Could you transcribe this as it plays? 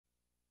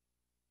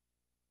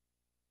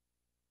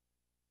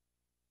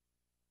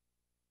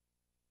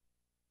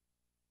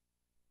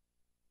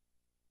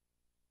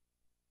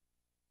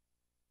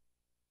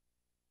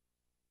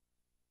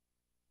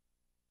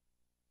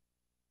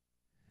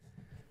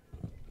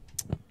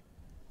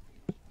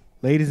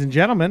Ladies and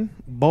gentlemen,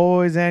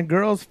 boys and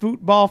girls,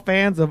 football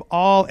fans of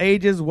all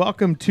ages,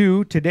 welcome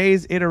to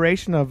today's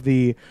iteration of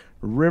the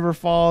River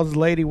Falls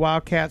Lady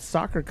Wildcat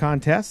Soccer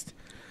Contest.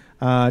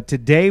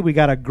 Today we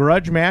got a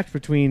grudge match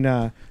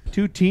between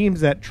two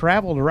teams that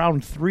traveled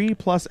around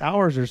 3+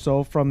 hours or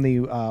so from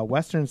the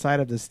western side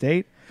of the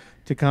state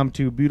to come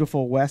to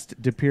beautiful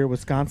West De Pere,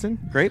 Wisconsin.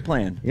 Great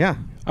plan. Yeah.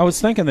 I was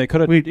thinking they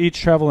could have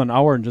each traveled an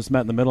hour and just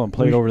met in the middle and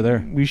played over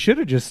there. We should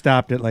have just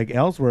stopped at like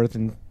Ellsworth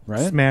and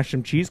smashed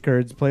some cheese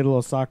curds, played a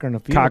little soccer in the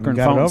field. Cochran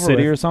Fountain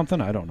City or something?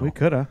 I don't know. We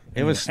could have.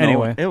 It was snowing.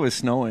 Anyway. It was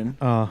snowing.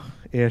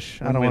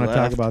 Ish. I don't want to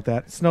talk about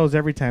that. It snows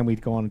every time we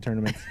go on a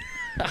tournament.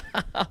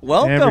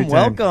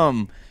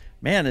 Welcome.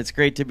 Man, it's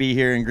great to be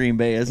here in Green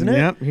Bay, isn't it?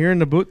 Yep, here in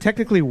the booth.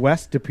 Technically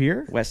West De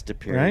Pere. West De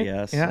Pere, right?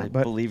 yes. Yeah, I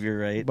believe you're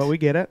right. But we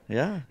get it.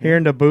 Yeah. Here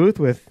in the booth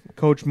with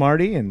Coach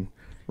Marty and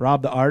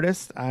Rob the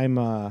artist.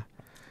 I'm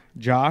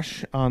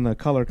Josh on the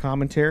color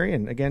commentary.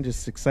 And, again,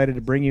 just excited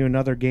to bring you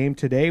another game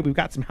today. We've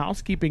got some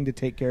housekeeping to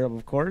take care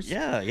of course.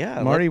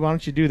 Yeah. Marty, why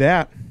don't you do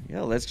that?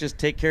 Yeah, let's just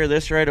take care of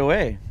this right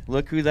away.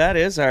 Look who that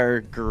is,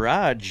 our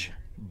garage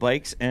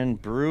bikes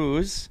and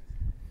brews.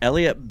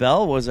 Elliot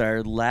Bell was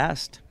our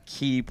last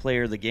key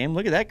player of the game.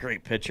 Look at that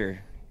great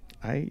picture.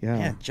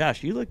 Yeah,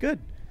 Josh, you look good.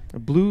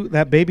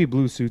 That baby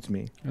blue suits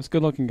me. That's a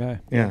good-looking guy.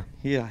 Yeah.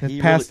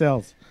 He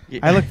pastels.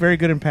 Really, I look very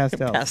good in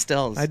pastels.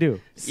 Pastels. I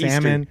do.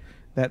 Salmon,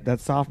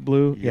 that soft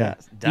blue. Yeah,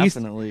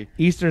 definitely.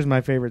 Easter's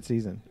my favorite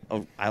season.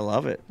 Oh, I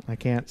love it. I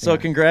can't. So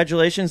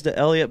congratulations to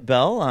Elliot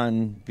Bell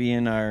on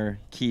being our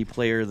key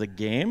player of the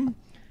game.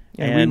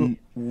 And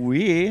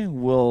we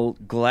will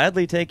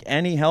gladly take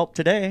any help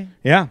today.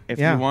 Yeah. If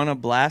you want to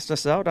blast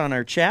us out on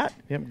our chat.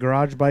 Yep.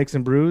 Garage Bikes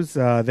and Brews.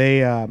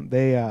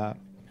 They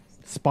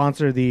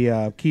sponsor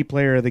the key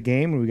player of the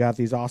game. We got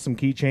these awesome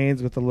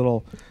keychains with a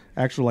little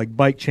actual like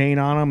bike chain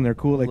on them. They're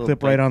cool. They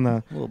clip right on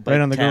the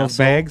girls'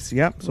 bags.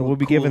 Yep. So we'll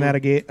be giving that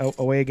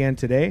away again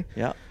today.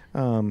 Yeah.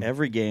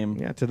 Every game.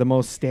 Yeah. To the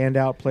most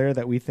standout player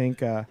that we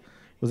think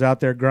was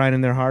out there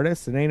grinding their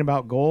hardest. It ain't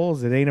about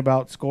goals. It ain't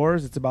about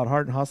scores. It's about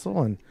heart and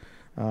hustle. And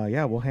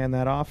we'll hand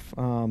that off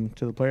to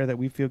the player that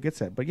we feel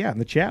gets it. But in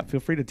the chat, feel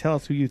free to tell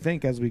us who you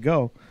think as we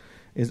go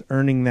is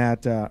earning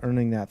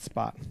that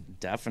spot.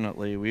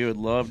 Definitely. We would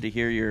love to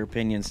hear your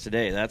opinions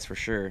today, that's for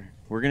sure.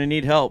 We're going to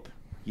need help.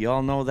 You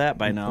all know that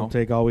by now. We'll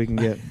take all we can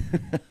get.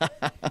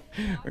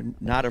 We're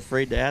not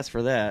afraid to ask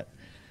for that.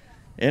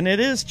 And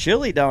it is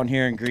chilly down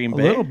here in Green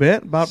Bay. A little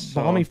bit, about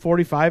balmy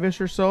 45-ish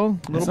or so.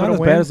 It's not as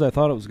bad as I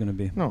thought it was going to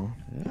be. No.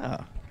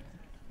 Yeah.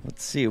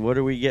 Let's see. What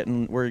are we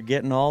getting? We're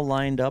getting all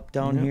lined up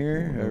down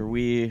here. Are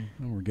we?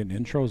 We're getting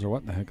intros, or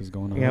what the heck is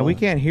going on? Yeah, we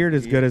can't hear it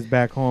as good as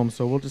back home,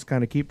 so we'll just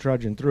kind of keep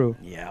trudging through.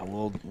 Yeah,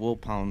 we'll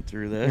pound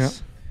through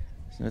this.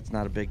 So it's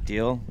not a big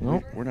deal.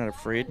 Nope. We're not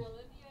afraid.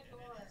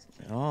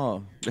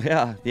 Oh,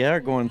 yeah, they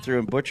are going through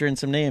and butchering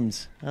some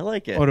names. I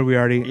like it. Oh, did we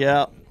already?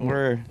 Yeah, we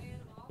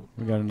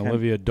got an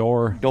Olivia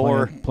Dorr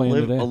playing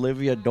today.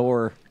 Olivia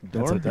Dorr.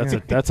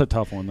 That's a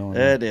tough one though.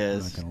 It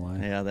is. I'm not gonna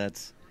lie. Yeah,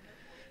 that's.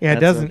 Yeah, it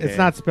doesn't. Okay. It's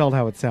not spelled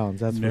how it sounds.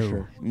 That's for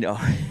sure. No.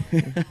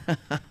 The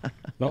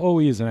OE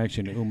isn't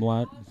actually an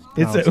umlaut.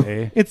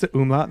 It's a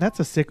umlaut. That's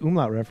a sick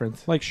umlaut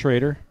reference. Like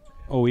Schrader,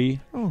 OE.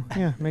 Oh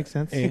yeah, makes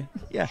sense. A.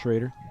 Yeah,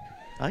 Schrader.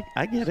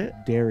 I get it.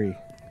 Dairy.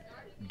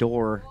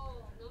 Door.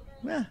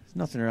 Yeah, there's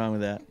nothing wrong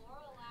with that.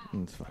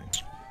 It's fine.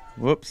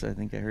 Whoops, I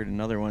think I heard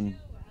another one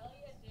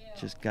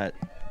just got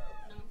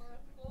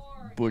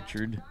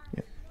butchered.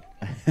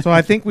 Yeah. So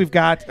I think we've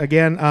got,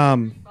 again,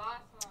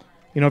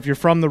 if you're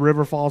from the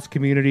River Falls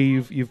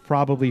community, you've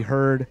probably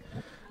heard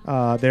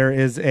there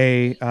is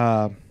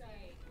the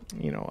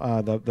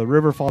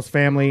River Falls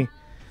family,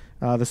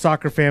 the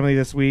soccer family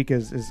this week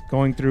is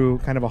going through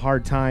kind of a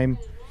hard time.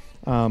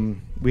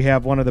 We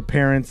have one of the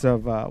parents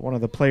of one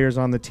of the players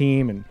on the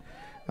team and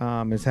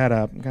has had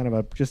a kind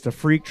of just a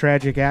freak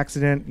tragic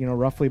accident,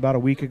 roughly about a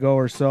week ago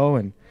or so,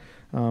 and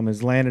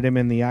has landed him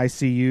in the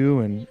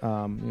ICU,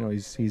 and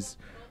he's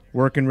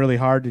working really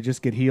hard to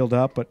just get healed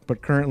up,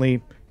 but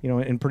currently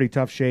in pretty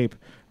tough shape.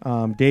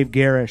 Dave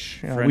Garish,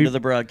 friend of the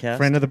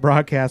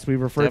broadcast. We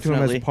refer to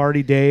him as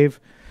Party Dave.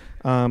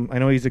 I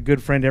know he's a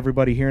good friend to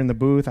everybody here in the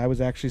booth. I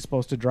was actually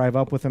supposed to drive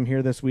up with him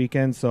here this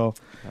weekend, so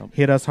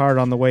hit us hard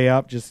on the way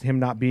up, just him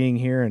not being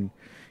here, and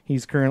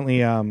he's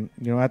currently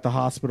at the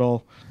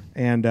hospital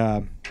and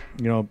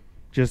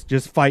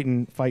just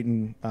fighting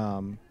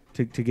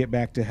to get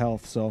back to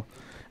health. So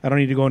I don't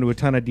need to go into a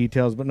ton of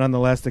details, but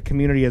nonetheless, the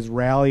community has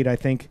rallied. I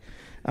think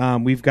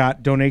we've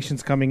got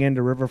donations coming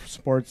into River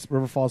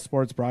Falls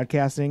Sports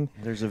Broadcasting.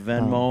 There's a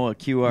Venmo, a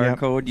QR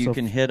code you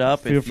can hit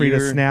up. Feel free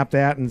to snap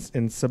that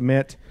and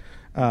submit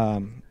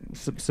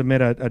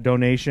a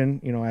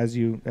donation. As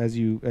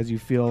you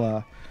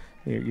feel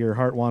your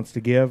heart wants to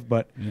give,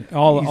 but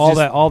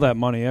all that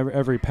money,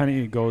 every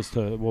penny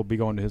will be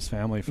going to his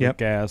family for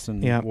gas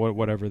and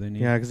whatever they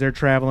need. Yeah, because they're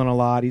traveling a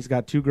lot. He's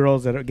got two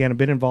girls that again have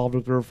been involved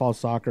with River Falls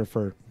soccer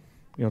for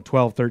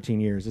 12, 13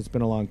 years. It's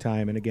been a long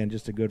time, and again,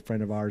 just a good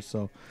friend of ours.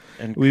 So,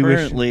 and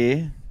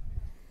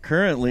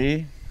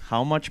currently,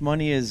 how much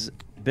money has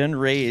been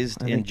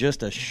raised in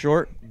just a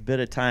short bit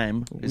of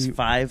time is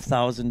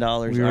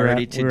 $5,000 we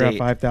already to we're date. At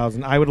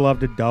 5,000. I would love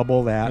to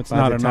double that. That's by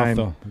not the enough, time.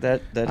 though.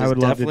 That I is would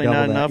love to definitely double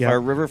not that, enough. yep.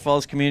 Our River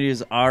Falls community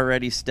has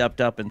already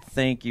stepped up, and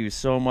thank you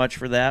so much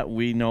for that.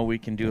 We know we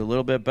can do a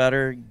little bit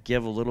better,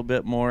 give a little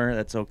bit more.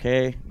 That's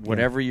okay.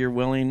 Whatever you're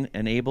willing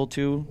and able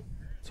to.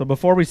 So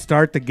before we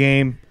start the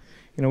game,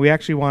 we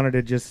actually wanted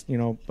to just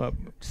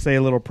say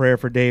a little prayer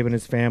for Dave and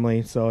his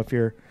family. So if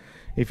you're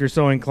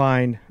so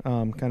inclined,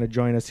 kind of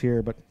join us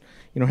here. But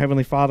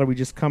Heavenly Father, we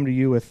just come to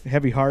you with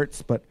heavy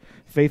hearts, but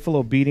faithful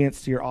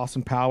obedience to your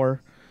awesome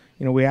power.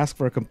 We ask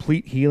for a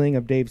complete healing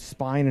of Dave's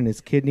spine and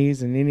his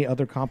kidneys and any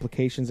other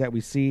complications that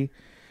we see.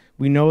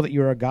 We know that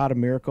you are a God of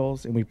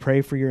miracles, and we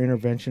pray for your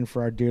intervention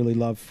for our dearly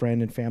loved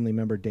friend and family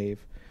member,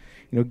 Dave.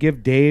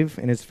 Give Dave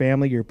and his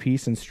family your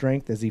peace and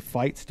strength as he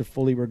fights to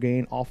fully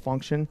regain all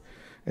function,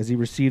 as he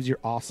receives your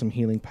awesome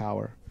healing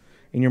power.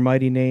 In your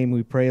mighty name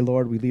we pray,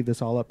 Lord. We leave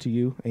this all up to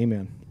you.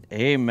 Amen.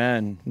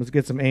 Amen. Let's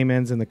get some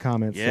amens in the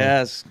comments.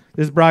 Yes. So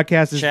this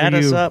broadcast is Chat for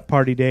us you, up.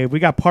 Party Dave. We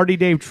got Party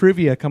Dave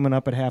trivia coming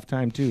up at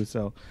halftime, too.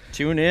 So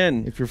Tune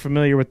in. if you're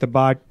familiar with the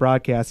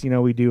broadcast,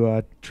 we do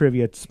a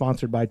trivia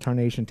sponsored by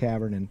Tarnation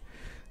Tavern.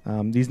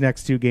 And these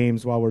next two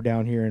games while we're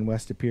down here in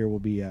West Appear will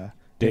be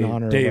in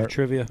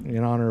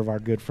honor of our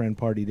good friend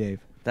Party Dave.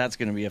 That's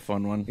going to be a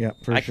fun one. Yeah,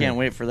 for I sure. can't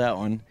wait for that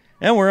one.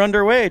 And we're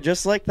underway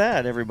just like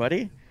that,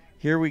 everybody.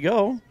 Here we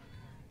go.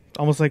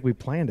 Almost like we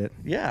planned it.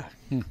 Yeah,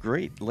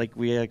 great. Like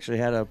we actually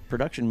had a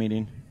production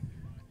meeting.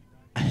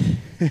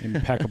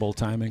 Impeccable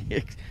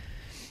timing.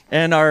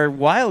 And our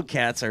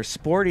Wildcats are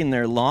sporting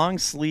their long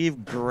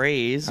sleeve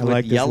grays with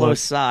like this yellow look.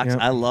 socks.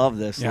 Yep. I love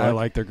this Yeah, look. I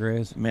like their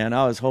grays. Man,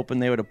 I was hoping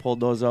they would have pulled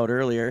those out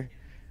earlier.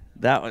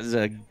 That was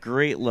a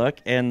great look.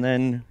 And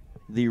then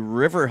the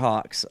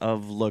Riverhawks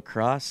of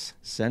LaCrosse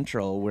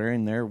Central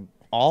wearing their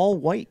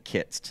all-white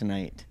kits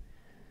tonight.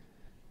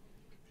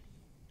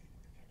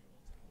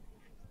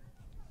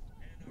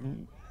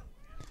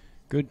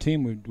 Good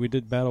team. We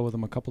did battle with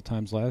them a couple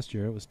times last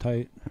year. It was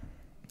tight.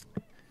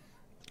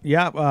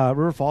 Yeah,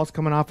 River Falls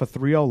coming off a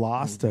 3-0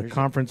 loss to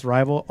conference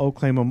rival Eau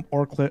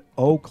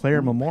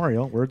Claire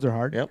Memorial. Words are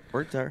hard. Yep,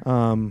 worked there.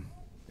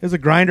 It was a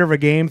grinder of a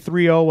game.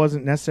 3-0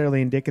 wasn't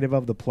necessarily indicative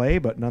of the play,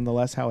 but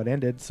nonetheless how it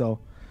ended. So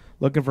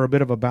looking for a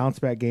bit of a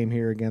bounce-back game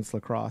here against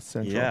LaCrosse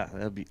Central.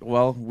 Yeah,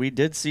 well, we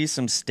did see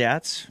some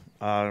stats.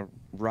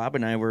 Rob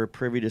and I were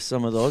privy to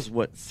some of those.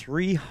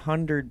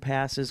 300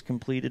 passes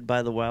completed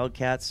by the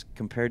Wildcats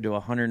compared to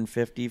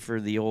 150 for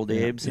the Old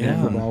Abes.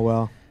 Yeah. The ball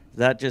well.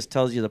 That just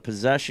tells you the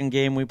possession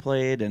game we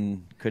played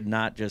and could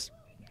not just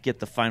get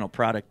the final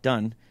product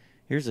done.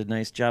 Here's a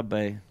nice job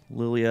by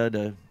Lilia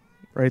to...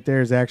 Right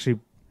there is actually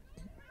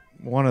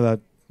one of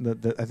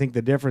the I think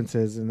the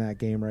differences in that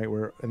game, right,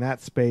 where in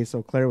that space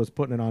Eau Claire was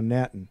putting it on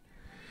net, and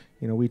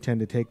we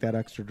tend to take that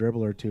extra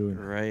dribble or two. And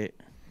Right.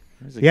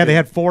 yeah, they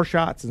had 4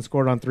 shots and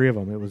scored on 3 of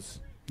them.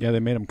 Yeah, they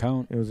made them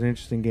count. It was an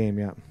interesting game,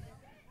 yeah.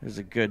 There's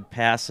a good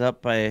pass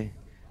up by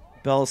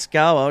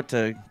Belskow out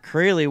to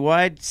Crayley.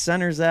 Wide,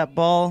 centers that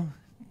ball.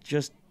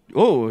 The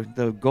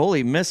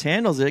goalie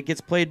mishandles it.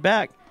 Gets played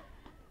back.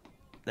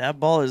 That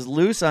ball is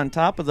loose on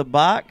top of the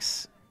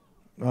box.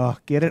 Oh,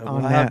 get it The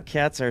on net.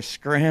 Wildcats are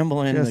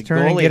scrambling. Just The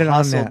turn and goalie get it on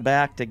hustled net.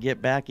 back to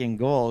get back in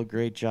goal.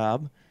 Great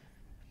job.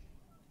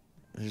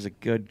 There's a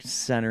good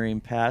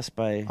centering pass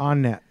by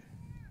On net.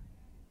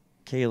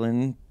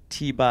 Kaylin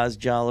T-Boz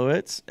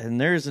Jolowitz. And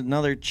there's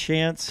another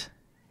chance.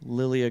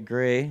 Lilia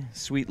Gray.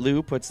 Sweet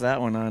Lou puts that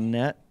one on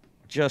net.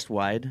 Just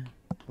wide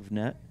of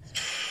net.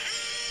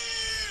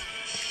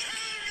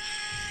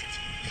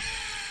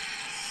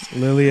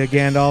 Lilia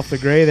Gandalf the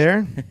Gray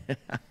there.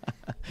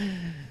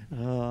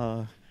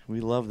 We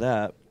love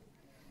that.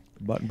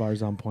 Button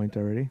bar's on point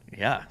already.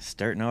 Yeah,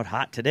 starting out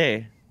hot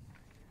today.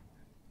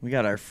 We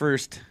got our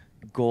first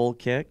goal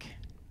kick.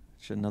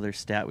 Which is another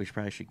stat we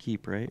probably should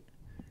keep, right?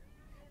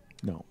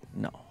 No.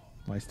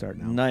 Why start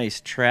now?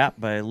 Nice trap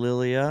by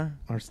Lilia.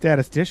 Our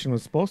statistician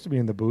was supposed to be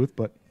in the booth,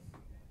 but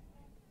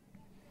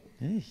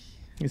Hey,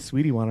 his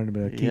sweetie wanted him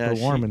to keep Yeah, her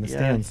warm she- in the yeah.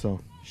 stands,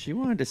 so she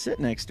wanted to sit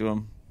next to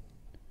him.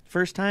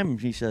 First time,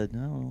 he said,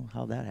 no,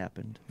 how that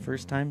happened.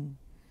 First time.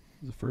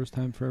 It was the first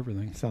time for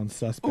everything. sounds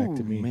suspect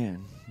to me.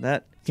 Man,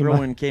 that He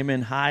throw-in came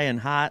in high and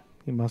hot.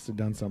 He must have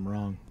done something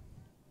wrong.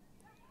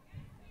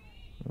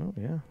 Oh,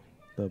 yeah.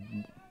 The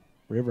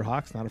River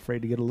Hawks not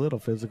afraid to get a little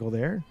physical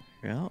there.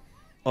 Yeah.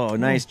 Oh,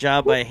 nice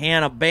job by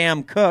Hannah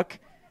Bam Cook.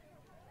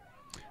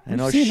 I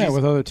know I've seen that she's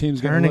with other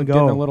teams Turn getting and a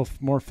go. little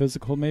more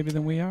physical maybe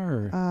than we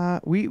are.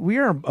 Or? We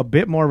are a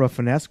bit more of a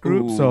finesse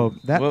group, Ooh, so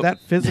whoop. that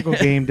physical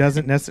game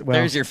doesn't necessarily.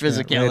 There's your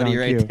physicality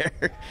right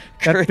there.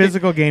 That Cray-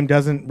 physical game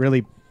doesn't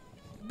really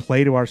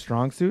play to our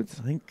strong suits.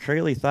 I think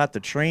Crayley thought the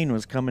train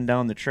was coming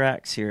down the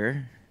tracks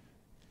here.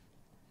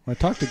 I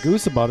talked to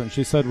Goose about it, and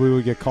she said we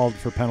would get called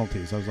for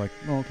penalties. I was like,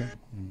 oh, okay.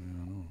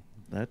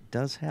 That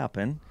does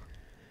happen.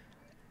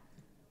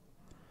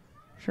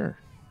 Sure.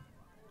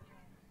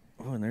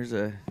 Oh, and there's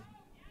a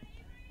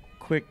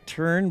quick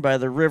turn by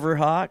the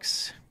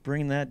Riverhawks.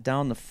 Bring that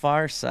down the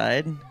far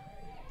side.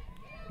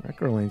 That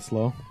girl ain't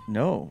slow.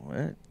 No,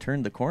 it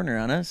turned the corner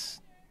on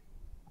us.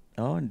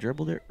 Oh, and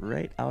dribbled it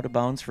right out of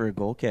bounds for a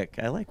goal kick.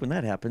 I like when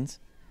that happens.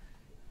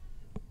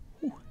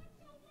 Ooh.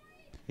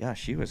 Yeah,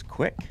 she was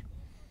quick.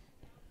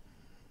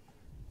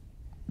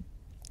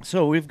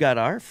 So we've got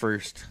our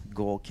first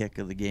goal kick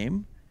of the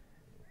game.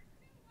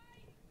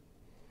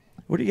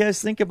 What do you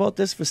guys think about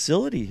this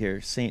facility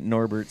here, St.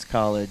 Norbert's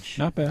College?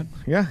 Not bad.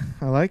 Yeah,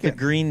 I like The it.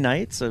 Green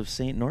Knights of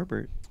St.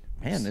 Norbert.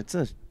 Man, it's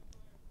a...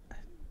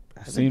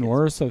 I've seen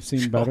worse. I've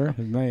seen better.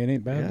 It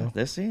ain't bad, though.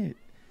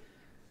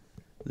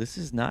 This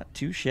is not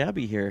too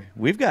shabby here.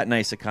 We've got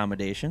nice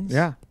accommodations.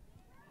 Yeah.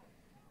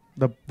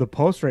 The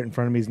post right in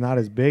front of me is not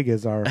as big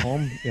as our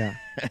home. Yeah.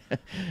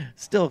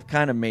 Still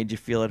kind of made you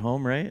feel at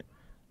home, right?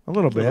 A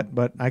little bit,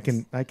 but I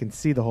can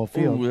see the whole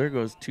field. Ooh, there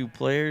goes 2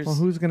 players. Well,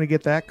 who's going to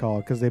get that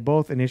call? Because they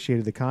both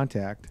initiated the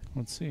contact.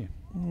 Let's see.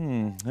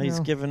 He's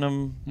giving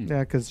them... Yeah,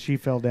 because she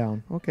fell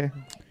down. Okay.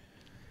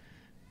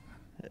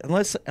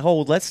 Let's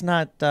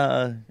not...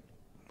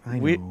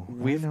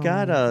 We've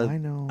got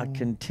a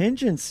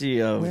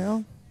contingency of...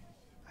 Well,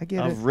 I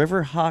get it.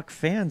 Riverhawk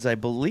fans, I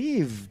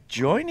believe,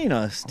 joining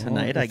us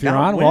tonight. If you're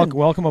on,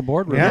 welcome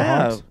aboard,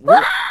 Riverhawks.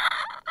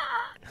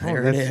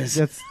 There it is.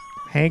 That's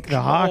Hank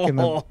the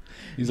Hawk.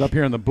 He's up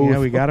here in the booth. Yeah,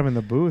 we got him in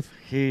the booth.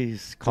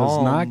 He's calm.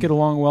 Does not get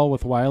along well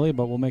with Wiley,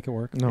 but we'll make it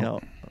work. No.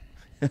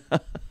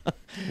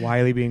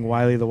 Wiley being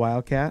Wiley the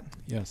Wildcat.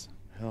 Yes.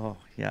 Oh,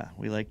 yeah,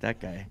 we like that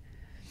guy.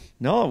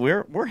 No,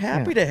 we're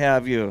happy to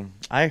have you.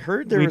 I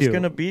heard there was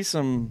going to be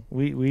some...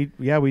 We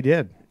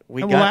did.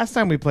 Last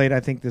time we played, I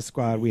think this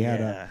squad, we had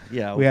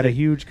a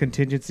huge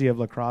contingency of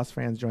LaCrosse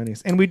fans joining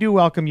us. And we do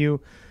welcome you.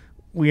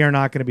 We are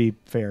not going to be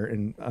fair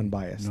and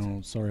unbiased.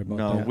 No, sorry about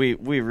that. No,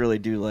 we really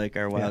do like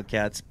our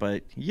Wildcats,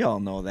 but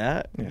y'all know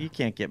that. Yeah. You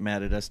can't get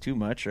mad at us too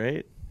much,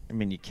 right? I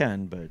mean, you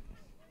can, but...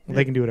 Well,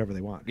 they can do whatever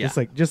they want,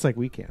 just like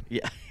we can.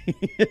 Yeah.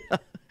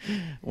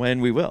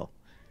 When we will.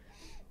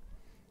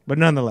 But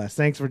nonetheless,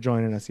 thanks for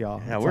joining us,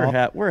 y'all. Yeah,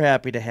 we're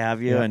happy to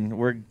have you, and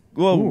the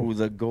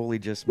goalie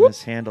just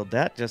mishandled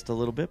that just a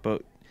little bit,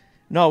 but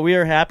no, we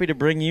are happy to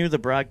bring you the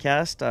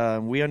broadcast.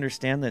 We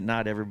understand that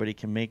not everybody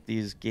can make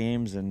these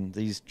games and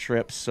these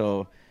trips,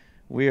 so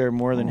we are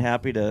more than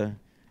happy to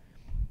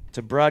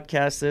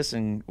broadcast this,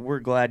 and we're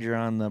glad you're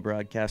on the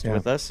broadcast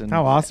with us. And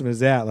how awesome is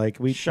that? Like,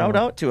 we shout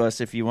out to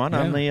us if you want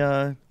on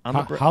the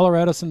holler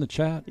at us in the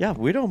chat. Yeah,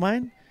 we don't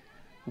mind.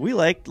 We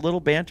like little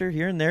banter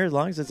here and there as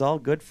long as it's all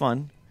good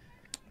fun.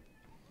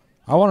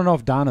 I want to know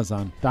if Donna's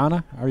on.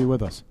 Donna, are you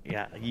with us?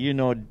 Yeah,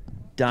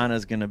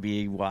 Donna's going to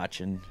be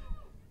watching.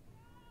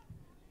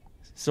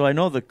 So I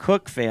know the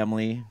Cook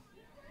family,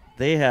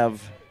 they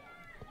have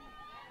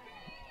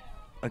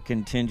a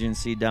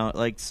contingency down,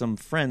 like some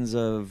friends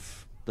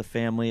of the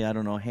family. I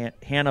don't know.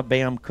 Hannah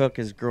Bam Cook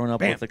has grown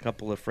up with a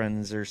couple of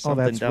friends or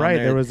something. That's down right.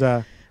 There was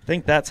I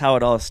think that's how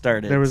it all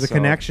started. There was a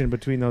connection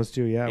between those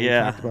two. Yeah, we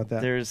talked about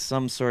that. There's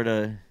some sort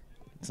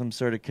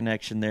of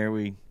connection there.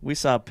 We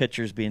saw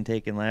pictures being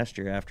taken last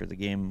year after the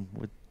game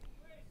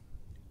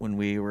when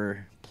we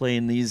were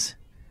playing these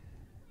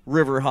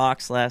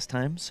Riverhawks last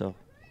time. So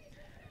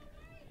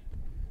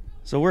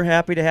we're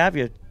happy to have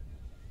you.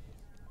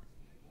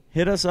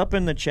 Hit us up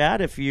in the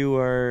chat if you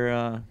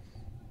are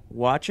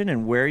watching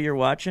and where you're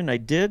watching. I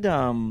did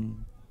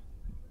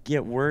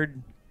get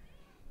word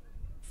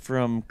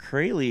from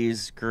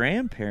Crayley's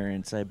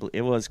grandparents. I believe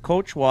it was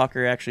Coach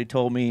Walker actually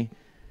told me.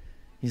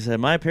 He said,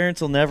 my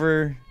parents will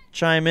never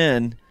chime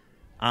in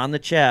on the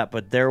chat,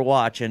 but they're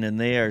watching, and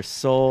they are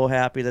so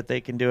happy that they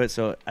can do it.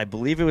 So I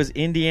believe it was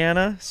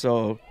Indiana.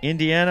 So,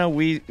 Indiana,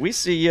 we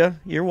see you.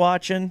 You're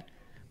watching.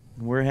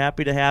 We're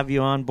happy to have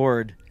you on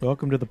board.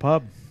 Welcome to the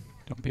pub.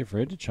 Don't be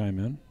afraid to chime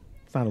in.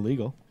 It's not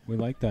illegal. We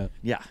like that.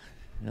 Yeah.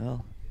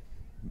 Well,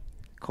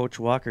 Coach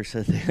Walker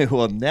said they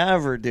will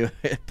never do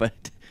it,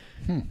 but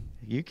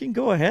you can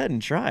go ahead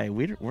and try.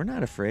 We're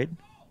not afraid.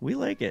 We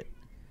like it.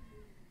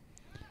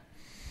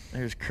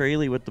 There's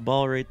Crayley with the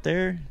ball right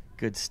there.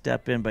 Good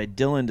step in by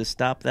Dylan to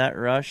stop that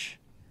rush.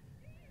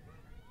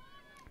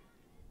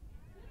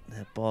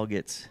 That ball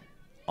gets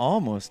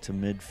almost to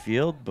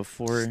midfield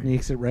before...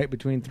 Sneaks it right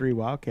between 3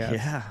 Wildcats.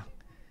 Yeah.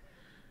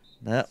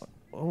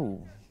 What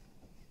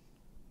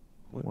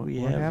we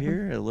have happened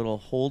here? A little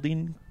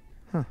holding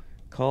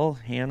call.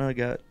 Hannah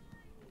got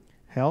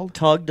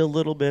tugged a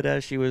little bit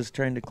as she was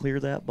trying to clear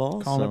that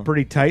ball. Calling it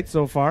pretty tight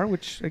so far,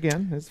 which,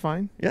 again, is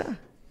fine. Yeah.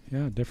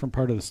 Yeah, different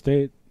part of the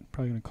state.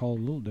 Probably going to call it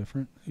a little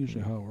different.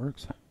 Usually how it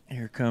works.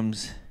 Here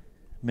comes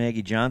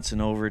Maggie Johnson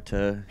over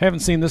to... Haven't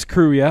seen this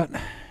crew yet.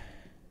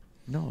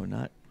 No,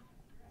 not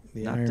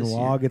the Iron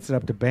Wall gets it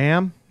up to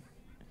Bam.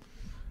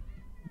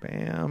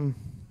 Bam.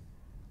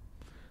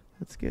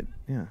 Let's get...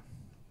 Yeah.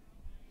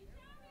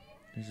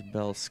 There's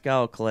Bell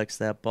Scow collects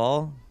that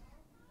ball.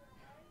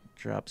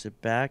 Drops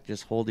it back,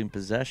 just holding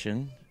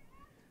possession.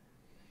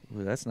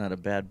 Ooh, that's not a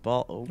bad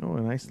ball. Oh,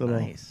 a nice little...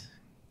 Nice.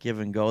 Give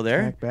and go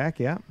there. Back,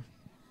 yeah.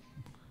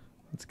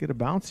 Let's get a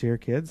bounce here,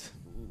 kids.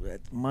 Ooh,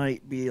 that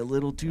might be a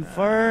little too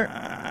far.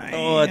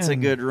 That's a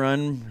good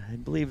run. I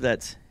believe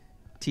that's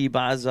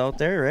T-Boz out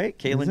there, right?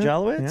 Kaylin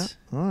Jolowitz?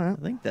 Yeah. All right. I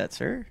think that's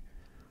her.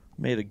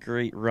 Made a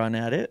great run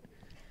at it.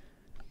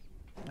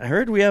 I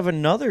heard we have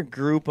another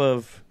group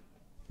of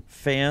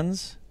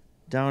fans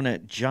down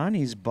at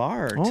Johnny's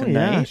Bar tonight.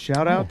 Yeah.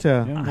 Shout out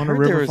to one of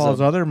River Falls'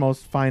 other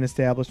most fine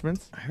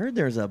establishments. I heard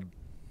there's a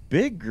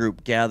big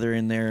group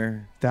gathering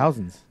there.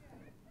 Thousands.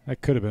 That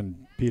could have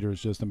been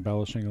Peter's just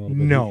embellishing a little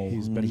bit. No.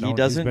 He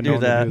doesn't do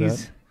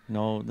that.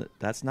 No,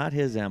 that's not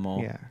his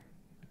MO. Yeah.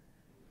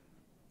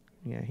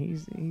 Yeah,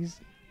 he's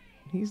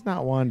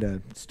not one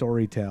to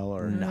storytell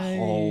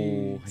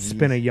or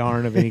spin a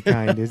yarn of any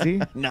kind, is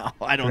he? No,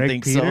 I don't Greg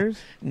think Peters?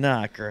 so.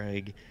 Nah,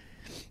 Greg.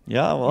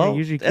 Yeah, well,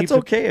 usually that's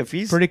okay if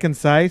he's pretty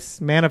concise,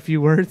 man of few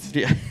words.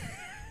 Yeah.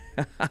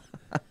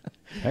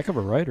 Heck of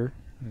a writer.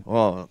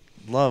 Well,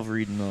 love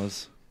reading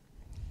those.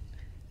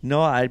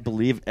 No, I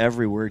believe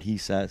every word he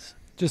says.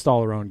 Just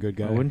all around good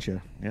guy. Oh, wouldn't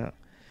you? Yeah.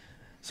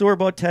 So we're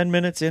about 10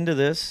 minutes into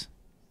this.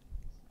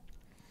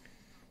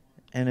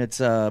 And it's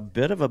a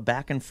bit of a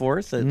back and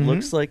forth. It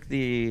looks like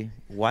the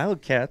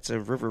Wildcats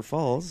of River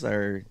Falls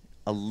are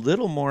a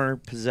little more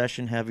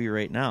possession heavy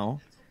right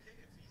now.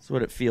 That's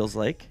what it feels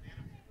like.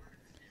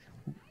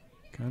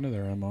 Kind of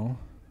their MO.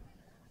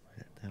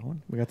 That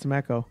one? We got some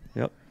echo.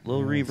 Yep.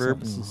 Little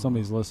reverb.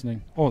 Somebody's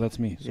listening. Oh, that's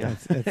me. Yeah.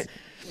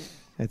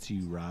 That's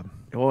you, Rob.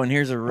 Oh, and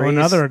here's a race. Oh,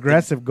 another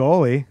aggressive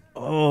goalie.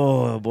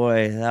 Oh,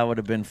 boy. That would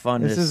have been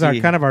fun This to is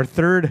see. our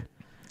third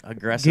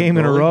aggressive game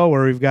in a goalie. row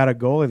where we've got a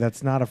goalie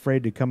that's not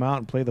afraid to come out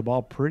and play the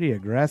ball pretty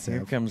aggressive.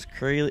 Here comes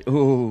Crayley.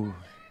 Ooh.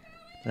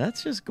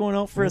 That's just going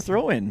out for a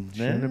throw-in.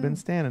 Shouldn't have been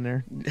standing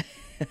there.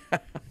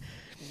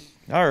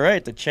 All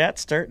right. The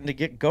chat's starting to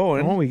get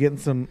going. Oh, we getting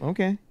some...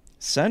 Okay.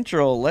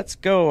 Central, let's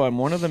go. I'm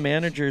one of the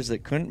managers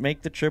that couldn't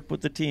make the trip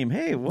with the team.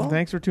 Hey, well,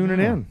 Thanks for tuning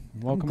in.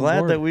 Welcome I'm glad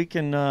aboard. that we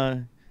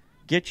can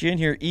get you in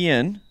here.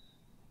 Ian,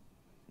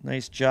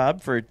 nice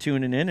job for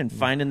tuning in and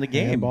finding the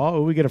game. Handball.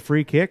 Oh, we get a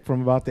free kick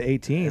from about the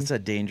 18. It's a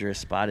dangerous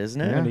spot,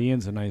 isn't it? And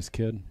Ian's a nice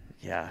kid.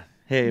 Yeah.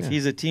 Hey, if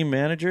he's a team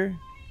manager,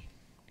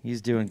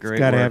 he's doing great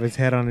Got to work. have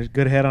his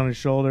good head on his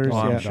shoulders. Oh,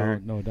 I'm yeah.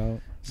 sure. No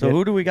doubt. So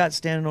who do we got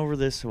standing over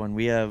this one?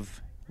 We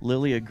have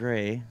Lilia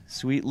Gray,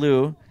 Sweet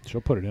Lou.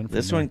 She'll put it in for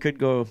This me. one could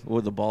go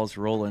with the ball's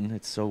rolling.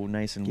 It's so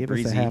nice and Give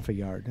breezy. us a half a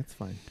yard. That's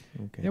fine.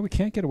 Okay. Yeah, we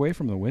can't get away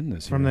from the win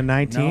this year. From the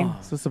 19? No.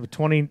 So this is a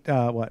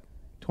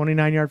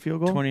 29-yard field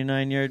goal?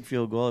 29-yard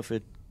field goal. If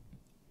it,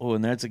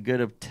 and that's a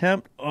good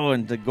attempt. Oh,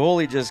 and the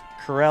goalie just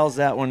corrals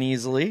that one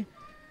easily.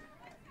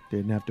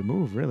 Didn't have to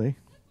move, really.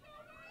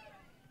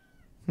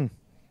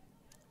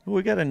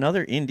 We got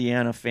another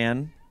Indiana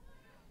fan.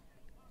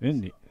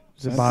 Is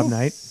it Bob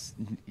Knight?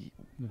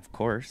 Of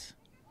course.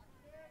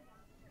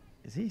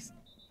 Is he?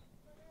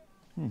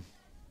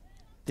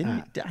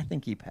 Didn't he, I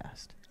think he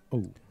passed.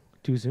 Oh,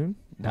 too soon?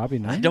 Bobby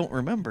Knight? I don't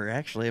remember,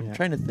 actually. I'm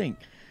trying to think.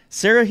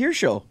 Sarah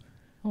Hirschel.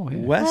 Oh,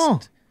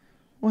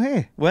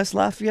 hey. West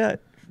Lafayette.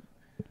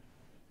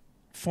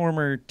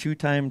 Former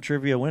 2-time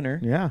trivia winner.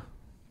 Yeah.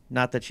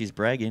 Not that she's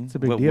bragging. It's a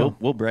big deal.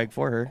 We'll brag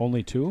for her.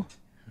 Only 2?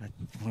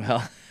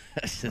 Well,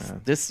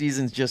 this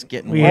season's just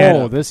getting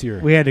this year.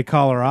 We had to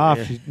call her off.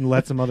 She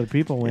let some other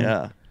people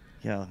win.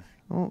 Yeah.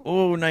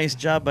 Oh, nice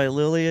job by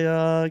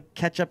Lilia.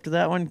 Catch up to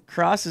that one.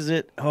 Crosses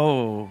it.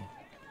 Oh,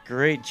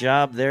 great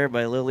job there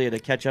by Lilia to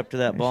catch up to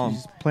that ball.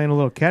 She's playing a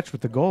little catch with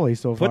the goalie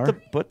so far.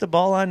 Put the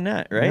ball on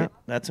net, right? Yeah.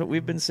 That's what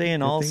we've been saying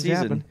Good all things season.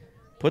 happen.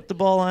 Put the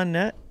ball on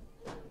net.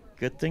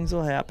 Good things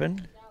will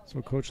happen. That's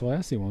what Coach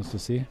Lassie wants to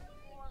see.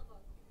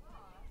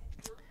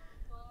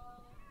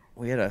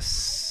 We had a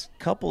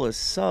couple of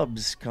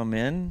subs come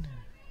in.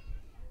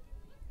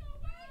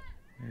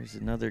 There's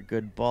another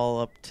good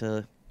ball up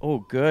to... Oh,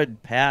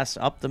 good pass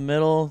up the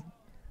middle.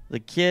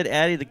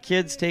 Addie the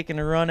kid's taking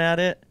a run at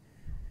it.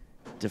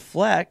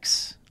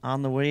 Deflects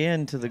on the way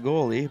in to the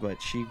goalie,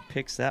 but she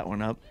picks that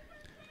one up.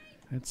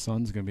 That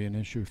sun's going to be an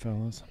issue,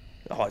 fellas.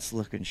 Oh, it's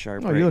looking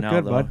sharp Oh, right you look now,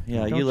 good, though. bud. Yeah,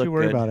 Don't you look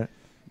worry good. about it.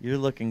 You're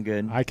looking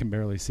good. I can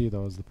barely see,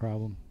 though, is the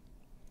problem.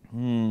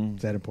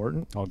 Is that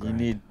important? I'll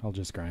grind. I'll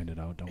just grind it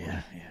out. Don't worry.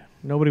 Yeah.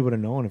 Nobody would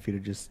have known if you'd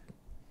have just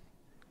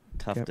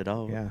Toughed it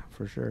out. Yeah,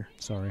 for sure.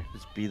 Sorry.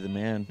 Just be the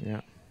man.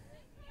 Yeah.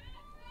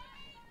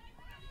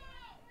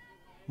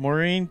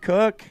 Maureen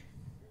Cook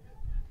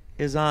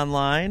is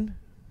online.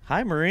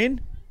 Hi,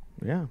 Maureen.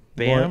 Yeah.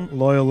 Bam.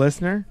 Loyal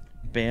listener.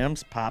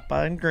 Bam's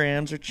Papa and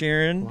Grams are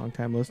cheering.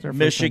 Long-time listener.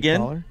 Michigan.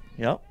 Caller.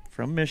 Yep,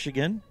 from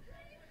Michigan.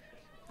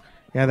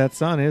 Yeah, that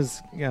sun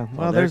is. Yeah.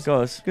 Well, there there's it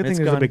goes. Good thing It's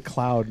there's gone. a big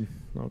cloud.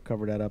 I'll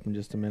cover that up in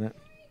just a minute.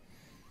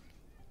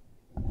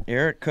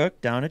 Eric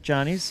Cook down at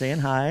Johnny's saying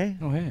hi.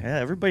 Oh, hey. Yeah,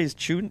 everybody's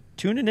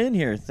tuning in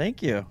here.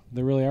 Thank you.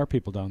 There really are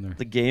people down there.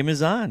 The game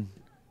is on.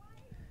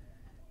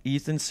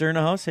 Ethan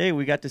Cernahouse, hey,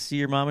 we got to see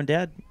your mom and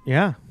dad.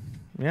 Yeah.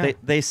 Yeah.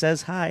 They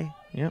says hi.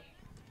 Yep.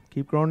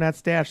 Keep growing that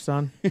stash,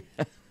 son.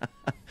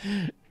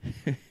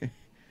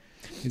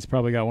 He's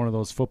probably got one of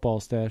those football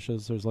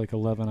stashes. There's like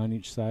 11 on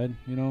each side.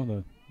 You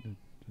know,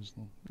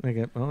 I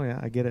get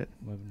it.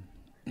 11.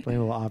 Playing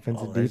a little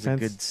offensive There's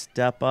defense. a good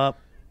step up.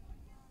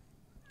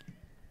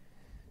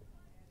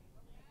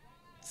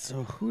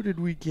 So who did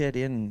we get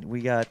in?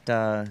 We got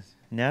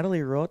Natalie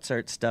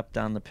Rotzart stepped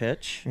on the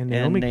pitch. And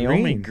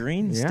Naomi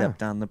Green Yeah.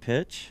 stepped on the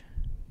pitch.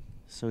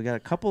 So we got a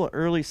couple of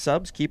early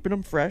subs, keeping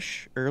them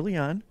fresh early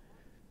on.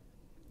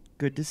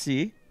 Good to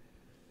see.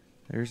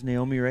 There's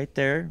Naomi right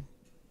there.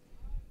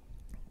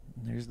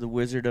 There's the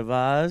Wizard of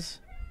Oz.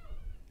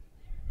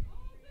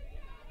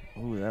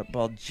 Ooh, that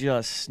ball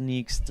just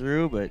sneaks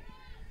through, but...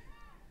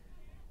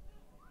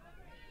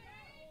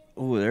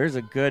 Ooh, there's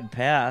a good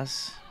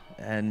pass.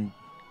 And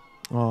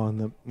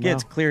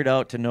gets cleared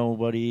out to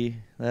nobody.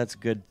 That's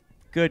good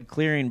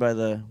clearing by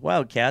the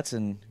Wildcats,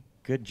 and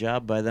good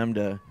job by them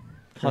to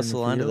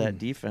hustle onto that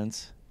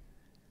defense.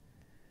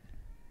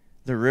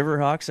 The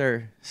Riverhawks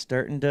are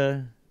starting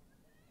to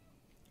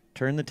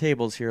turn the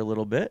tables here a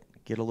little bit,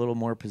 get a little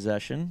more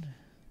possession.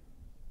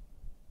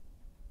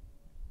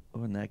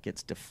 Oh, and that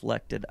gets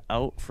deflected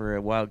out for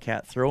a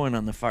Wildcat throw-in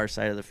on the far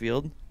side of the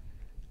field.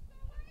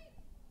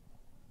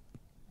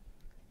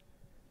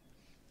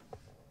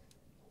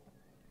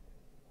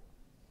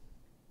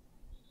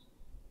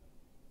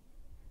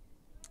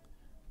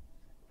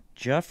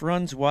 Jeff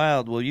Runs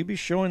Wild. Will you be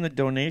showing the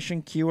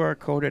donation QR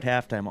code at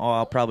halftime? Oh,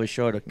 I'll probably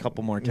show it a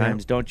couple more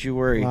times. Yep. Don't you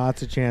worry.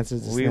 Lots of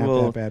chances to snap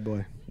that bad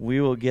boy. We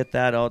will get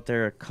that out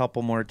there a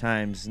couple more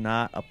times.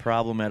 Not a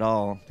problem at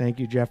all. Thank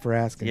you, Jeff, for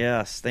asking.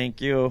 Yes,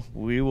 thank you.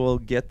 We will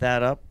get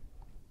that up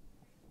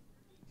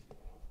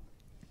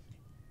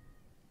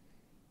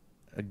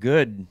a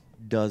good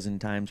dozen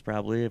times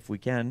probably if we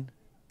can.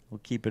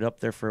 We'll keep it up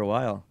there for a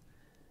while.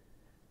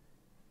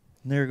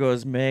 And there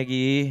goes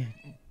Maggie.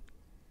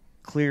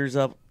 Clears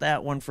up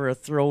that one for a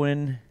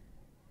throw-in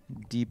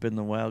deep in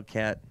the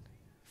Wildcat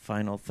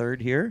final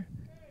third here.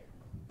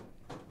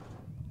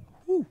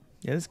 Whew.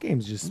 Yeah, this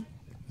game's just...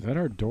 Is that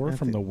our door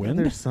from the wind?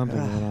 There's something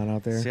going on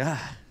out there. Yeah.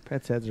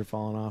 Pets' heads are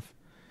falling off.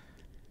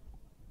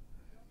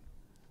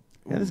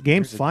 Yeah, this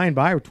game's flying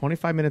by. We're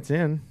 25 minutes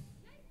in.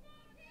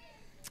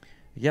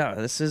 Yeah,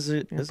 this is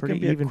a pretty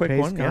be a even quick pace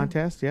one.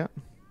 contest. Yeah.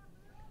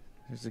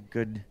 There's a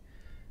good...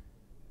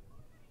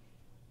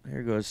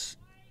 There goes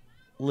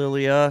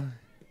Lilia.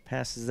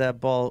 Passes that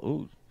ball.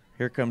 Ooh,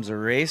 here comes a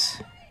race.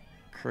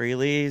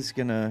 Crayley's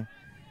going to...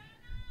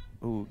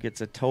 Ooh, gets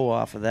a toe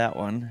off of that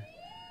one.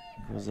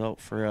 Goes out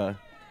for a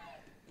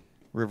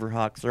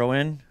Riverhawk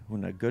throw-in.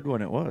 And a good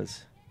one it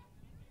was.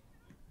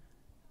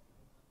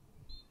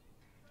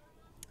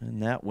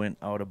 And that went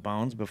out of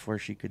bounds before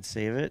she could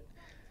save it.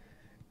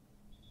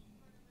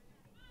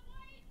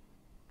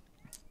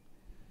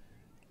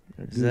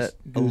 Is that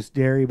Goose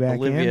Dairy back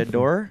Olivia in?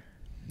 Dorr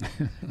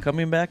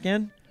coming back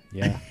in?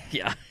 Yeah.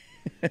 Yeah.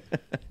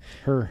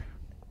 Her.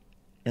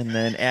 And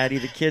then Addie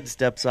the kid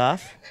steps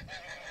off.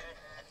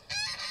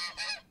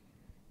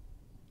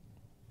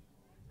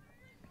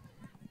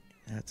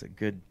 That's a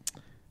good...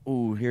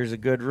 Ooh, here's a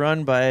good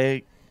run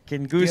by...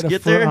 Can Goose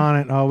get there? On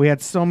it. Oh, we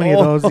had so many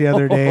of those the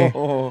other day.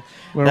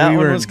 Where that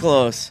one was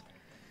close.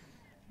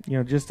 You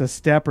know, just a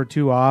step or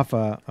two off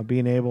of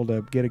being able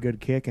to get a good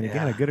kick. And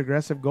again, a good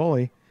aggressive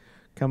goalie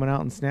coming out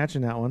and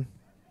snatching that one.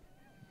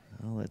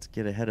 Well, let's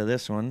get ahead of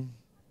this one.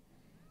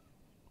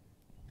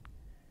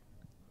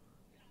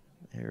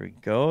 There we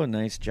go.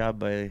 Nice job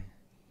by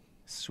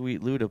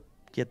Sweet Lou to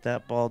get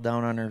that ball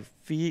down on her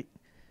feet.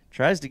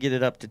 Tries to get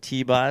it up to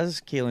T-Boz,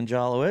 Kaylin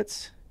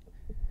Jolowitz.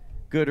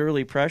 Good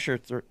early pressure.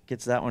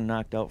 Gets that one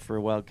knocked out for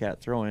a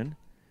Wildcat throw-in.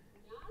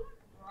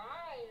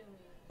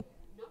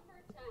 Number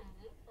 10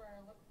 for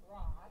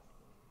LaCrosse.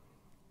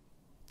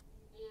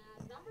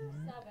 And number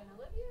 7,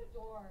 Olivia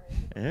Dorr.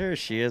 There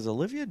she is,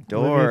 Olivia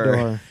Dorr. Olivia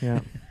Dorr, yeah.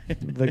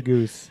 The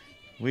Goose.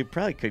 We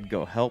probably could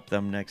go help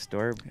them next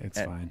door at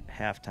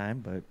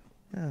halftime, but...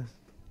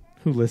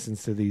 Who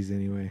listens to these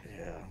anyway?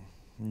 Yeah,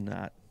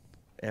 not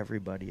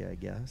everybody, I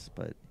guess,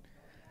 but...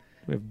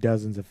 We have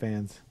dozens of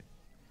fans.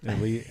 At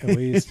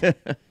least.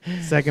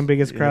 Second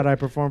biggest crowd I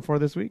performed for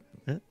this week.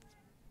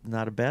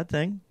 Not a bad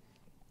thing.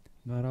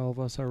 Not all of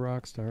us are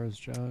rock stars,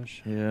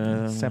 Josh.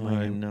 Yeah,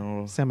 I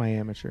know.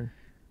 Semi-amateur.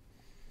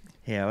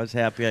 Yeah, I was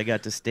happy I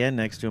got to stand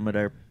next to him at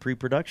our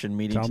pre-production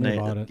meeting Tell tonight. me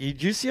about it.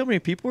 Did you see how many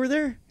people were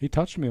there? He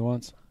touched me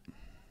once.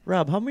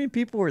 Rob, how many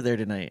people were there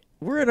tonight?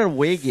 We're at an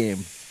away game,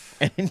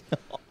 and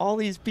all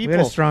these people. We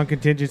had a strong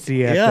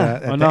contingency at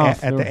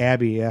the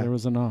Abbey. Yeah, there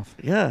was enough.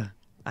 Yeah,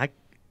 I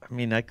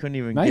mean, I couldn't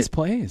even. Nice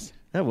plays.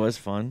 That was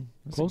fun.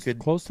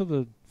 Close to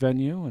the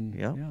venue, and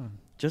yeah,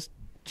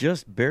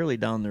 just barely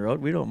down the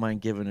road. We don't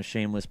mind giving a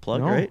shameless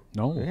plug, right?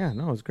 No, yeah,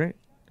 no, it was great.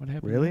 What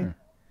happened? Really? There?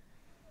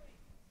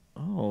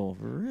 Oh,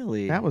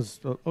 really? That was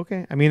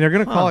okay. I mean, they're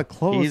going to call it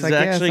close. He's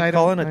actually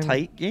calling a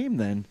tight game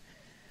then.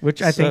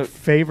 Which I think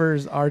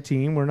favors our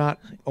team. We're not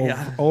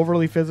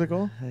overly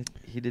physical.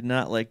 He did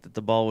not like that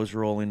the ball was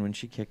rolling when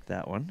she kicked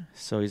that one,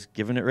 so he's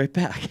giving it right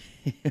back.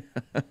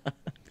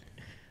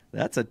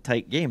 That's a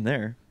tight game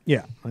there.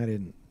 Yeah, I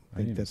didn't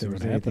think that there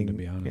was anything. To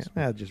be honest,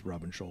 just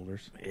rubbing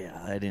shoulders. Yeah,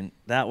 I didn't.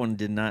 That one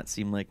did not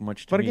seem like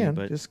much to me.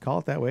 But again, just call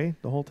it that way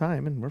the whole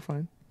time, and we're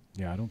fine.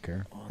 Yeah, I don't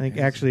care. I think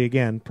actually,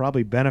 again,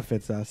 probably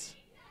benefits us.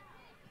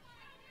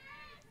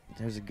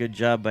 There's a good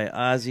job by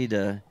Ozzy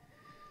to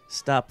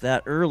stop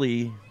that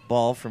early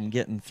ball from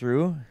getting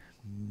through.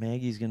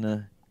 Maggie's going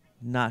to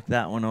knock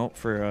that one out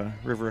for a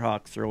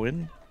Riverhawk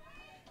throw-in.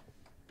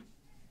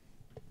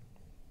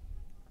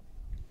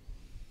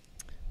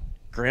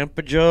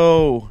 Grandpa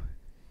Joe.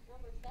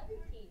 Number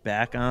 17.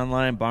 Back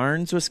online.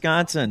 Barnes,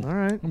 Wisconsin. All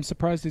right. I'm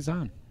surprised he's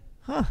on.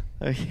 Huh.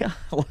 Yeah.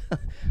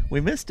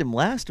 We missed him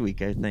last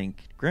week, I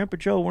think. Grandpa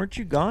Joe, weren't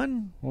you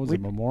gone? What was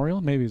it,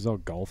 Memorial? Maybe he's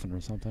out golfing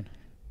or something.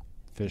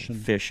 Fishing.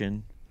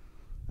 Fishing.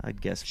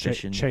 I'd guess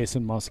fishing.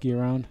 Chasing muskie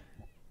around.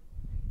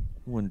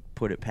 Wouldn't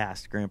put it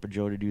past Grandpa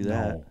Joe to do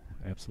that. No,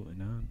 absolutely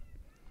not.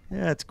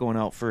 Yeah, it's going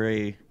out for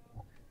I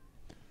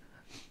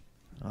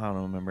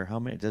don't remember how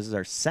many. This is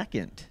our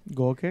second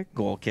Goal kick.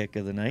 goal kick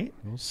of the night.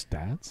 Those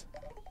stats.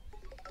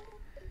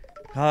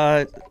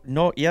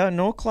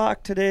 No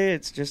clock today.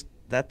 It's just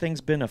that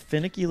thing's been a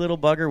finicky little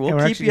bugger. We'll we're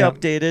keep actually you got-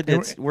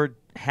 updated. We're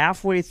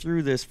halfway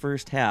through this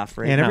first half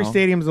right And now. every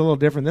stadium's a little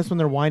different. This one,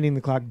 they're winding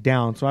the clock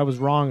down. So I was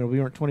wrong. We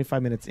weren't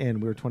 25 minutes in.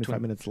 We were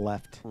 25 minutes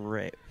left.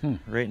 Right.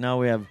 Right now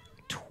we have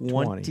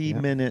 20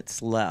 yep.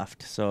 minutes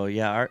left. So,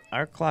 yeah,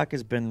 our clock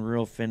has been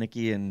real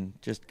finicky and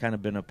just kind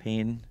of been a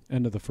pain.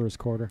 End of the first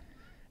quarter.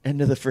 End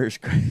of the first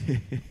I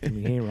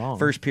mean, he ain't wrong.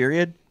 first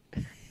period.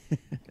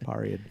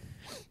 period.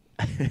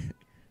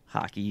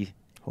 Hockey.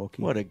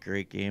 Hokey. What a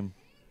great game.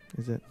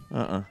 Is it?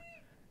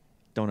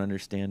 Don't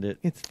understand it.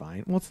 It's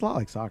fine. Well, it's a lot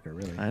like soccer,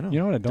 really. I know. You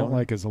know what I don't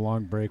like is a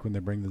long break when they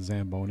bring the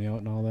Zamboni out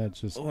and all that.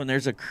 It's just Oh, and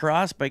there's a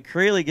cross by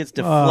Crayley gets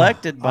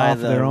deflected by off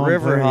the their own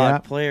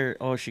Riverhawk player, player.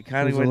 Oh, she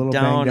kind She of was a went little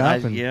down.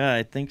 banged up and-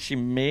 I think she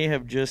may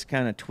have just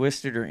kind of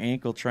twisted her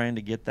ankle trying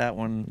to get that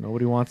one.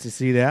 Nobody wants to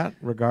see that,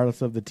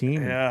 regardless of the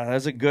team. Yeah,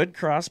 that's a good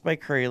cross by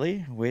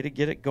Crayley. Way to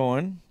get it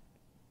going.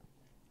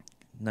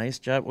 Nice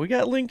job. We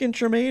got Lincoln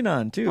Tremaine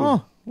on, too.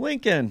 Oh.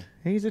 Lincoln.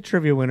 He's a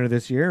trivia winner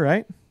this year,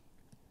 right?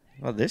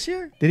 Oh, this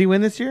year? Did he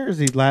win this year? Or is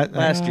he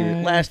Last year.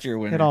 Last year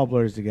winner. It all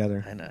blurs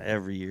together. I know,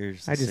 every year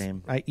is the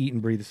same. I eat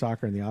and breathe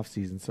soccer in the off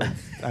season, so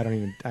I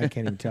can't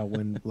even tell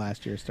when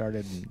last year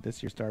started and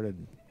this year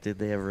started. Did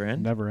they ever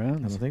end? never I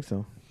ends. don't think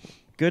so.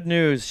 Good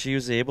news. She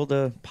was able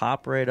to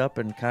pop right up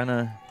and kind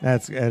of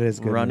That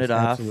is good. run news. it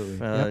off. Absolutely.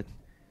 Yep.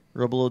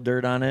 Rub a little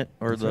dirt on it,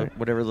 or That's right.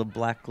 whatever the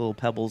black little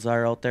pebbles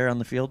are out there on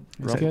the field.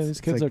 These kids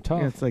It's are like,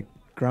 tough. Yeah, it's like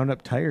ground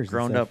up tires. and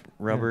Ground stuff. up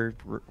rubber.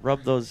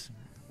 Rub those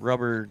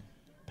rubber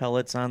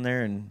pellets on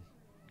there, and.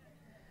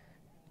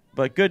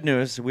 But good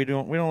news, we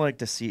don't like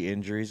to see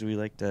injuries. We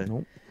like to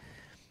Nope.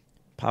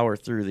 power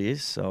through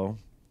these. So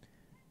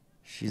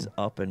she's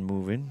up and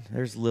moving.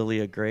 There's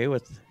Lilia Gray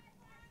with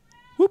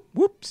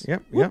whoops.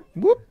 Yep. Yep.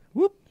 Whoop.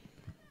 Whoop.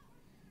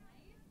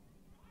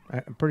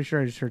 I'm pretty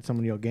sure I just heard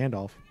someone yell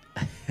Gandalf.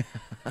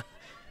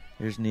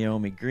 There's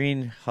Naomi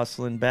Green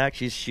hustling back.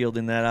 She's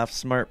shielding that off.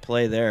 Smart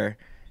play there.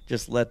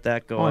 Just let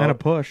that go. Oh, and a out.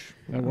 push.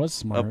 That was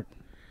smart.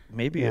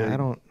 Maybe Yeah, I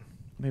don't.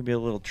 Maybe a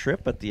little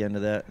trip at the end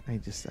of that.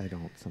 I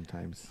don't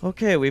sometimes.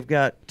 Okay, we've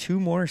got two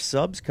more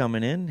subs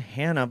coming in.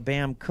 Hannah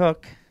Bam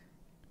Cook.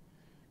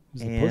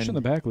 Is the push in and-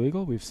 the back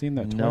legal? We've seen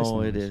that twice.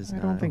 No, now. it is I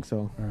not. don't think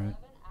so. All right.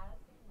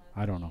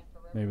 I don't know.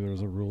 Maybe there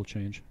was a rule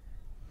change.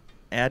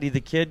 Addie the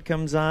Kid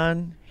comes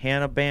on.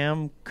 Hannah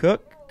Bam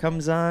Cook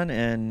comes on.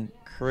 And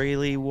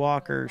Crayley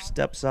Walker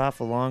steps off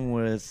along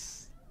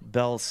with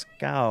Belle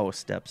Scow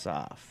steps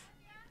off.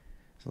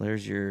 So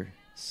there's your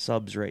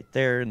subs right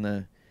there in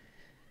the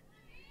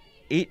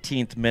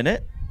 18th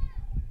minute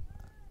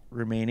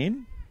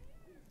remaining.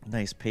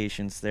 Nice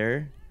patience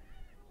there.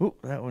 Ooh,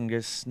 that one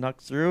just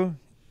snuck through.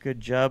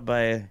 Good job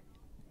by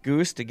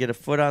Goose to get a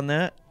foot on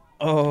that.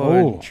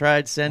 And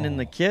tried sending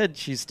the Kid.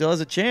 She still has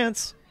a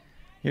chance.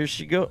 Here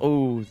she goes.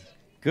 Oh,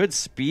 good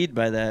speed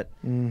by that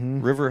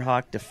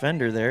Riverhawk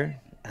defender there.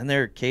 And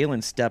there,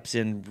 Kaylin steps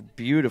in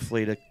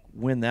beautifully to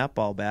win that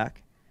ball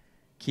back.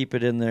 Keep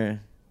it in the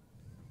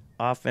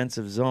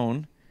offensive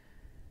zone.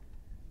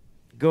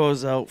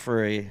 Goes out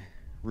for a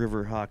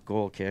Riverhawk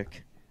goal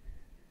kick.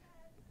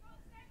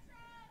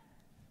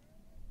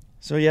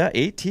 So, yeah,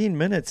 18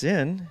 minutes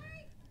in.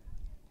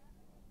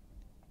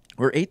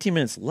 Or 18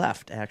 minutes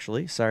left,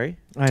 actually. Sorry.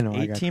 I know.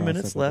 I got 18 crossed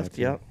minutes up with left. that,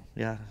 too. Yep.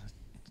 Yeah.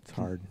 It's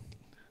hard.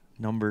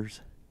 Numbers.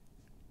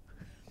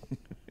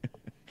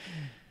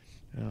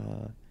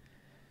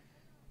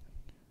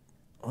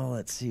 Well,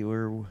 let's see.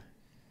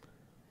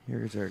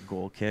 Here's our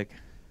goal kick.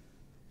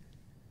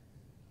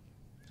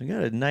 We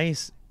got a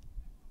nice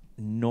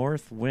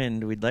north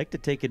wind. We'd like to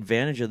take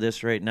advantage of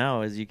this right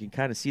now. As you can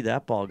kind of see,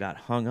 that ball got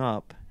hung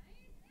up.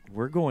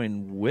 We're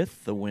going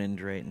with the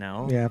wind right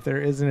now. Yeah, if there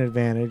is an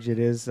advantage, it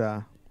is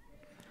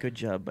Good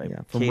job by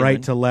from Kaylin.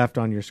 right to left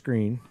on your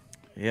screen.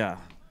 Yeah.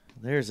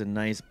 There's a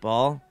nice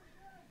ball.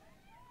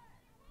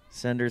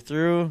 Send her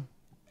through.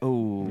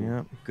 Oh,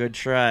 Yep. Good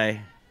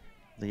try.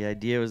 The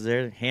idea was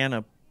there.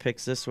 Hannah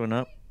picks this one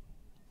up.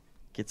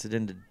 Gets it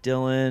into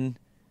Dylan.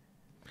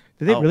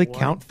 Do they Out really wide.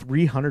 count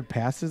 300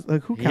 passes?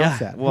 Like, who counts Yeah,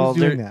 that? well,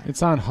 Who's doing they're- that?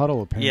 It's on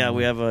Huddle, apparently. Yeah,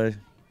 we have a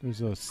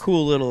There's a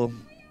cool little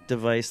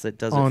device that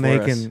does it Oh, and for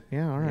they us. can.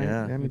 Yeah, all right.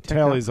 Yeah. I mean, it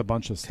tallies a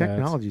bunch of stats.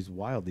 technology's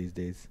wild these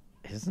days.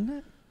 Isn't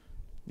it?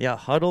 Yeah,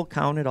 Huddle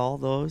counted all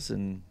those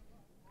and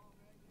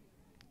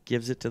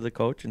gives it to the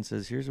coach and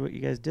says, here's what you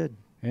guys did.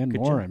 And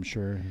Good more, job. I'm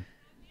sure.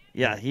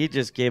 Yeah, he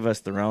just gave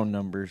us the round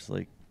numbers,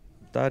 like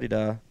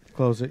da-di-da.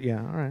 Close it. Yeah,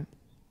 all right.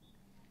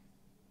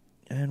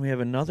 And we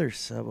have another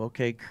sub.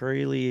 Okay,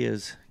 Crayley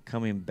is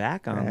coming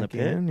back on the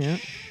pitch. In, yeah.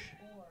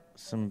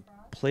 Some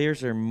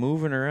players are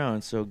moving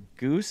around. So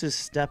Goose is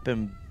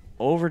stepping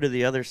over to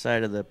the other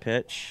side of the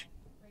pitch.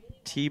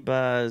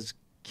 T-Baz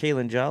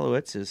Kalen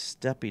Jolowitz is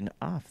stepping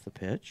off the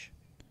pitch.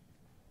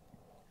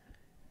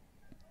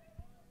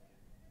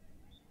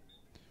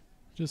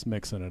 Just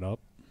mixing it up.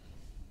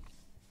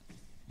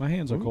 My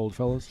hands are cold,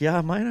 fellas.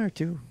 Yeah, mine are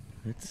too.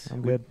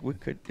 I'm good. We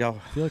could.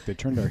 Oh. I feel like they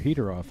turned our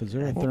heater off. Is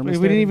there a We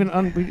thermostat? didn't even.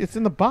 It's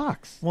in the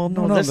box. Well,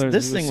 no,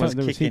 this thing was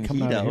kicking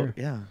heat out.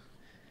 Yeah.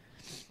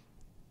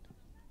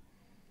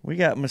 We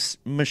got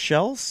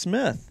Michelle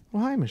Smith.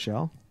 Well, hi,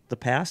 Michelle. The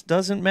past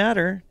doesn't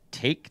matter.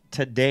 Take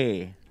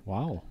today.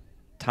 Wow.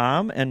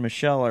 Tom and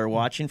Michelle are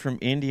watching from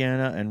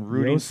Indiana and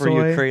rooting for you,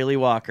 Yo-soy. Crayley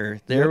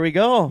Walker. There we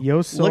go.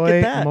 Yo-soy, look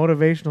at that.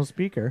 motivational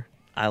speaker.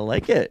 I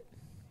like it.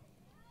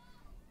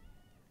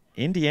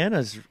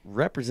 Indiana's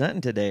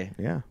representing today.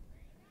 Yeah.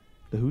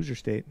 The Hoosier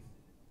State.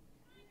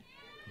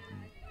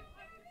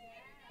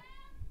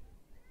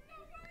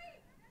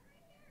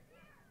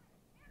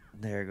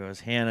 There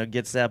goes Hannah.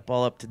 Gets that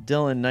ball up to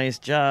Dylan. Nice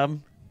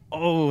job.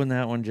 Oh, and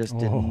that one just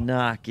did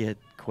not get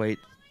quite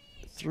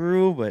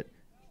through, but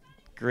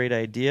great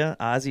idea.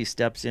 Ozzy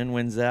steps in,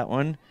 wins that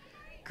one.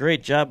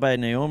 Great job by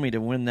Naomi to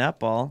win that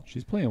ball.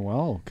 She's playing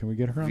well. Can we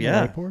get her on the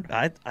Yeah, whiteboard?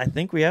 I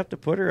think we have to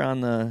put her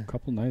on the A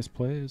couple nice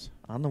plays.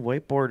 on the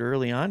whiteboard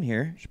early on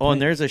here. She's Oh, and playing-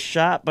 there's a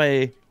shot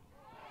by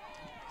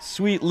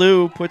Sweet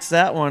Lou. Puts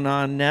that one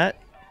on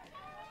net.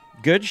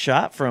 Good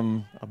shot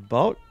from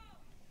about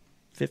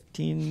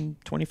 15,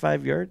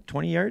 25 yards,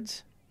 20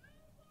 yards.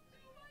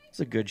 It's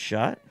a good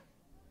shot.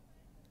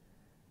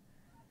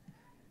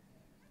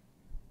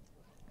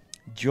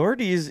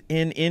 Jordy's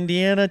in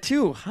Indiana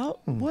too.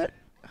 What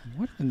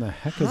What in the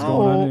heck is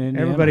going on in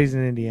Indiana? Everybody's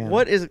in Indiana.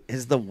 what is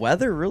the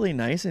weather really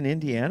nice in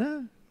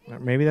Indiana?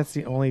 Maybe that's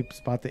the only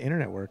spot the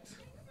internet works.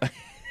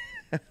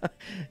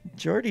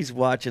 Jordy's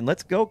watching.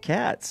 Let's go,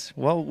 Cats.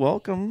 Well,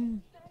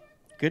 welcome.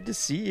 Good to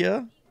see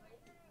you.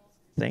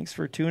 Thanks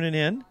for tuning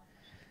in.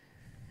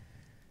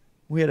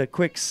 We had a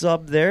quick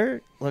sub there.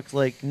 Looks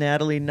like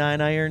Natalie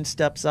 9-Iron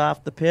steps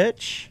off the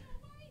pitch.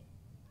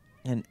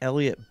 And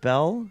Elliot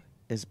Bell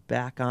is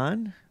back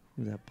on.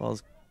 That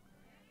ball's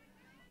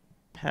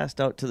passed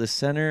out to the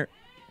center.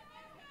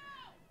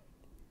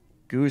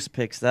 Goose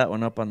picks that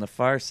one up on the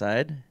far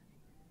side.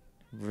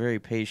 Very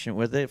patient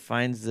with it.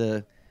 Finds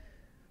the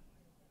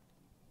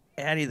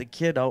Addie the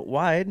kid out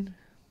wide.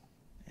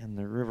 And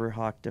the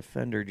Riverhawk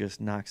defender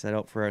just knocks that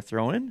out for our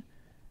throw-in.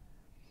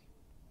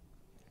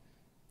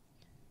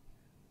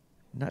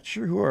 Not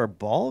sure who our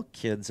ball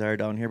kids are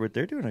down here, but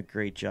they're doing a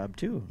great job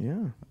too.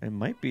 Yeah. It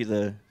might be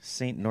the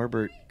St.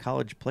 Norbert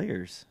College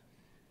players.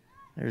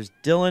 There's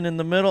Dylan in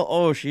the middle.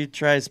 Oh, she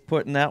tries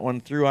putting that one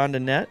through onto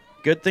net.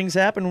 Good things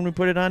happen when we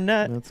put it on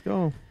net. Let's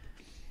go.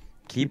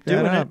 Keep that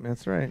doing up. it.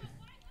 That's right.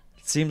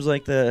 It seems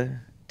like the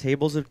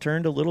tables have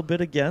turned a little bit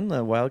again.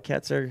 The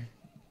Wildcats are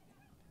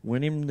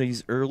winning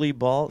these early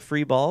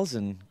free balls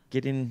and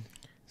getting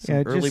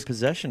some early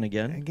possession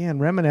again. Again,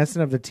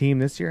 reminiscent of the team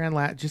this year,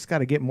 and just got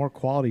to get more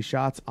quality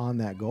shots on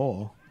that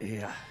goal.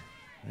 Yeah.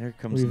 There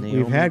comes Naomi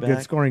We've had back.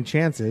 good scoring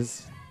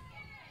chances.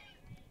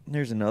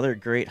 There's another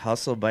great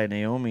hustle by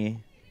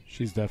Naomi.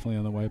 She's definitely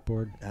on the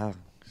whiteboard.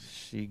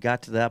 She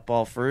got to that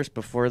ball first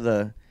before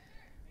the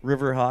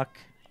Riverhawk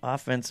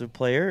offensive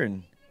player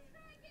and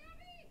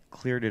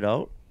cleared it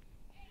out.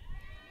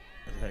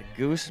 That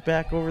Goose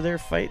back over there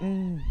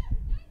fighting.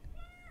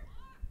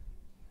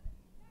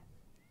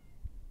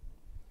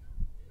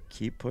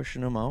 Keep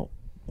pushing them out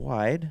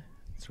wide.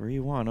 That's where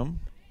you want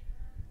them.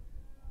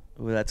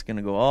 Ooh, that's going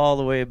to go all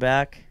the way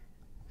back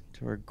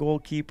to our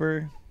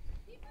goalkeeper.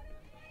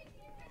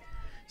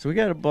 So we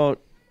got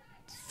about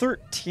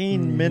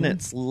 13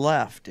 minutes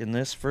left in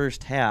this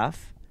first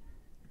half.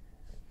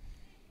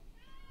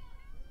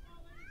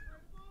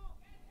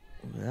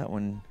 That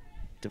one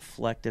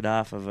deflected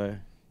off of a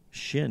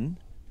shin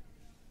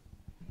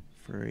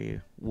for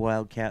a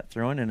Wildcat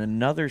throw-in, and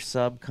another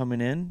sub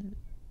coming in.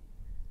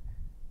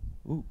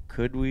 Ooh,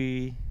 could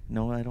we?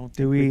 No, I don't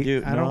think we do.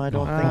 No, I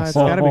don't think it's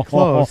so. got to be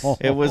close.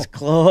 It was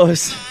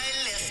close.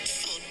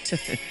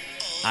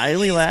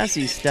 Eiley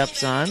Lassie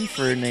steps on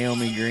for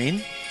Naomi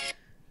Green.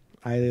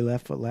 Eiley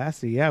left foot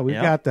Lassie. Yeah, we've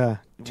Yep. got the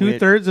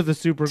 2/3 of the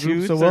super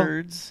group, so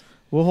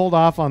we'll hold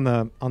off on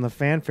the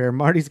fanfare.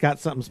 Marty's got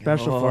something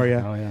special for you.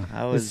 Oh, yeah.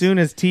 As soon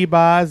as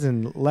T-Boz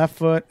and Left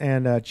Foot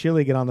and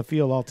Chili get on the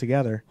field all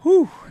together.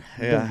 Whew.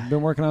 Yeah.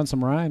 Been working on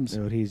some rhymes.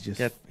 Dude,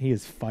 he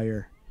is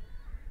fire.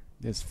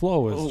 His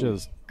flow is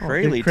just...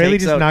 Crayley Did Crayley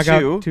takes just out knock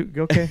two. out two?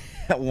 Okay.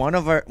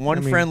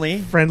 One friendly.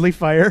 Friendly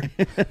fire.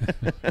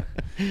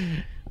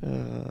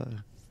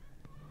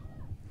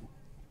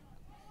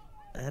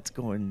 That's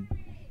going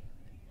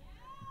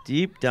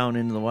deep down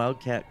into the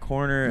Wildcat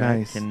corner.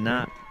 Nice. I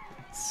cannot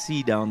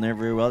see down there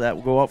very well. That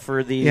will go up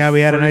for the Yeah,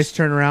 we had a nice first-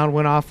 turnaround.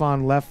 Went off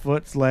on Left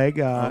Foot's leg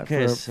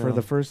Okay, for so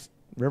the first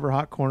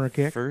Riverhawk corner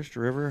kick. First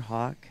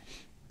Riverhawk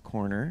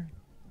corner.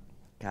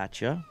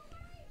 Gotcha.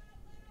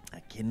 I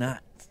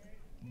cannot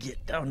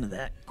get down to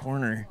that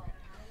corner.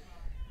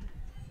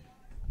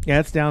 Yeah,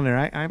 it's down there.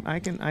 I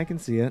can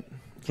see it.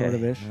 Sort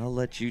of ish. I'll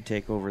let you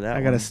take over that.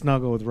 I got to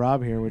snuggle with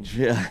Rob here, which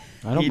he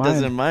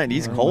doesn't mind.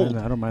 He's cold.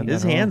 I don't mind.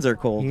 His hands are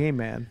cold. He ain't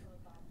mad.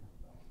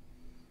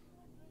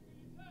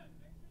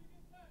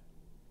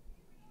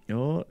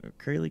 No,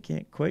 Curly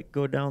can't quite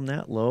go down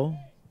that low.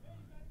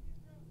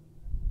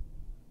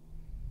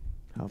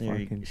 How there far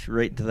you, can?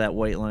 right to that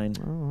white line.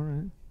 Oh, all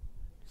right.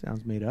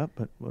 Sounds made up,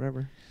 but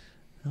whatever.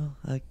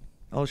 Oh,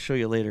 I'll show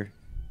you later.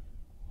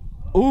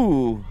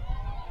 Ooh.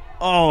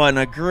 Oh, and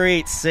a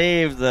great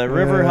save. The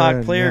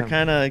Riverhawk player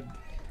kind of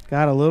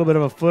got a little bit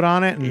of a foot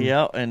on it.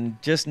 And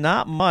and just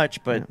not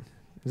much, but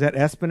is that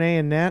Espinay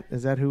in net?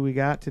 Is that who we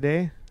got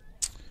today?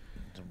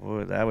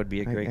 Boy, that would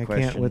be a great I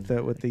question.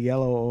 Can't with the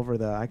yellow over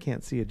the. I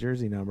can't see a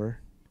jersey number.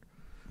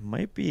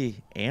 Might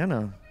be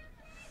Anna.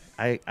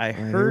 I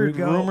heard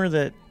rumor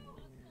that.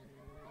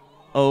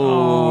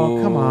 Oh,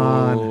 come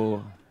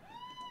on!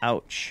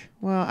 Ouch.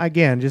 Well,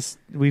 again, just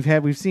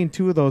we've seen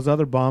 2 of those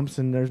other bumps,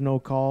 and there's no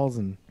calls,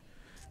 and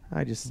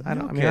I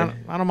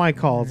don't mind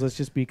calls. Let's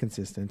just be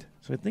consistent.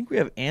 So I think we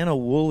have Anna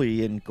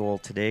Woolley in goal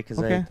today because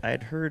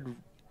I'd heard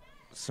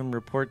some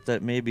report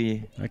that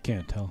maybe I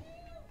can't tell.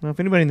 Well, if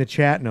anybody in the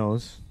chat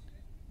knows.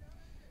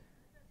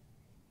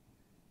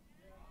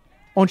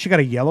 Oh, and she got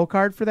a yellow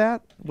card for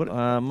that? What?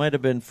 Might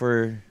have been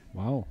for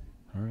all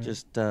right.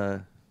 Just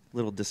a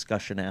little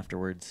discussion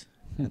afterwards.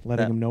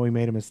 Letting him know he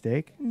made a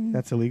mistake?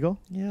 That's illegal?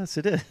 Yes,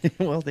 it is.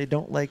 Well, they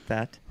don't like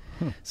that.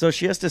 So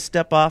she has to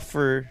step off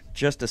for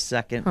just a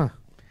second.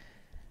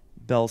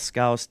 Bell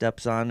Scow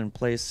steps on and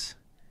plays.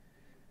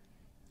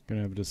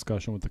 Gonna have a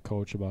discussion with the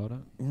coach about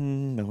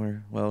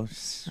it. Well,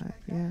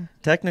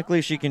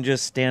 technically she can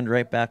just stand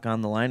right back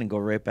on the line and go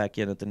right back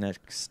in at the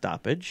next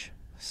stoppage.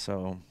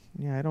 So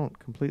yeah, I don't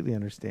completely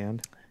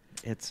understand.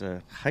 It's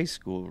a high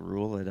school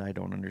rule that I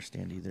don't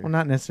understand either. Well,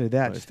 not necessarily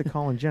that, just the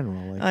call in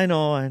general. Like. I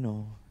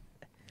know.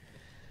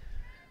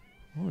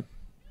 Oh,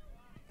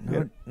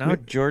 now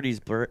Jordy's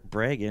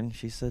bragging.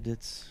 She said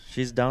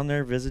she's down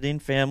there visiting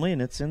family,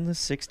 and it's in the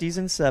 60s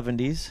and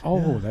 70s.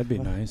 Oh, that'd be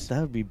nice. That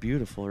would be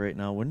beautiful right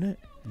now, wouldn't it?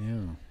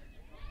 Yeah.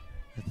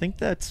 I think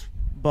that's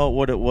about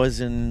what it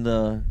was in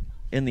the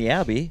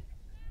Abbey.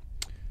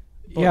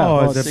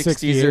 Yeah, the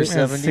 60s or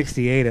 70s.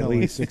 68 at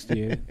least.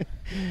 68.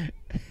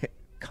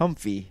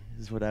 Comfy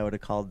is what I would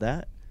have called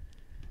that.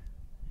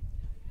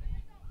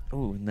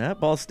 Oh, and that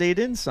ball stayed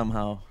in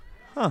somehow.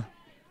 Huh.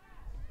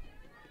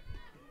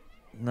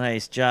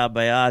 Nice job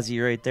by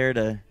Ozzy right there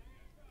to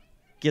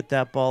get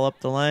that ball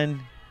up the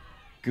line.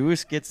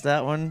 Goose gets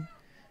that one.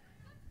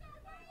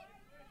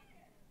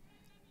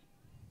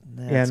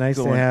 That's nice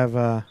to have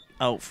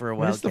out for a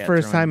Wildcat. This is the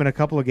first time in a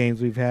couple of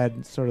games we've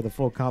had sort of the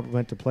full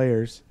complement to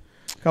players.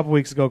 A couple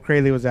weeks ago,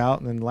 Crayley was out,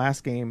 and then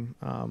last game,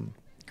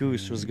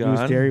 Goose was gone.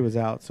 Goose Derry was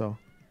out. So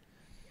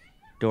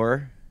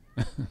Door,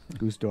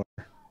 Goose Door.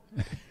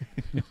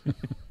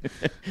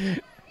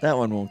 That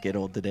one won't get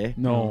old today.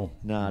 No,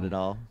 not at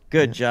all.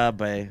 Good job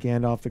by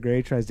Gandalf the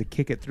Grey. Tries to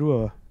kick it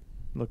through a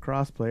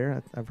LaCrosse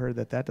player. I've heard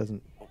that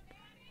doesn't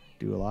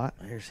do a lot.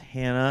 There's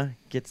Hannah,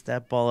 gets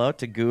that ball out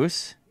to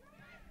Goose.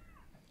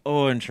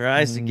 Oh, and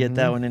tries to get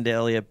that one into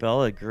Elliott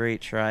Bell. A great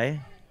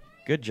try.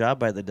 Good job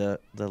by the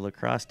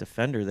LaCrosse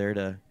defender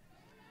there.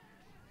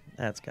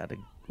 That's got to.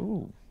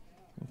 Ooh,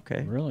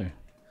 okay. Really?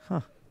 Huh.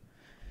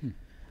 Oh,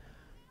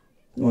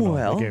 no,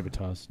 well, I gave it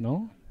to us.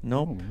 No.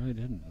 Nope. Oh, I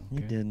didn't.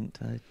 Okay. He didn't.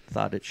 I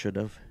thought it should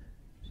have.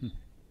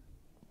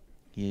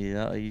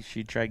 Yeah,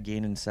 she tried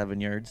gaining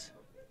 7 yards.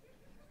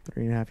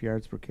 3.5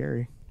 yards per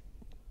carry.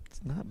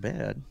 It's not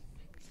bad.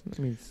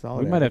 I mean,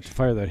 solid. We might have to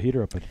fire that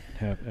heater up at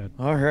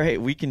All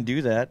right, we can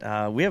do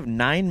that. We have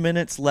 9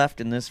 minutes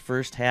left in this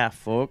first half,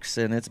 folks,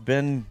 and it's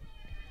been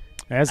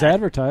as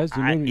advertised.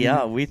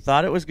 We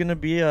thought it was going to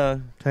be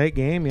a tight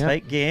game. Yeah,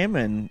 tight game,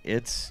 and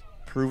it's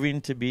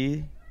proving to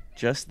be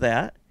just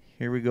that.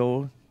 Here we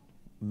go.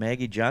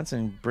 Maggie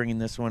Johnson bringing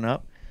this one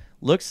up.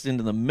 Looks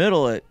into the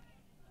middle at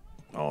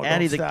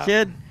Addie the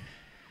Kid.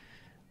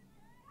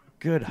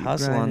 Good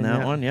hustle on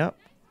that one. Yep.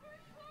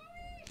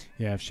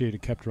 Yeah, if she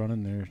had kept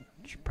running there,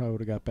 she probably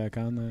would have got back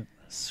on that.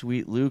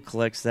 Sweet Lou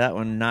collects that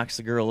one, knocks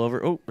the girl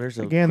over. Oh, there's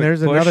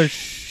another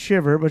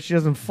shiver, but she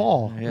doesn't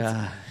fall.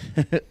 Yeah.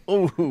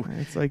 Oh,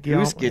 it's like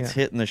Goose gets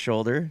hit in the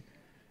shoulder.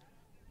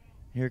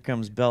 Here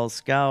comes Bell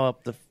Scow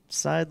up the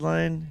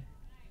sideline.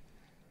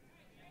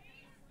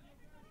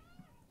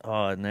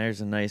 Oh, and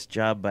there's a nice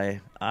job by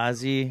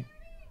Ozzy.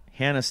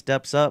 Hannah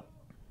steps up.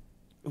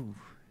 Ooh,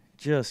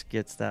 just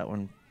gets that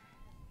one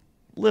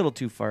a little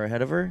too far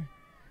ahead of her.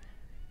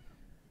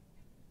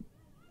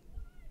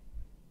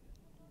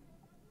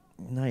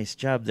 Nice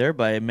job there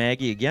by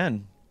Maggie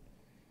again.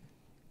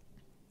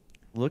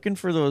 Looking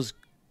for those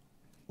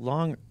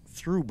long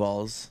through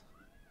balls.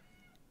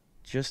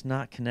 Just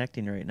not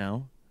connecting right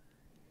now.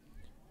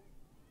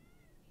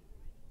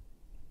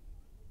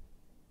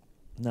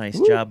 Nice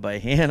job by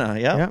Hannah.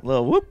 Yep.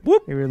 Little whoop,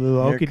 whoop. Maybe a little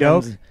okey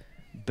doke.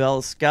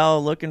 Bell Scow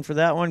looking for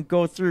that one.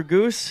 Go through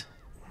Goose.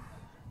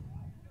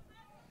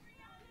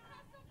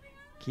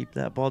 Keep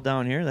that ball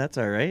down here. That's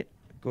all right.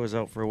 Goes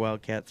out for a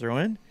Wildcat throw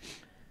in.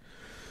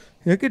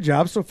 Yeah, good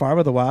job so far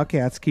with the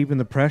Wildcats keeping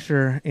the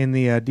pressure in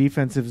the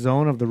defensive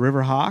zone of the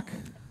Riverhawk.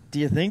 Do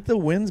you think the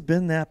wind's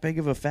been that big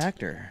of a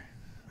factor?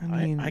 I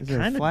mean, I is there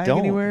a kind of flag don't.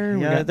 anywhere?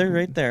 Yeah, they're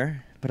right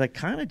there. But I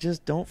kind of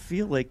just don't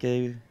feel like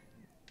a.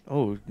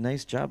 Oh,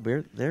 nice job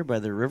there by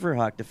the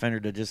Riverhawk defender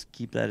to just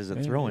keep that as a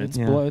throw-in.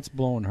 It's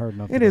blowing hard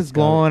enough. It is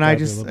blowing. I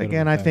just,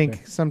 again, I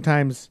think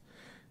sometimes,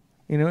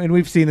 and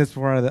we've seen this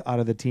before out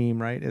of the team,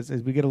 right? As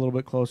we get a little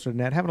bit closer to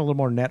net, having a little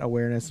more net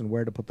awareness and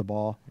where to put the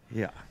ball.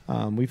 Yeah.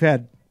 We've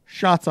had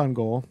shots on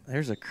goal.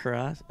 There's a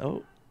cross.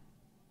 Oh,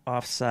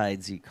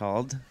 offsides he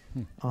called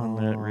on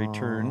that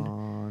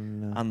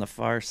return on the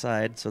far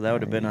side. So that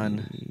would have been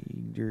on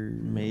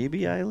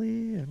maybe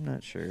Eiley. I'm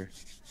not sure.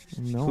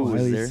 No, who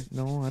was there?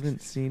 No, I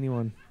didn't see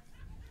anyone.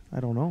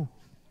 I don't know.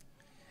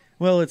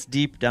 Well, it's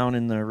deep down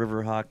in the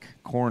Riverhawk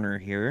corner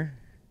here.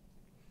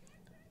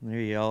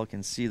 There you all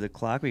can see the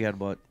clock. We got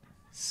about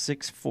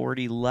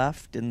 6:40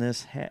 left in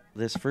this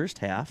first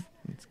half.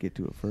 Let's get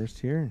to it first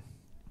here.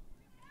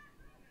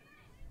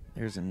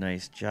 There's a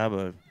nice job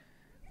of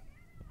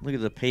look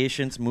at the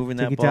patience moving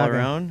that ball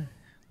around.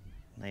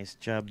 Nice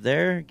job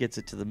there. Gets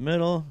it to the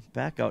middle.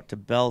 Back out to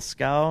Bell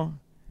Scow.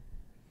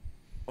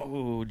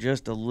 Oh,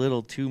 just a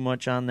little too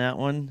much on that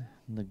one.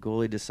 And the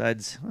goalie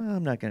decides,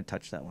 I'm not going to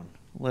touch that one.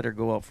 Let her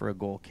go out for a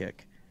goal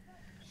kick.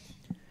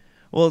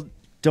 Well,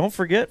 don't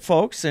forget,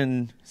 folks,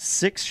 in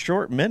 6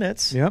 short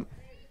minutes,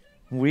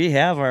 we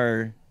have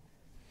our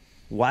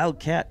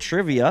Wildcat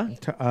trivia.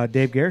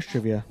 Dave Garrish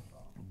trivia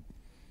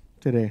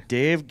today.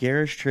 Dave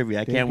Garrish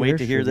trivia. I can't wait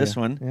to hear this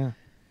one. Yeah.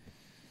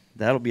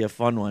 That'll be a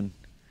fun one.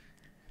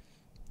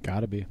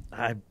 Gotta be.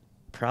 I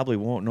probably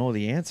won't know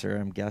the answer,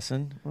 I'm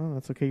guessing. Well,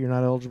 that's okay. You're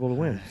not eligible to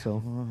win.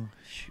 So,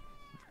 shoot.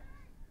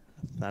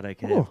 I thought I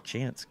could have a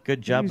chance.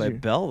 Good job by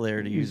Bell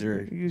there to use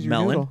her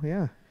melon. Noodle,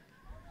 yeah.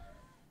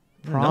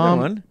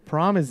 Another one.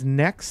 Prom is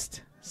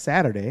next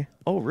Saturday.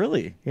 Oh,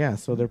 really? Yeah,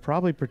 so they're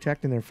probably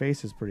protecting their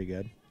faces pretty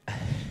good.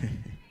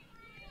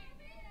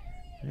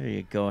 There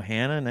you go,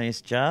 Hannah.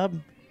 Nice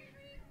job.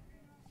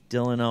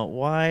 Dylan out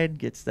wide.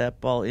 Gets that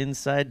ball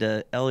inside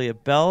to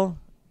Elliot Bell.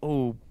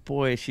 Oh,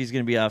 boy, she's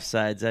going to be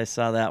offsides. I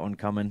saw that one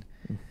coming.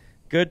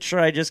 Good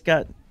try. Just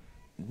got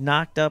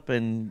knocked up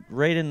and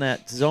right in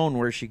that zone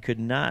where she could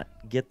not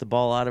get the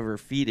ball out of her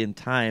feet in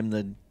time.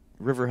 The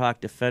Riverhawk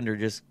defender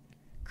just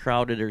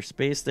crowded her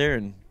space there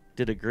and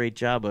did a great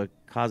job of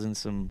causing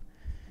some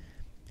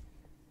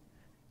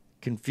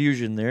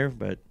confusion there.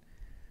 But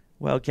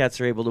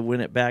Wildcats are able to win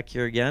it back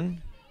here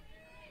again.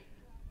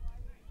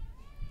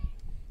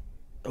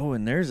 Oh,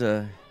 and there's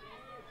a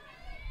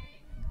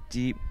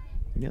deep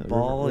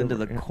ball into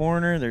the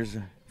corner. There's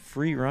a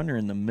free runner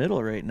in the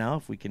middle right now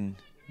if we can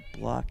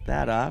block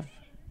that off.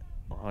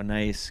 Oh,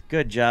 nice.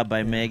 Good job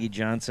by Maggie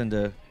Johnson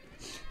to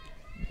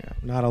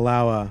not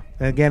allow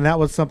again, that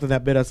was something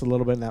that bit us a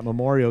little bit in that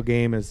Memorial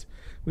game is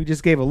we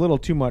just gave a little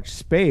too much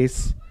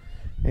space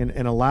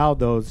and allowed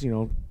those,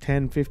 10,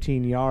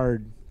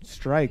 15-yard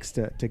strikes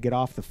to get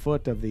off the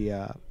foot of the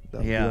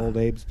old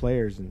Abe's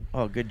players. And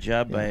good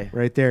job by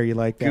right there. You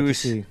like that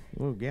Goose. to see.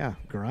 Oh, yeah,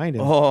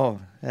 grinding.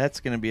 Oh, that's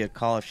going to be a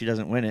call if she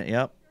doesn't win it.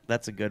 Yep,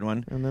 that's a good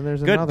one. And then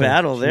there's good another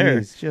battle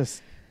there.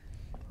 Just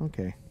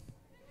okay.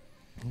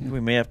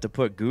 We may have to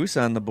put Goose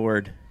on the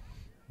board.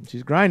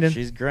 She's grinding.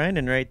 She's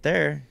grinding right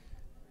there.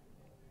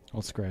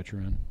 I'll scratch her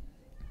in.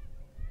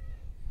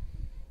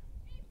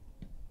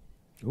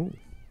 Ooh.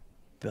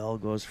 Bell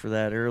goes for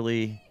that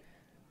early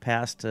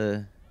pass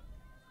to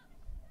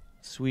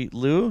Sweet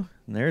Lou.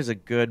 And there's a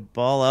good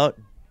ball out.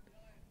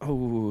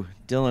 Oh,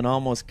 Dylan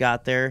almost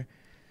got there,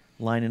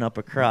 lining up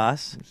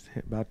across. Just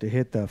about to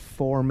hit the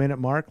 4-minute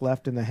mark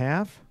left in the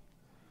half.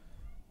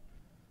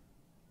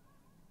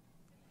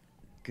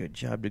 Good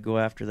job to go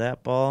after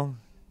that ball.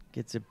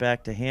 Gets it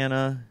back to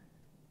Hannah.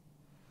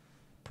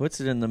 Puts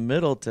it in the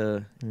middle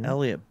to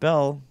Elliot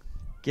Bell.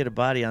 Get a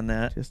body on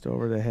that. Just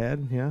over the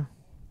head, yeah.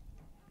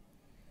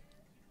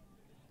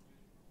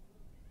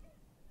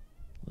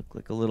 Looked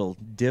like a little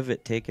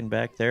divot taken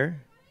back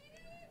there.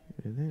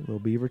 A little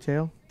beaver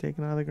tail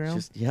taken out of the ground.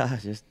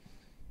 Just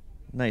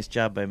nice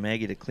job by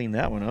Maggie to clean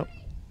that one up.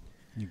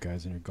 You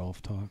guys in your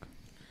golf talk.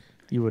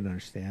 You wouldn't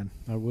understand.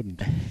 I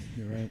wouldn't.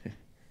 You're right.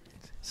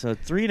 So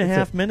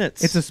 3.5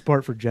 minutes. It's a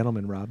sport for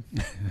gentlemen, Rob.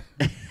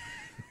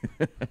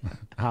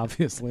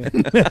 Obviously.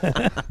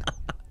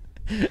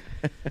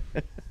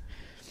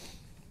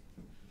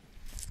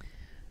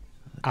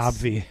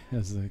 Obvi,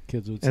 as the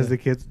kids would say.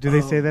 Do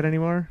they say that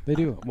anymore? They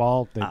do.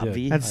 Well, they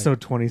did. That's so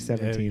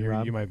 2017,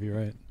 Rob. You might be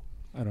right.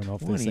 I don't know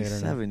if they say it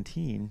or not.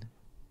 2017.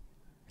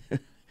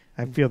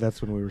 I feel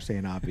that's when we were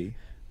saying obvi.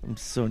 I'm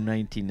so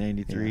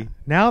 1993. Yeah.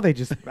 Now they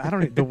just,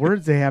 the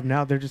words they have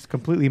now, they're just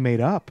completely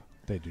made up.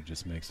 They do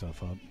just make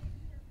stuff up.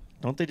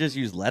 Don't they just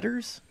use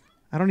letters?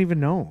 I don't even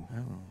know. I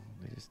don't know.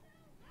 They just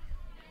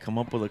come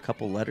up with a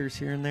couple letters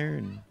here and there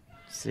and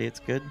say it's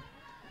good.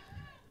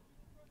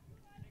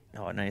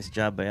 Oh, nice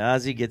job by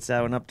Ozzy. Gets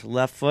that one up to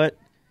left foot.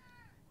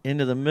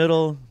 Into the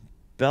middle.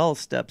 Bell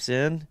steps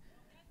in.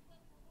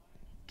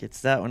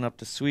 Gets that one up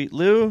to Sweet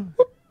Lou.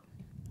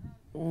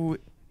 Ooh.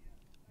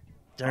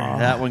 Darn,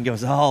 that one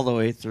goes all the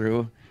way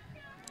through.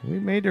 We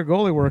made their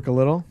goalie work a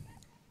little.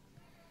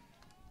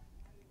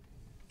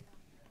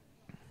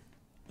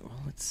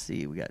 Well, let's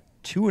see. We got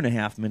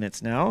 2.5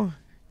 minutes now.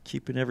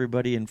 Keeping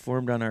everybody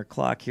informed on our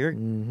clock here.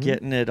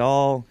 Getting it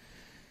all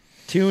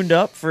tuned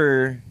up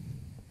for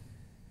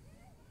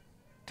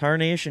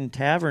Tarnation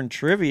Tavern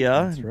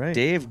Trivia. That's right.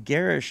 Dave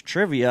Garish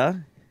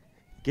Trivia.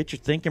 Get your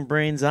thinking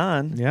brains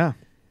on. Yeah.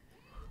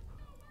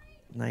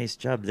 Nice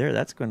job there.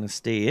 That's going to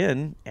stay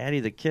in. Addie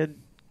the Kid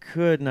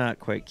could not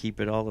quite keep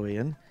it all the way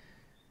in.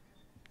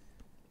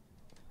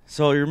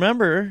 So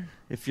remember,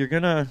 if you're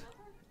going to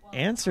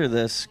answer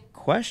this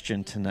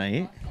question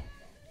tonight,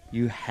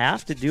 you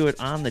have to do it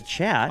on the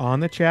chat. On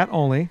the chat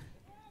only.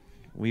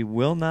 We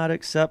will not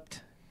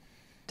accept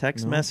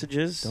text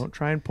messages. Don't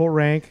try and pull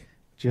rank.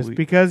 Just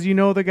because you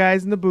know the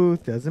guys in the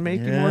booth doesn't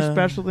make you more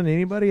special than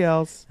anybody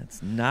else.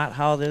 That's not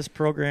how this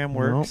program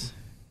works.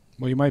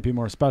 Well, you might be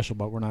more special,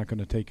 but we're not going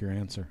to take your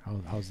answer.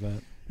 How's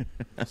that?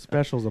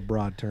 Special's a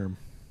broad term.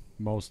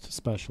 Most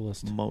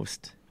specialist.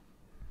 Most.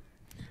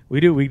 We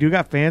do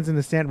got fans in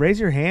the stand. Raise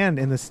your hand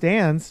in the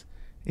stands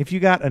if you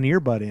got an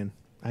earbud in.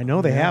 I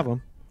know they have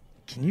them.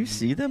 Can you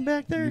see them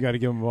back there? You got to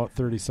give them about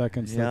 30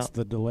 seconds. Yeah. That's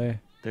the delay.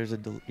 There's a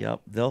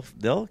yep.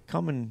 They'll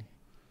come in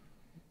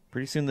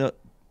pretty soon. The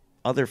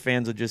other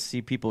fans will just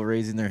see people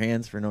raising their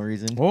hands for no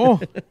reason. Oh,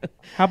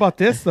 how about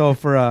this though?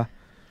 For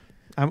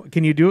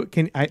can you do it?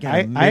 Can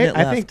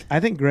I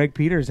think Greg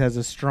Peters has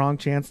a strong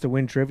chance to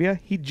win trivia.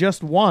 He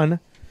just won.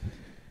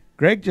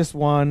 Greg just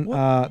won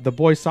the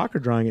boys soccer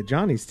drawing at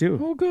Johnny's too.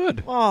 Oh,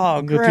 good.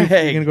 Oh, Greg,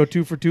 you gonna go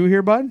 2 for 2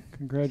 here, bud?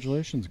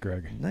 Congratulations,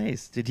 Greg.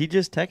 Nice. Did he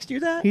just text you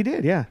that? He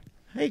did, yeah.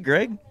 Hey,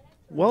 Greg.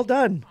 Well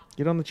done.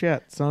 Get on the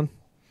chat, son.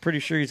 Pretty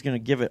sure he's going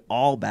to give it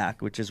all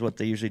back, which is what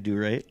they usually do,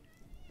 right?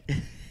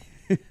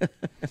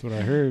 That's what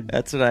I heard.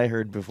 That's what I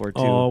heard before,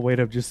 too. Oh, wait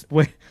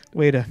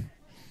a.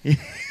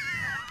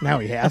 Now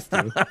he has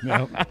to.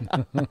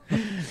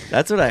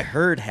 That's what I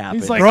heard happen.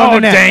 He's like, oh,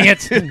 dang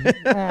it.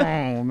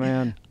 Oh,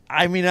 man.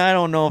 I mean, I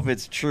don't know if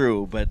it's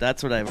true, but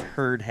that's what I've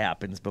heard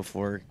happens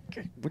before.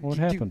 What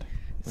happened?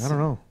 I don't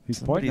know. He's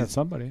pointing at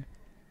somebody.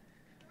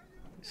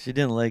 She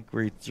didn't like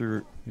where he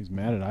threw. He's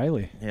mad at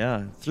Eiley.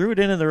 Yeah, threw it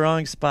into the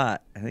wrong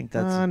spot. I think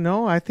that's.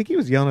 No, I think he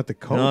was yelling at the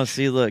coach. No,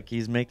 see, look,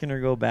 he's making her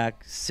go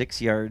back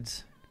 6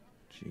 yards.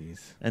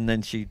 Jeez. And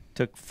then she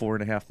took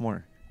 4.5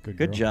 more.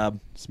 Good job.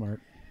 Smart.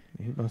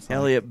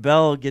 Elliot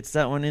Bell gets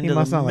that one into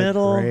the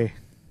middle.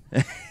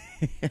 Like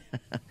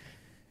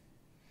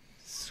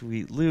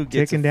Sweet Lou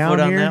gets Kicking a down foot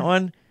on here. that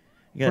one.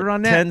 You Put her got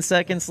on 10 net.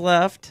 seconds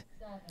left.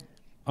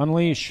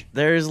 Unleash.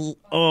 There's,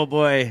 oh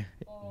boy.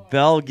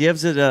 Bell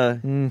gives it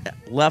a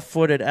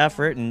left-footed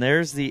effort, and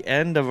there's the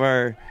end of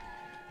our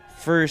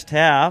first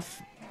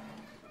half.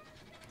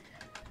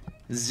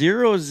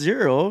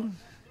 0-0.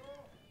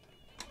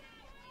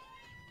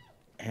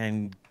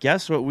 And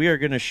guess what we are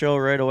going to show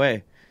right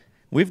away?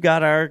 We've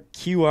got our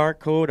QR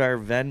code, our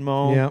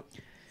Venmo. Yep.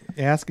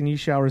 Ask and you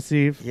shall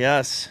receive.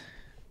 Yes.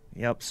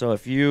 Yep. So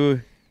if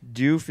you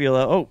do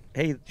feel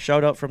hey,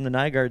 shout out from the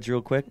Nygaards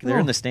real quick. They're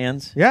in the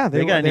stands. Yeah,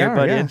 they got an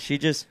earbud yeah. in. She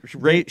just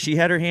she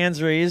had her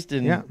hands raised,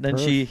 and then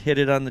she hit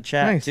it on the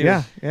chat nice, too.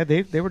 Yeah,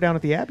 they were down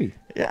at the Abbey.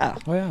 Yeah.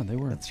 Oh yeah, they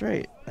were. That's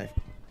right.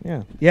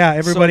 Yeah.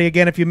 Everybody,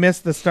 again, if you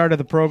missed the start of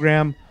the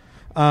program,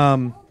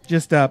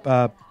 just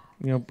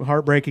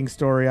heartbreaking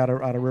story out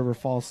of River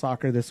Falls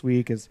Soccer this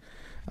week is.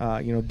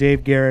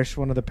 Dave Garish,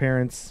 one of the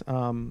parents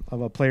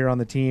of a player on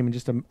the team and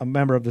just a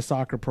member of the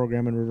soccer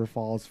program in River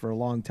Falls for a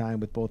long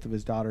time with both of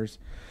his daughters,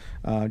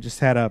 just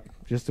had a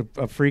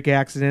freak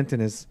accident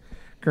and is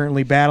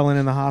currently battling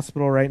in the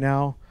hospital right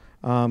now.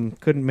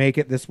 Couldn't make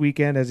it this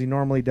weekend as he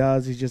normally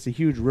does. He's just a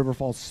huge River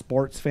Falls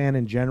sports fan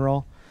in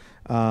general.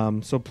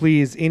 So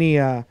please,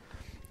 anything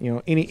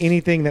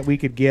that we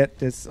could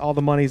get, all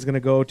the money is going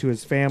to go to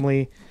his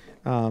family.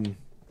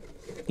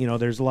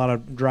 There's a lot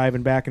of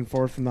driving back and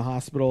forth from the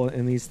hospital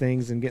and these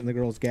things and getting the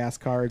girls gas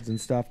cards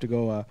and stuff to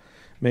go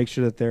make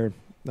sure that they're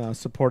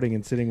supporting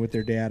and sitting with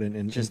their dad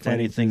and just and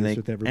anything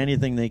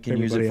they can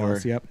use it for.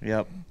 Else.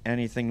 Yep.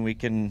 Anything we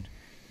can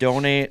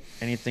donate,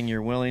 anything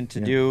you're willing to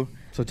do.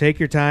 So take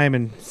your time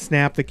and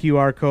snap the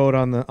QR code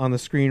on the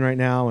screen right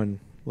now and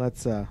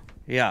let's we're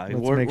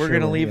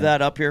going to leave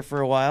that up here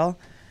for a while.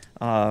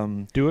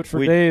 Do it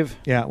for Dave.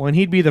 Yeah, when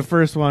he'd be the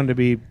first one to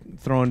be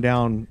throwing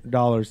down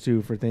dollars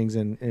too for things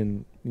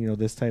in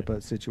this type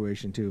of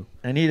situation too.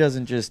 And he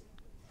doesn't just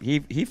he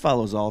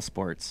follows all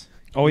sports.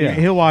 Oh yeah,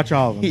 he'll watch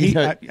all of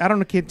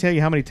them. Can't tell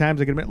you how many times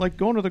I get like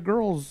going to the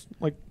girls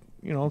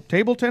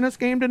table tennis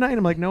game tonight.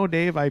 I'm like, no,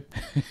 Dave, I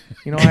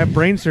have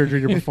brain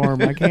surgery to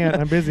perform. I can't.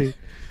 I'm busy.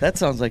 That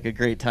sounds like a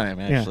great time,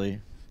 actually. Yeah.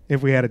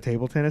 If we had a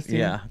table tennis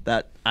team,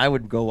 that I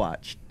would go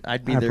watch.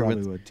 I'd be there. I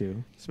probably would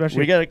too. Especially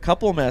we got a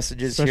couple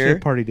messages especially here.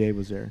 If Party Dave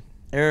was there.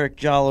 Eric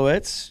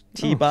Jolowitz,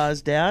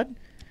 T-Baw's dad.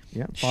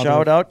 Yeah.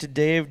 Shout out to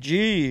Dave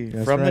G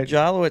from right. the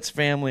Jolowitz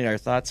family. Our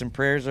thoughts and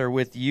prayers are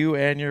with you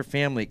and your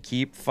family.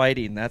 Keep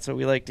fighting. That's what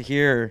we like to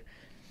hear.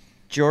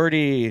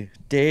 Jordy,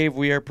 Dave,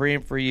 we are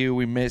praying for you.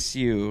 We miss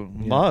you.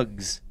 Yeah.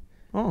 Mugs.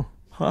 Oh.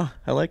 Huh.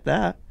 I like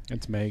that.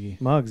 It's Maggie.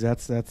 Muggs.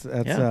 That's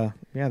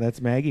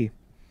Maggie.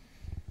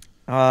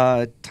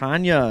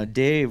 Tanya,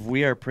 Dave,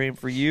 we are praying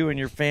for you and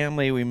your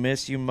family. We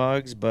miss you,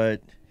 Muggs,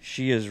 but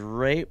she is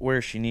right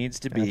where she needs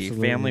to be.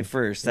 Absolutely. Family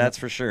first, that's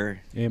for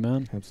sure.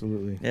 Amen.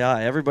 Absolutely. Yeah,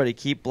 everybody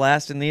keep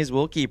blasting these.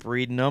 We'll keep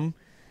reading them.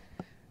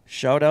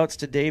 Shout outs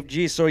to Dave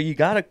G. So you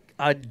got a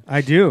I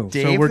do.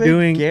 David so we're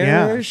doing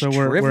Garish So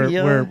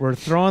trivia. we're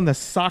throwing the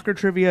soccer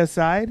trivia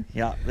aside.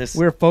 Yeah,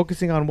 We're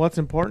focusing on what's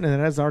important,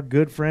 and that is our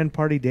good friend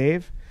Party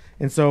Dave.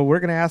 And so we're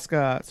going to ask.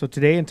 So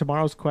today and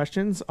tomorrow's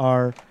questions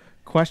are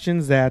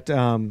questions that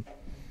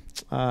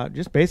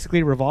just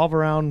basically revolve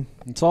around.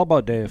 It's all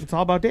about Dave. It's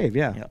all about Dave.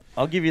 Yeah. Yeah.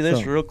 I'll give you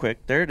this real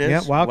quick. There it is.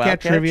 Yeah,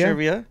 Wildcat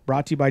trivia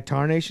brought to you by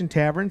Tarnation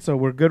Tavern. So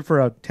we're good for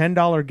a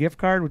 $10 gift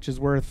card, which is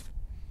worth.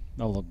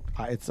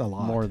 It's a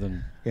lot. More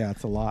than. Yeah,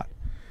 it's a lot.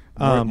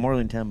 More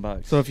than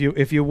 $10. So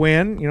if you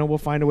win, we'll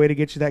find a way to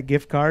get you that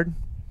gift card.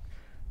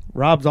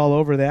 Rob's all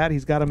over that.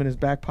 He's got them in his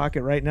back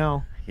pocket right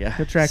now. Yeah,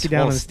 he'll track you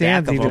down in the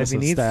stands even if he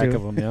needs stack to.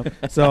 Of them,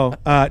 yep. So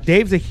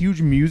Dave's a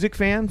huge music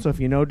fan. So if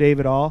you know Dave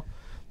at all,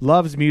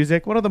 loves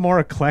music. One of the more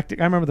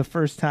eclectic. I remember the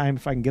first time,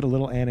 if I can get a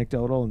little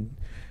anecdotal, and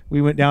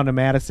we went down to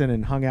Madison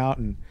and hung out,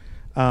 and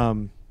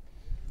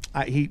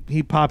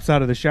he pops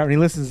out of the shower and he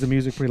listens to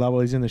music pretty loud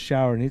while he's in the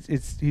shower, and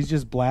he's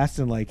just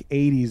blasting like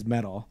 80s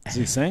metal. Does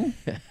he sing?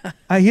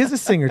 He is a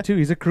singer too.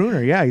 He's a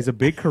crooner. Yeah, he's a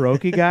big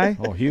karaoke guy.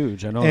 Oh,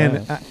 huge! I know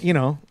and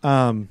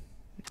that.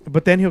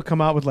 but then he'll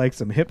come out with like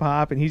some hip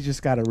hop, and he's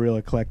just got a real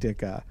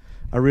eclectic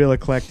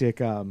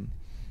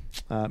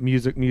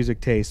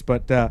music taste.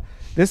 But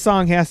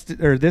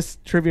this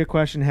trivia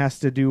question has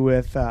to do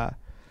with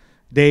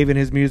Dave and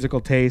his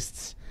musical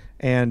tastes.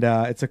 And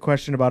it's a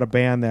question about a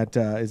band that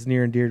is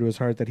near and dear to his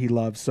heart that he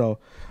loves. So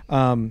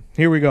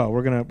here we go.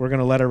 We're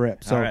gonna let it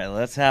rip. So, all right,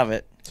 let's have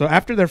it. So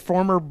after their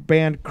former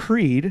band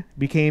Creed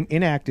became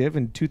inactive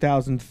in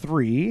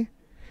 2003,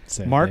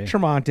 Mark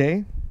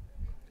Tremonti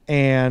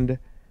and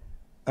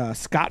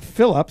Scott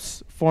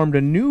Phillips formed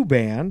a new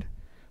band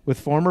with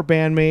former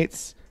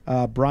bandmates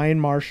Brian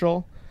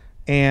Marshall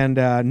and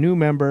new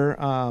member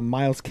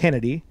Miles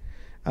Kennedy.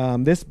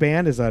 This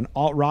band is an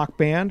alt-rock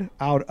band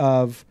out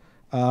of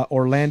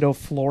Orlando,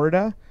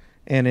 Florida,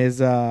 and is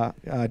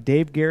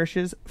Dave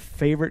Garish's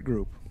favorite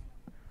group.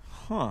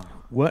 Huh.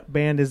 What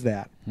band is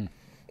that?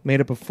 Made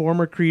up of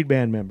former Creed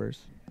band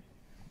members.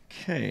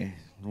 Okay.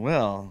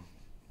 Well,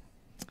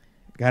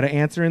 got to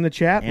answer in the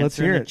chat. Let's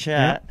hear it.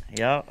 Chat.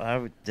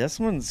 Yeah. This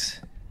one's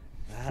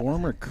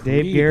former Creed.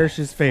 Dave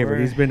Garish's favorite.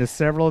 He's been to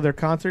several of their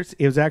concerts.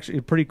 It was actually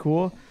pretty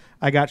cool.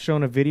 I got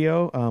shown a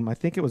video. I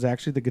think it was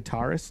actually the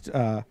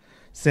guitarist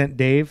sent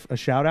Dave a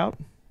shout out.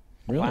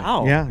 Really?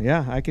 Wow.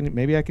 Yeah. I can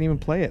even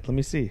play it. Let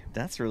me see.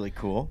 That's really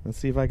cool. Let's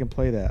see if I can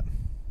play that.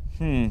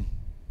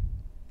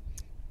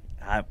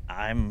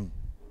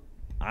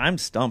 I'm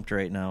stumped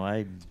right now.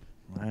 I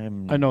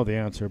know the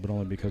answer, but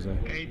only because I.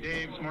 Hey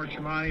Dave, it's Mark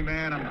Tremonti,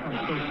 man.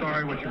 I'm so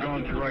sorry what you're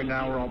going through right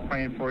now. We're all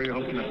praying for you,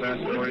 hoping the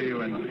best for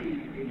you,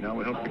 and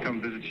we hope to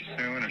come visit you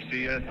soon or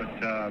see you. But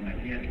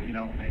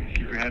keep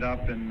your head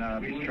up and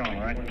be strong,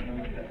 all right?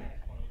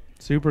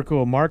 Super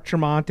cool. Mark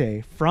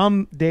Tremonti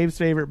from Dave's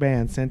favorite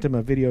band sent him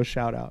a video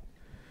shout out.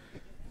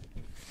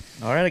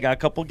 All right, I got a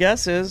couple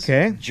guesses.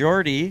 Okay.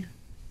 Jordy,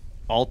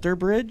 Alter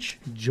Bridge.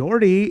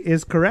 Jordy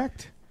is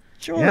correct.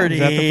 Jordy.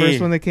 Yeah, is that the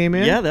first one that came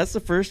in? Yeah, that's the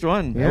first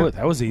one. Yeah.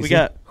 That was easy. We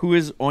got Who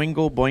is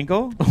Oingo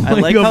Boingo?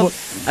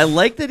 I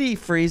like that he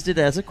phrased it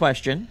as a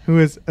question. Who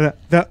is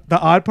the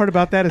odd part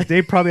about that is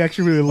Dave probably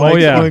actually really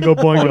likes Oingo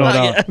Boingo.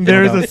 Yeah.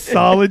 There's a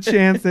solid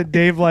chance that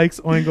Dave likes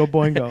Oingo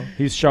Boingo.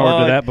 He's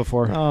showered to that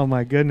before. Oh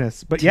my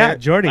goodness! But yeah,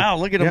 Jordy. Wow,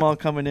 look at them all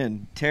coming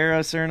in. Tara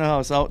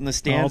Cernahouse out in the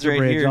stands Alter right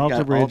Bridge, here.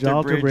 Alter Bridge.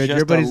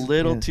 Just Everybody's a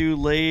little too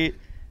late.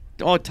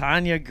 Oh,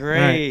 Tanya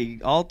Gray,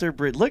 Right. Alter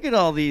Bridge. Look at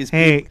all these.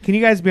 Hey, people. can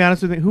you guys be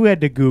honest with me? Who had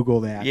to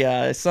Google that?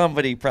 Yeah,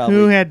 somebody probably.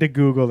 Who had to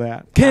Google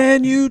that?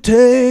 Can you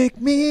take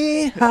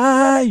me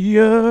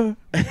higher?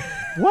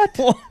 What?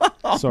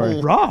 Sorry,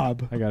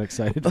 Rob. I got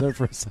excited there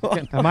for a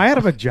second. Am I out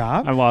of a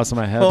job? I lost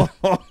my head.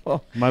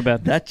 My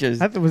bad.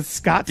 That was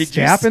Scott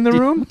Stapp in the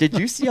room? Did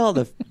you see all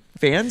the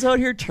fans out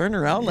here turn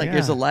around like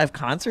there's a live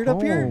concert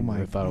up here? Oh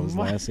my! I thought it was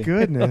Lassie.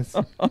 Goodness.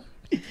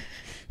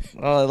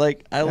 Oh, that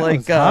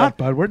was hot,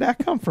 bud. Where'd that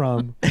come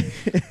from?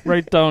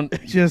 Right down.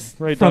 Just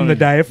right from down the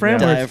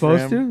diaphragm where it's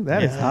diaphragm. supposed to?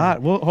 That is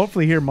hot. We'll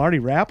hopefully hear Marty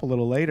rap a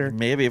little later.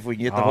 Maybe if we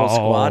can get the whole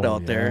squad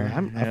out there.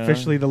 I'm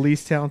officially the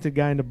least talented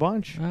guy in the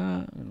bunch.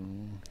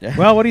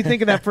 Well, what do you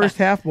think of that first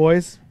half,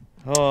 boys?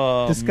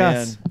 Oh,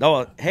 Discuss. man.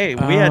 Oh, hey,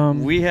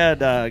 we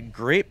had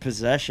great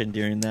possession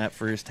during that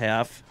first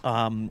half.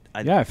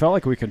 I felt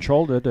like we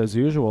controlled it as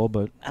usual,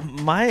 but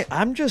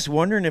I'm just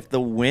wondering if the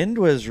wind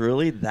was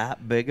really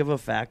that big of a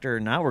factor or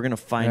not. We're going to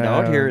find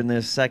out here in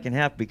this second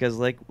half because,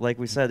 like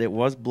we said, it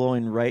was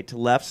blowing right to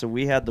left, so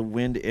we had the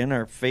wind in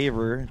our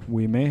favor.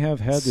 We may have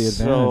had the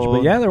advantage,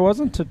 but there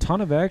wasn't a ton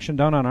of action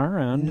down on our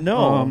end.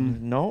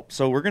 No.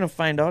 So we're going to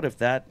find out if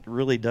that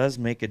really does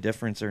make a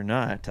difference or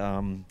not.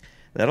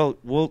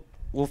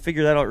 We'll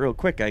figure that out real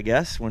quick, I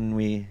guess, when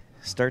we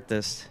start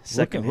this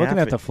second half. Looking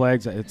at the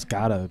flags, it's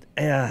gotta.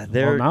 Yeah,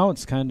 now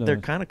it's kind of. They're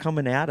kind of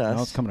coming at us.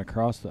 Now it's coming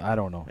across. I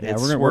don't know. Yeah,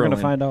 It's we're gonna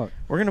find out.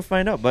 We're gonna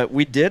find out. But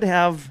we did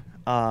have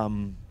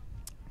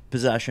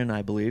possession,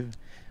 I believe.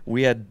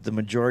 We had the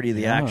majority of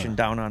the action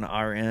down on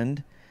our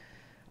end.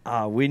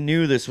 We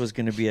knew this was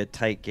going to be a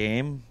tight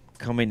game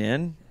coming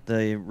in.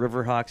 The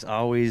Riverhawks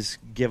always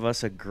give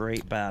us a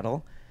great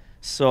battle.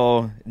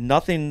 So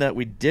nothing that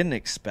we didn't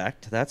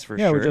expect, that's for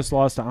sure. Yeah, we just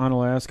lost to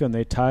Onalaska, and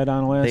they tied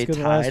Onalaska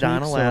They tied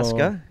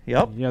Onalaska.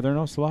 Yep. Yeah, they're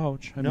no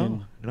slouch. I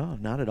mean, no,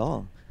 not at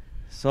all.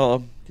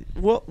 So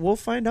we'll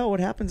find out what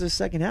happens this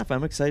second half.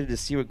 I'm excited to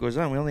see what goes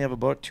on. We only have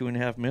about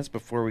 2.5 minutes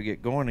before we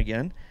get going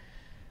again.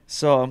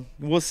 So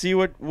we'll see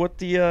what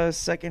the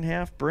second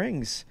half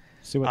brings.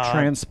 See what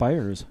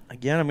transpires.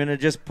 Again, I'm going to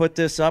just put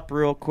this up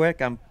real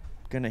quick. I'm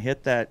going to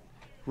hit that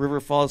River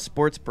Falls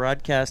Sports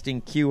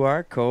Broadcasting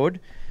QR code.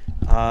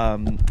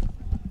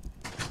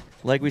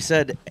 Like we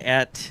said,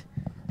 at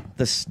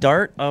the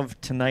start of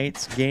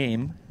tonight's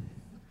game,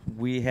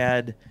 we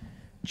had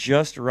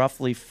just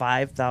roughly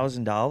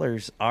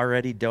 $5,000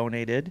 already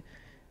donated.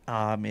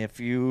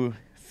 If you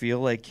feel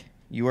like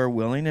you are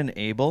willing and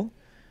able,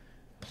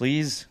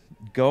 please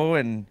go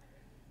and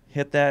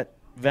hit that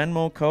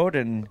Venmo code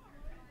and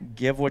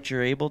give what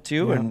you're able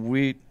to. Yeah.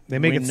 And they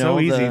make it so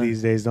easy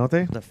these days, don't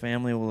they? The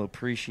family will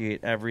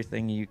appreciate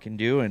everything you can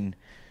do, and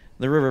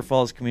the River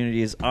Falls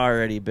community has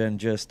already been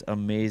just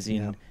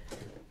amazing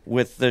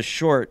with the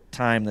short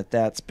time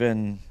that's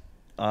been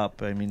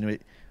up. I mean,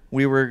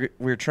 we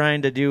were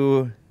trying to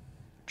do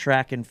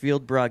track and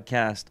field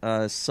broadcast,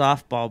 a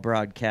softball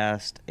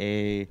broadcast,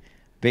 a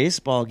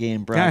baseball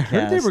game broadcast. Yeah,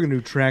 I heard they were going to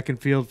do track and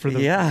field for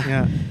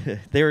the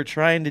They were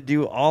trying to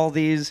do all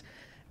these,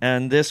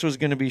 and this was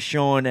going to be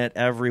shown at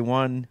every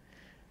one.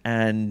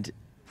 And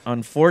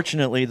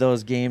unfortunately,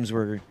 those games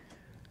were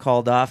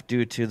called off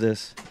due to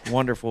this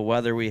wonderful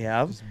weather we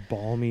have. This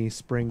balmy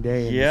spring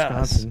day in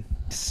Wisconsin.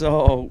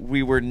 So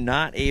we were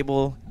not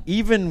able,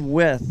 even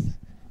with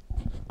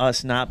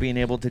us not being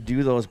able to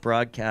do those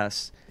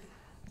broadcasts,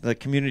 the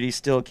community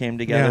still came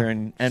together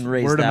and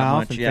raised word that of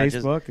mouth much. And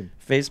Facebook.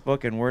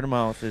 Facebook and word of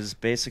mouth is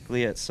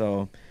basically it.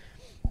 So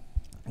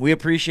we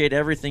appreciate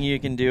everything you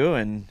can do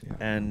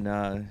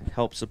and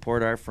help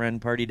support our friend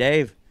Party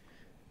Dave.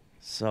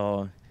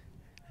 So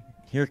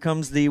here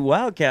comes the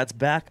Wildcats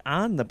back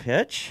on the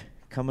pitch,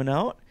 coming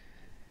out.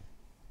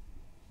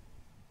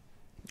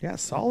 Yeah,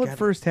 solid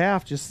first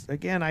half. Just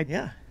again,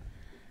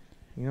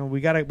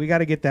 we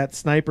gotta get that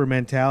sniper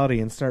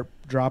mentality and start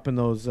dropping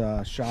those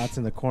shots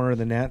in the corner of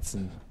the nets,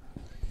 and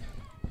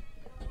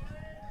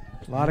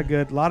a lot of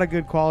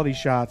good quality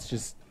shots,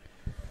 just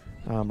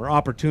or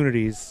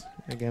opportunities.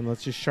 Again,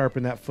 let's just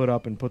sharpen that foot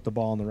up and put the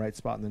ball in the right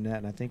spot in the net,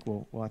 and I think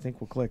we'll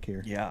click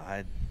here.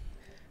 Yeah.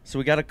 So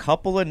we got a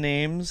couple of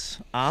names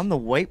on the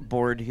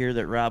whiteboard here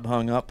that Rob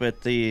hung up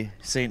at the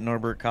St.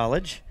 Norbert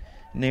College.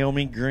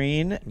 Naomi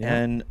Green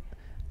and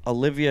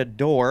Olivia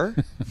Dorr.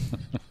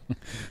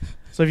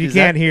 So if you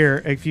can't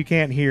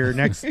hear,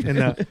 next in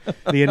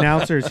the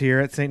announcers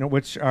here at St. Norbert,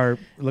 which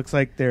looks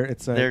like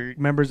they're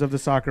members of the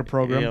soccer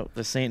program. Yeah,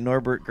 the St.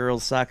 Norbert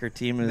girls soccer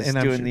team is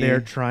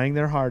they're trying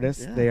their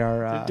hardest. Yeah,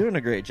 they're doing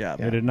a great job.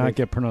 They did not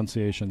get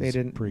pronunciations. They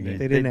didn't. Pregame.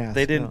 They didn't ask.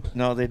 They didn't.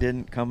 No, they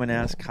didn't come and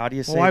ask. How do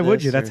you say? Well, why this?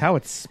 would you? That's how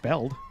it's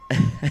spelled.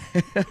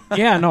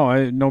 Yeah,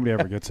 no, nobody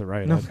ever gets it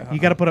right. No, you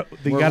got to put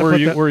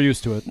we're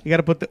used to it. You got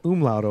to put the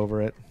umlaut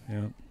over it.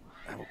 Yeah.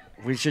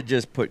 We should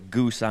just put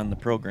Goose on the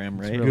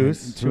program, right? Really,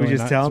 Goose. Should we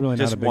just tell them?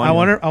 Just one. I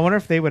wonder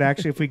if they would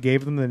actually, if we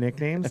gave them the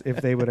nicknames, if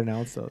they would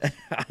announce those.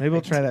 Maybe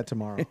we'll try that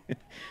tomorrow.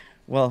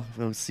 Well,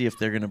 we'll see if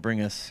they're going to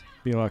bring us.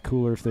 Be a lot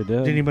cooler if they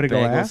did. Did anybody go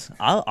ask?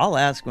 I'll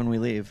ask when we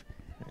leave.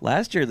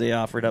 Last year they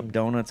offered up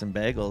donuts and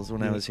bagels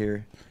when I was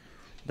here.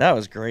 That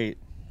was great.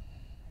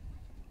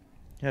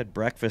 I had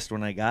breakfast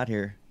when I got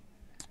here.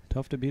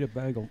 Tough to beat a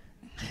bagel.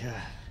 Yeah,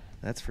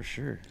 that's for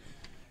sure.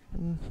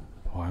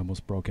 Oh, I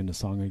almost broke into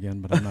song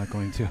again, but I'm not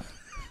going to.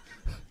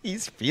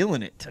 He's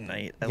feeling it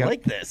tonight. I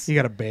like this. You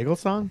got a bagel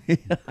song?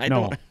 I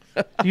know.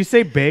 Do you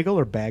say bagel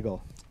or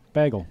bagel?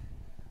 Bagel.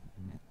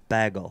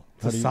 Bagel.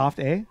 It's a soft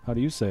A? How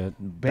do you say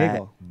it?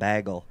 Bagel.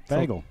 Bagel.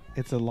 Bagel. So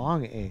it's a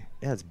long A.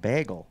 Yeah, it's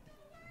bagel.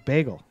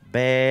 Bagel.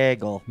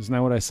 Bagel. Isn't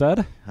that what I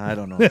said? I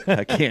don't know.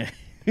 I can't.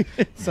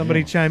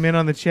 Somebody chime in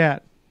on the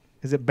chat.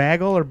 Is it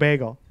bagel or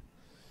bagel?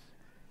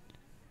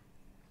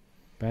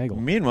 Bagel.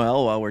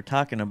 Meanwhile, while we're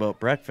talking about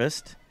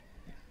breakfast,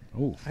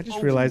 I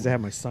just realized I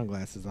have my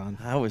sunglasses on.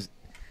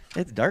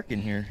 It's dark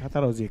in here. I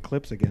thought it was the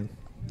eclipse again.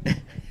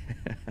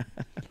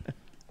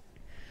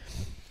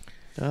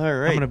 All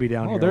right. I'm going to be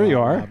down here. Oh, there you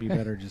are. Bob. You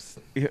better just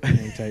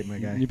hang tight, my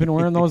guy. You've been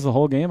wearing those the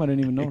whole game? I didn't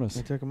even notice.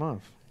 I took them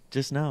off.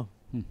 Just now.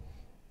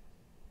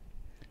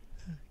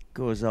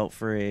 Goes out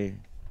for a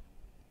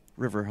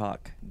Riverhawk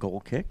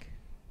goal kick.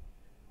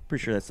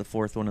 Pretty sure that's the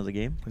fourth one of the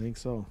game. I think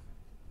so.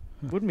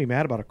 Wouldn't be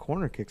mad about a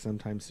corner kick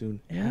sometime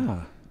soon.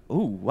 Yeah. Ooh,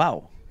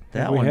 wow.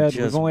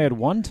 We've only had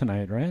one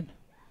tonight, right?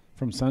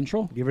 From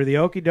Central? Give her the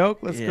okie doke.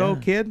 Let's go,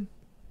 kid.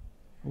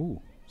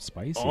 Ooh,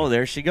 spicy. Oh,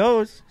 there she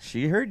goes.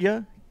 She heard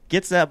you.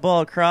 Gets that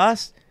ball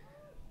across.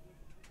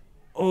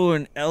 Oh,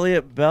 and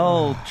Elliot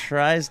Bell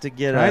tries to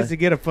get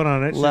a foot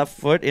on it. Left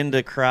foot in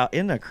a crowd of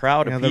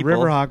people. The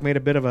Riverhawk made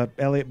a bit of a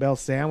Elliot Bell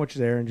sandwich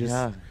there and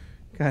just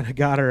kind of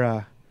got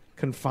her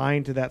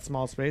confined to that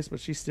small space, but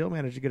she still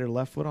managed to get her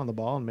left foot on the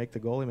ball and make the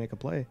goalie make a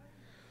play.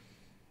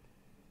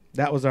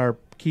 That was our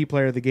key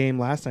player of the game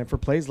last time for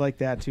plays like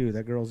that, too.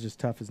 That girl's just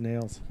tough as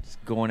nails.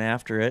 Just going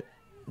after it.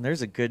 And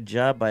there's a good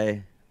job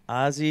by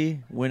Ozzy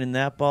winning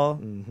that ball.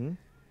 Mm-hmm.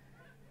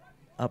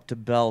 Up to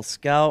Bell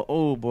Scout.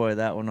 Oh, boy,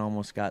 that one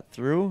almost got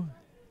through.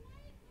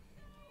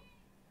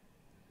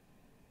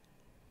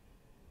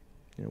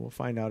 Yeah, we'll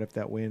find out if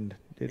that wind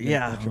did make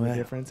much of a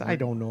difference. I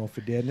don't know if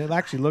it did. And it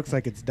actually looks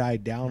like it's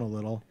died down a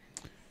little.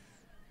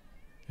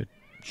 It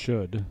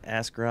should.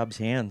 Ask Rob's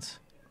hands.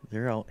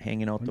 They're out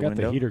hanging out the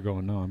window. I got the heater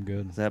going now. I'm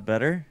good. Is that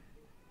better?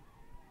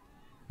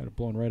 Got it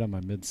blowing right on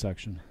my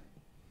midsection.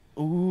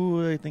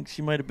 Ooh, I think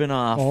she might have been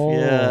off. Oh.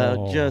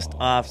 Yeah, just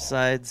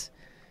offsides.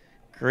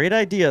 Great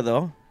idea,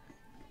 though.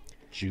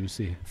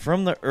 Juicy.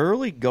 From the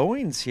early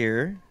goings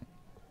here,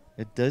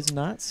 it does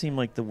not seem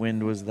like the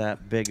wind was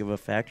that big of a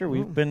factor.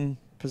 We've been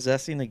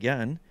possessing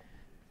again.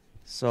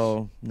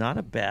 So not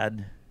a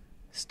bad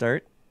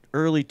start.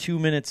 Early 2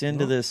 minutes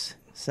into this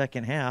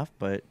second half,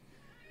 but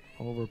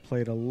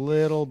overplayed a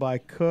little by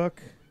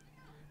Cook.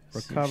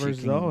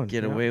 Recovers though, and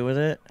get away with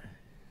it.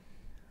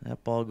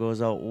 That ball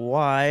goes out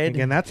wide.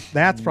 Again,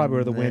 that's probably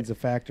where the wind's a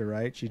factor,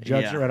 right? She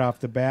judged it right off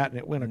the bat, and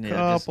it went a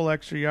couple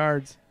extra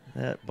yards.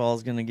 That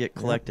ball's going to get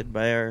collected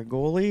by our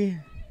goalie.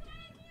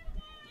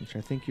 Which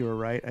I think you were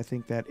right. I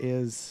think that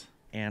is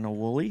Anna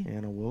Woolley.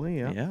 Anna Woolley,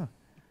 yeah. Yeah.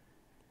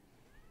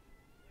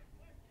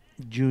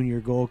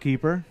 Junior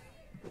goalkeeper.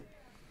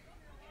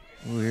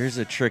 Ooh, here's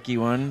a tricky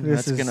one.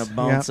 That's going to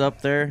bounce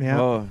up there.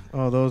 Yeah.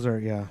 Oh, those are,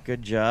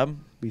 Good job.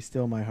 Be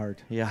still my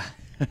heart. Yeah.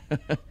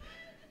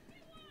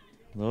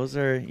 Those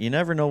are, you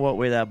never know what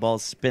way that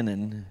ball's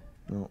spinning.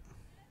 No.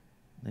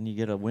 Then you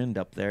get a wind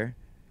up there.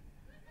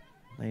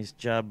 Nice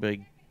job by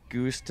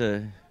Goose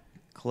to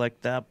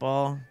collect that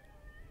ball.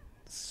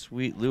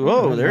 Sweet Lou.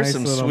 Oh, there's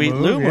some Sweet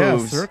Lou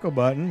moves. Yeah, circle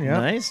button. Yeah.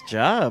 Nice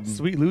job.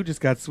 Sweet Lou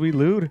just got Sweet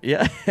Lou'd.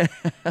 Yeah.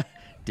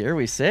 Dare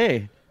we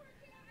say.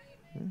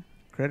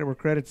 Credit where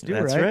credit's due,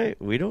 That's right?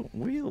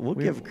 We'll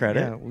give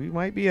credit. Yeah,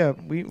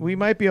 we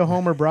might be a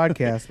Homer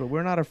broadcast, but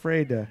we're not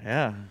afraid to.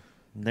 Yeah.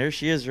 There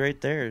she is right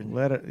there.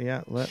 Let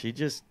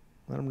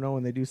them know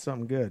when they do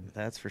something good.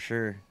 That's for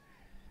sure.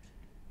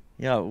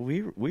 Yeah,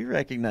 we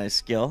recognize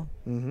skill.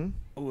 Mm-hmm.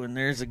 Oh, and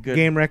there's a good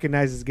game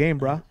recognizes game,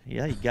 bro.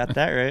 Yeah, you got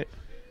that right.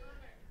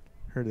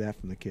 Heard that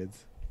from the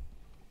kids.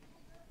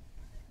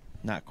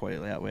 Not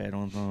quite that way. I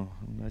don't know.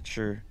 I'm not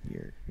sure.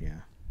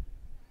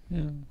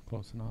 Yeah,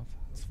 close enough.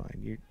 It's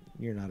fine.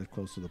 You're not as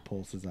close to the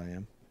pulse as I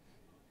am.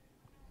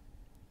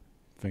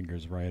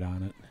 Fingers right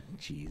on it.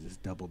 Jesus,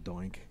 double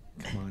doink.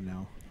 Come on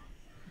now.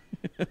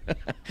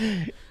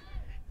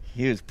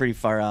 He was pretty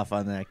far off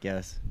on that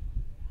guess.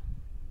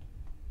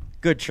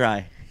 Good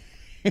try.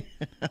 Did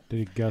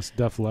he guess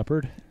Def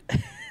Leppard?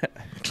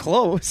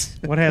 Close.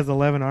 What has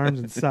 11 arms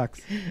and sucks?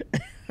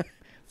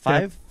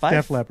 Five.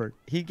 Def Leppard.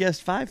 He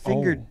guessed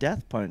five-fingered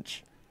death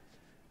punch.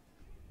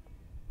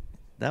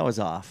 That was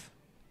off.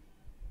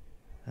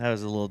 That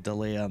was a little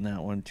delay on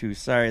that one, too.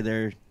 Sorry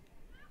there.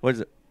 What is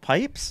it?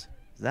 Pipes?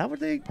 Is that what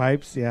they...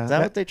 Pipes, yeah. Is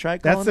that what they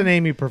tried calling That's the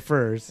name he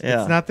prefers.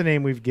 Yeah. It's not the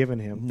name we've given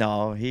him.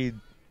 No,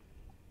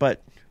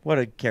 but what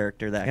a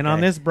character that And guy.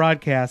 on this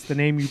broadcast, the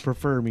name you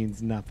prefer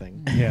means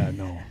nothing. Yeah,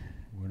 no.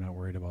 We're not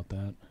worried about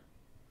that.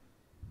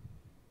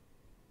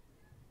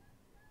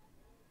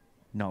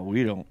 No,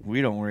 we don't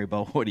worry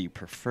about what he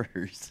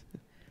prefers.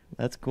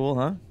 That's cool,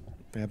 huh?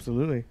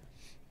 Absolutely.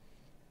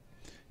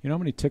 You know how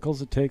many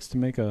tickles it takes to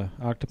make a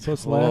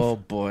octopus laugh? Oh,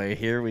 boy.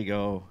 Here we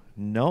go.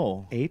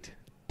 No. 8?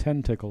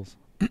 10 tickles.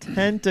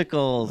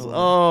 Tentacles.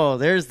 Oh,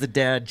 there's the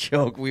dad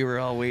joke we were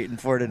all waiting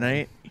for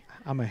tonight.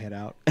 I'm going to head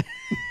out.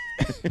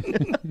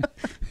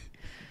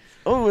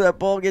 Oh, that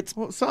ball gets...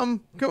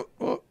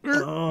 Go.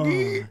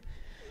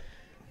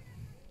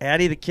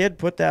 Addie the kid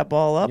put that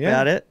ball up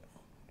at it.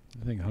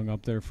 I think hung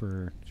up there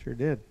for... Sure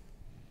did.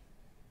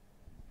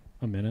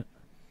 A minute.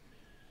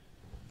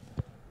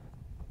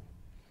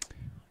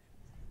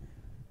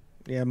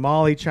 Yeah,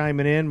 Molly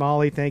chiming in.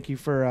 Molly, thank you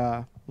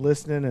for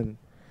listening, and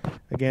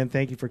again,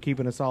 thank you for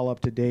keeping us all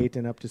up to date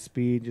and up to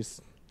speed.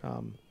 Just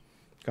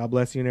God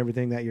bless you and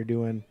everything that you're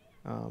doing.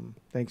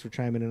 Thanks for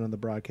chiming in on the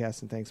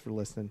broadcast, and thanks for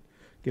listening.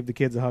 Give the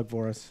kids a hug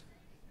for us.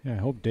 Yeah, I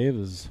hope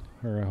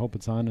I hope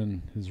it's on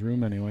in his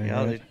room anyway. Yeah,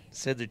 right? they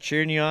said they're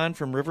cheering you on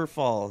from River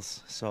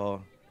Falls,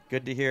 so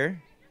good to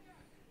hear.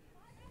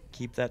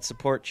 Keep that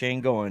support chain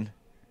going.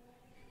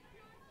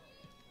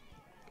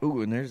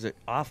 Ooh, and there's it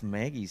off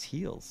Maggie's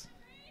heels.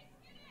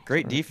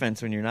 Great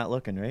defense when you're not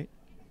looking, right?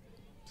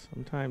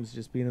 Sometimes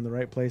just being in the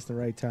right place at the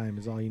right time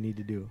is all you need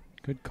to do.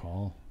 Good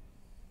call.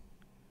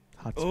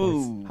 Hot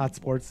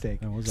sports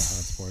take. That was a hot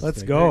sports Let's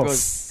take. go. There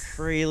goes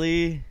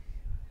Fraley.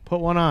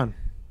 Put one on.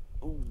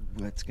 Ooh,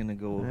 that's going to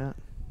go Yeah.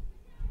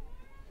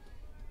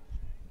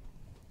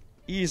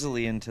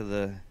 easily into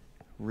the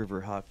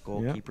Riverhawk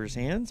goalkeeper's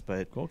hands,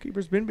 but...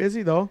 Goalkeeper's been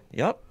busy, though.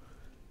 Yep.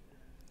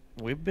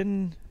 we've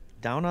been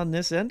down on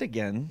this end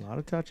again. A lot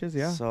of touches,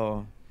 yeah.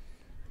 So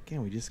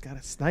again, we just got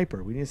a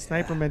sniper. We need a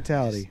sniper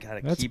mentality.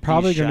 That's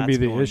probably going to be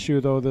the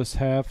issue, though, this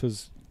half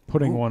is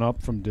putting one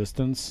up from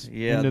distance.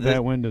 Yeah, into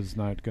that wind is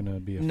not going to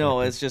be effective. No,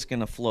 it's just going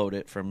to float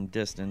it from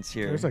distance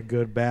here. There's a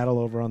good battle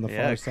over on the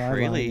far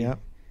sideline. Yep.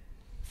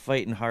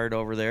 Fighting hard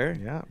over there.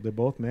 Yeah, they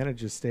both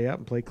manage to stay up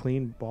and play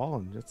clean ball,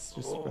 and that's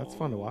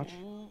fun to watch.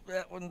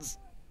 That one's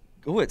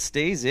it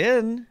stays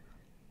in.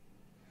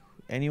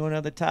 Anyone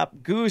on the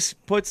top? Goose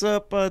puts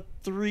up a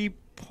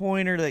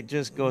 3-pointer that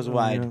just goes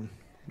wide. Yeah.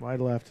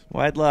 Wide left.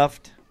 Wide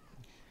left.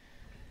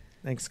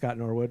 Thanks, Scott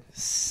Norwood.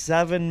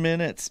 7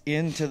 minutes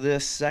into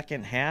this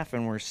second half,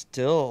 and we're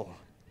still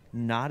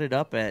knotted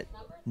up at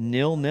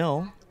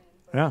 0-0.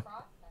 Yeah.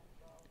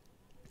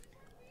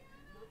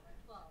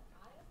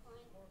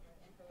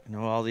 You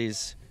know, all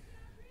these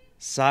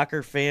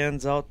soccer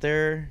fans out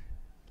there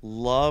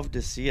love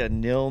to see a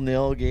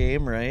 0-0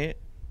 game, right?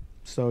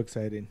 So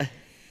exciting.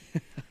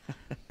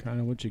 Kind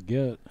of what you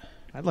get.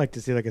 I'd like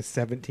to see like a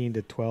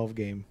 17-12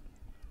 game.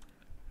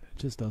 It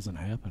just doesn't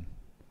happen.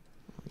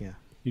 Yeah.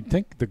 You'd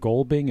think the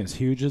goal being as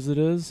huge as it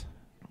is,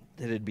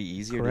 that it'd be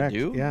easier Correct.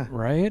 to do. Yeah.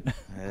 right?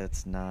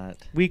 It's not.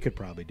 We could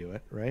probably do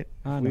it, right?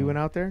 I If we know. went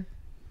out there.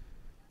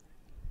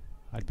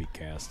 I'd be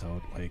cast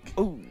out. Like,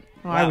 Oh,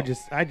 I'd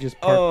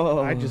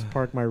just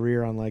park my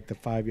rear on like the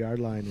 5-yard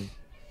line. And,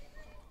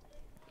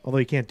 although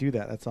you can't do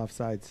that, that's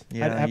offsides.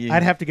 Yeah,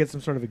 I'd have to get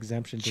some sort of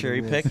exemption. To cherry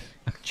the rules.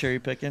 pick, cherry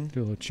picking. do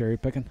a little cherry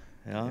picking.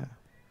 Yeah. Yeah.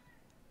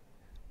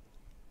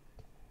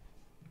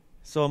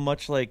 So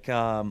much like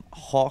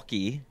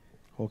hockey,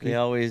 they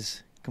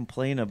always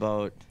complain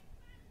about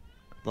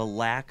the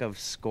lack of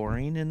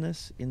scoring in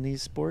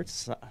these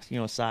sports.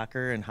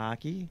 Soccer and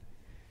hockey.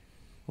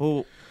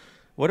 Well,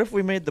 what if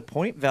we made the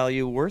point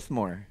value worth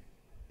more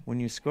when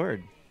you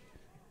scored?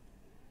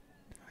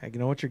 I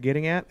know what you're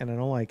getting at, and I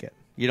don't like it.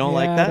 You don't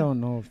like that? I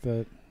don't know if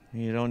that.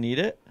 You don't need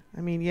it?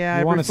 I mean, yeah,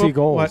 You wanna see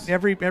goals.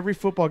 Every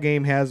football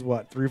game has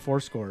 3 or 4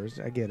 scores.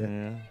 I get it.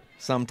 Yeah.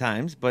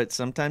 Sometimes, but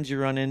sometimes you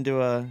run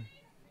into a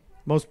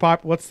What's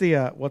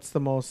the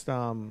most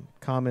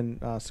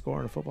common score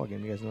in a football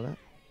game? You guys know that?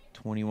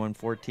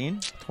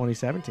 21-14.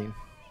 2017.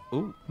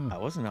 Ooh, I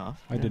wasn't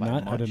off. I did By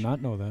not. I did much.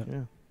 not know that.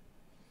 Yeah.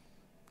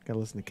 Got to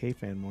listen to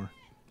K-Fan more.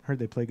 Heard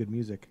they play good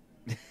music.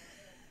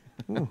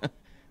 Ooh.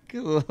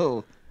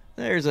 Cool.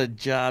 There's a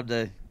job.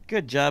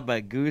 Good job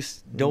by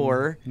Goose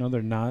Door.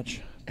 Another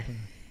notch.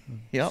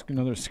 Yep.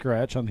 Another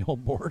scratch on the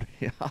old board.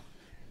 Yeah. Number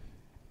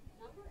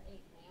 8,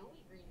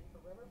 Naomi Green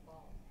for River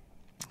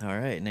Falls. All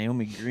right.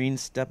 Naomi Green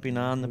stepping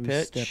on the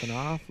Who's pitch. stepping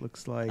off.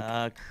 Looks like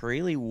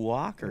Craylee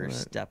Walker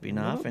stepping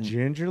off. And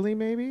gingerly,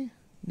 maybe?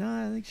 no,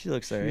 I think she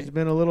looks all She's right.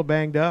 been a little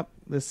banged up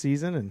this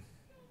season. And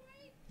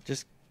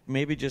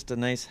Maybe a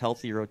nice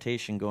healthy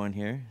rotation going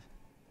here.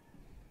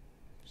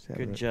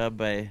 Good job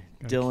by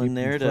Gotta Dylan keep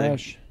there them to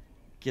fresh.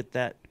 get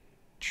that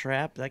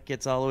trap. That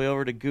gets all the way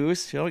over to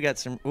Goose. We got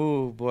some.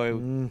 Oh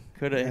boy,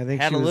 could I have think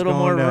had she a was little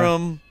more going to-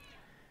 room.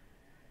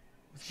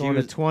 Going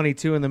to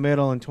 22 in the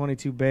middle and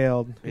 22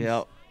 bailed.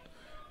 Yep.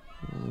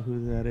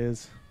 Who that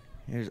is.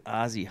 Here's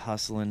Ozzy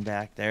hustling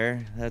back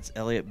there. That's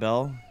Elliott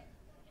Bell.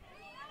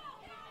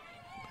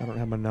 I don't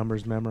have my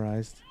numbers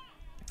memorized.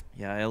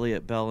 Yeah,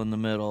 Elliott Bell in the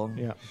middle.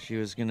 Yeah. She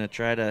was going to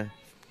try to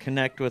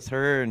connect with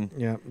her and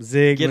Yeah,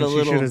 zig Get when a she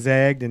little- should have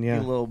zagged, and get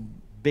a little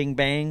bing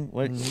bang.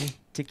 What?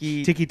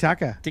 Tiki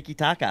tiki-taka.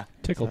 taka.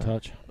 Tickle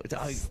touch.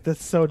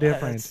 That's so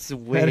different. That's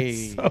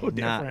way so different.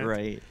 not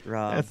right,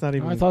 Rob. That's not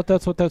even. I thought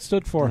that's what that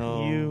stood for.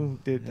 No. You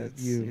did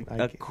That's you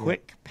a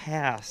quick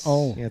pass.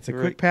 Oh. Yeah, it's a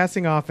quick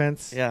passing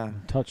offense. Yeah.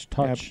 Touch.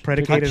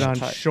 Predicated Touch, on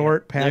touch.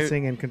 short There-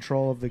 passing and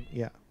control of the.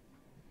 Yeah,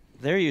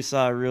 There you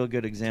saw a real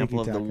good example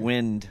of the Tiki-taka.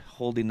 wind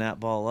holding that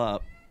ball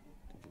up.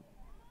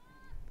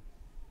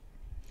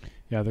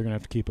 Yeah, they're gonna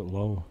have to keep it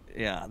low.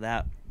 Yeah,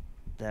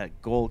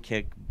 that goal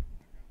kick,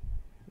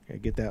 yeah,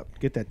 get that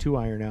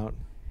 2-iron out.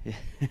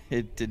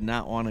 it did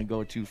not want to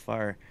go too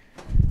far.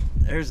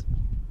 There's,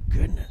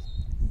 goodness,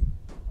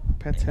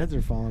 Pets' heads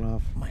are falling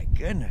off. my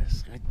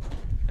goodness.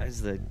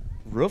 Is the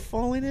roof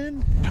falling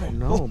in? I don't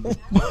know.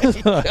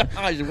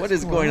 Gosh, what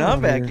is going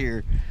on back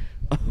here?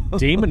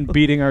 Demon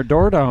beating our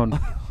door down.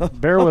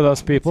 Bear with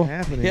us, people. What's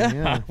happening? Yeah,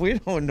 Yeah. we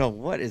don't know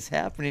what is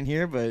happening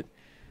here, but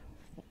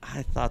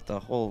I thought the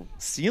whole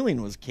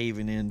ceiling was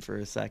caving in for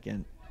a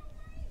second.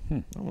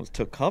 Almost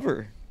took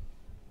cover.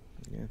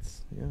 Yeah.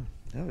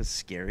 That was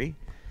scary.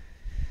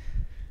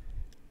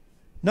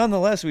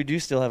 Nonetheless, we do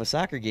still have a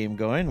soccer game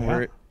going. Yeah.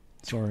 We're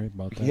Sorry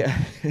about that. yeah.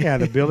 Yeah,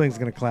 the building's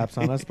going to collapse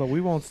on us, but we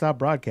won't stop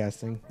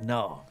broadcasting.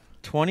 No.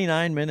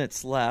 29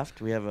 minutes left.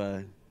 We have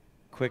a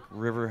quick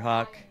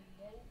Riverhawk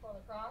For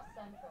LaCrosse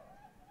Central.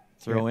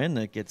 throw in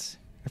that gets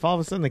If all of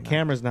a sudden the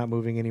camera's not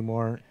moving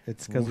anymore,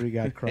 it's because we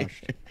got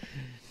crushed.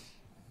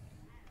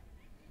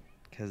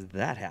 because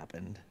that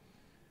happened.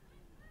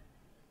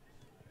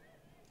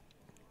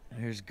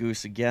 There's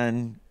Goose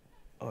again.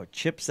 Oh,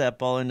 chips that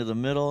ball into the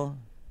middle.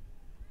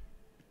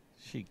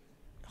 She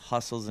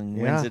hustles and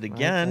wins it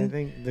again. I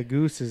think the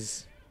Goose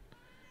is.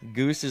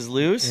 Goose is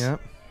loose. Yeah.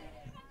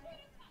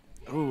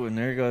 Ooh, and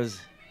there goes.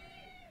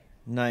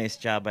 Nice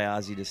job by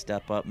Ozzy to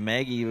step up.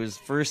 Maggie was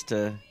first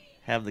to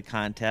have the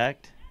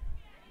contact.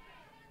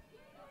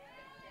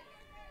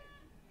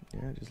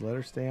 Yeah, just let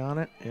her stay on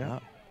it. Yeah.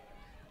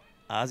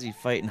 Ozzy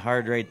fighting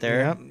hard right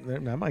there.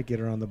 Yep, that might get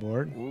her on the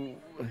board. Ooh.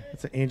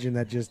 It's an engine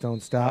that just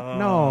don't stop.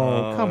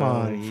 No, come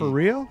on, for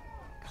real?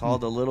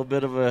 Called a little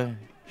bit of a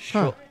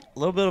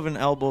little bit of an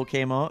elbow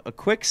came out. A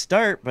quick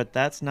start, but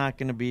that's not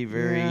going to be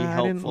very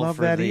helpful. I didn't love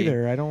that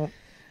either.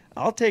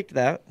 I'll take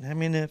that. I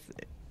mean, if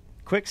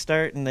quick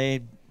start and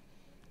they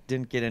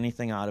didn't get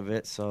anything out of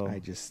it, so I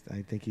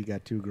think you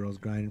got two girls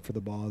grinding for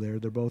the ball there.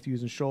 They're both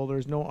using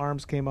shoulders. No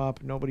arms came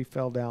up. Nobody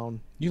fell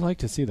down. You like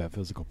to see that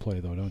physical play,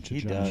 though, don't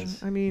you, He Josh?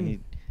 does. I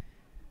mean,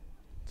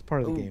 it's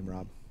part of the game,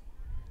 Rob.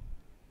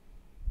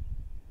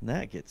 And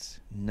that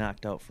gets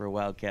knocked out for a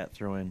Wildcat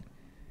throw-in.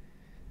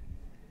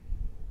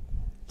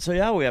 So,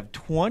 yeah, we have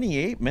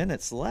 28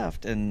 minutes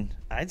left, and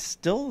I'd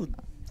still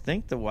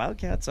think the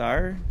Wildcats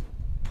are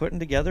putting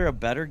together a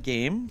better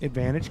game.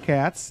 Advantage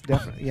Cats,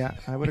 definitely. Yeah,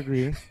 I would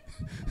agree.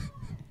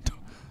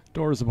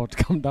 Door is about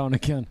to come down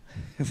again.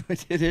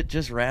 Did it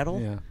just rattle?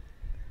 Yeah.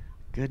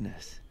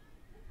 Goodness.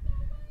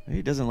 Maybe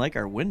he doesn't like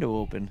our window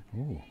open.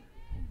 Ooh,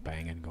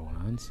 banging going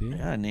on, see?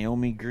 Yeah,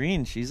 Naomi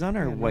Green. She's on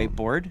our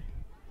whiteboard.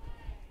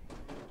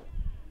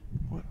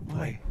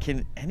 Boy,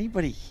 can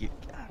anybody hear?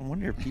 I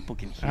wonder if people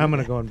can hear. I'm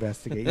going to go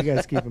investigate. You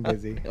guys keep them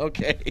busy.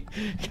 Okay.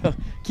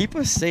 Keep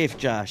us safe,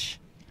 Josh.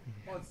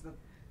 Well,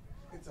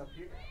 it's up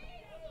here.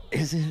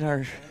 Is it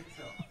our...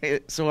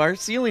 So our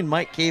ceiling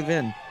might cave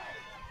in.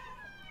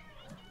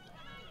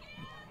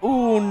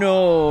 Oh,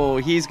 no.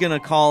 He's going to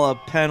call a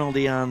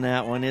penalty on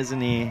that one,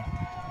 isn't he?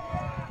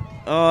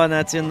 Oh, and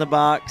that's in the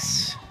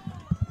box.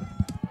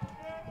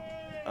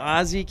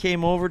 Ozzy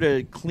came over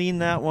to clean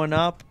that one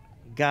up.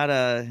 Got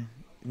a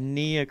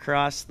knee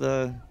across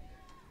the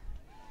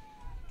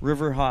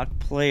Riverhawk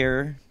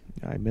player.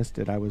 I missed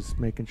it. I was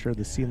making sure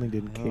the ceiling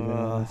didn't cave in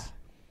on us.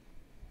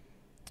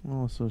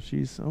 Oh, so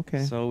she's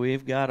okay. So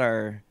we've got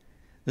our...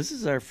 This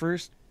is our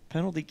first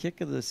penalty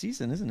kick of the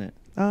season, isn't it?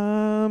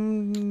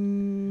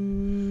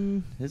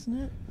 Isn't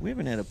it? We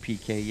haven't had a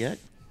PK yet.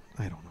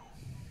 I don't know.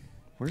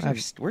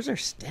 Where's our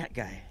stat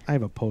guy? I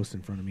have a post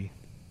in front of me.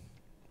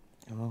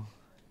 Oh.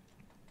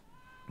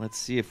 Let's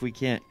see if we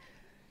can't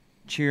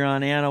cheer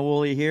on Anna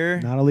Woolley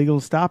here. Not illegal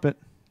to stop it.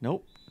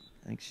 Nope.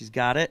 I think she's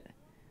got it.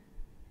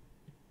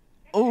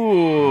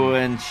 Oh,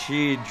 and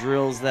she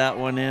drills that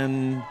one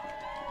in.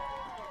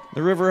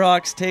 The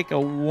Riverhawks take a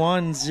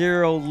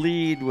 1-0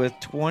 lead with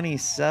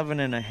 27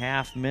 and a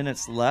half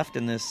minutes left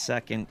in this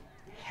second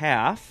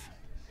half.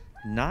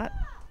 Not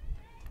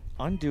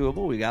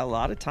undoable. We got a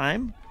lot of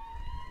time.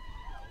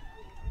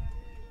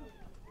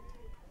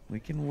 We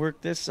can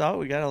work this out.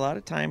 We got a lot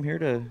of time here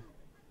to,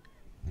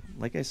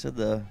 like I said,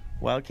 the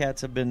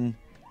Wildcats have been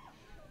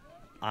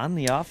on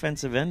the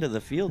offensive end of the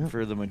field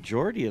for the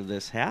majority of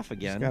this half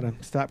again. Just got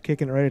to stop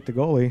kicking it right at the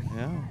goalie.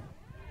 Yeah.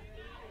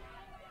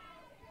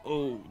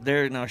 Oh,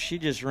 there. Now she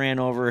just ran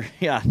over.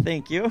 Yeah,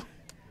 thank you.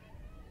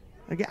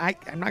 I'm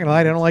not going to lie.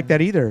 I don't like that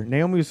either.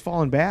 Naomi was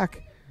falling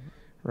back,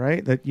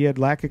 right? That you had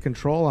lack of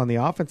control on the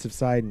offensive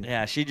side.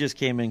 Yeah, she just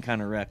came in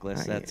kind of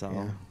reckless. That's all.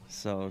 Yeah.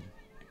 So,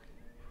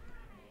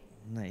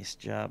 nice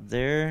job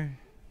there.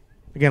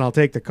 Again, I'll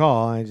take the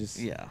call.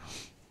 Yeah.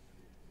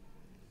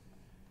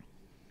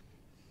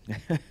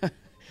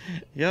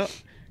 Yep.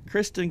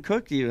 Kristen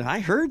Cook, I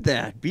heard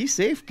that. Be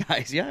safe,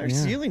 guys. Yeah, our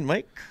ceiling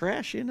might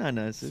crash in on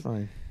us. It's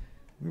fine.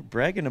 We were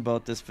bragging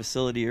about this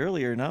facility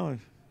earlier. Now,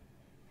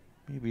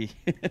 maybe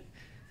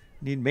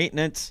need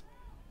maintenance.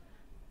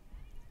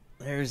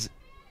 There's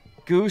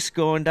Goose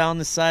going down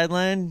the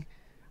sideline.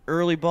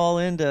 Early ball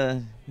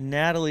into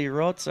Natalie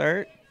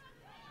Rotzart.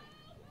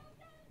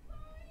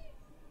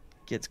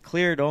 Gets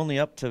cleared only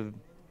up to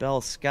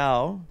Belle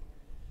Scow.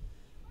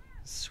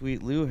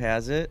 Sweet Lou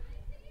has it.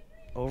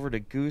 Over to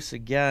Goose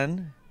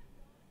again.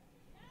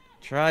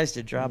 Tries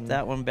to drop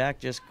that one back,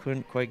 just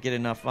couldn't quite get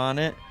enough on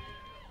it.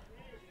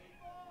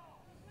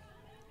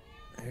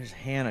 There's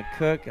Hannah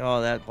Cook.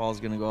 Oh, that ball's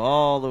going to go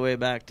all the way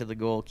back to the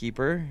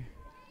goalkeeper.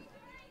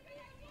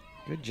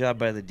 Good job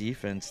by the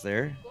defense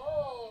there.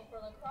 Goal for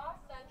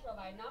LaCrosse Central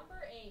by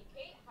number 8,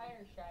 Kate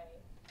Heiderscheid.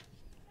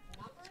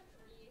 Number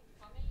 3,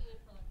 coming in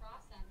for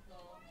LaCrosse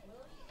Central,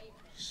 Lily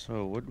Aikman.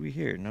 So what do we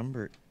hear?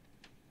 Number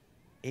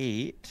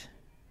 8,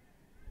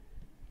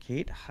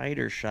 Kate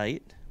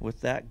Heiderscheid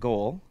with that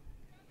goal.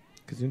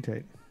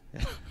 Gesundheit.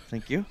 Yeah,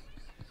 thank you.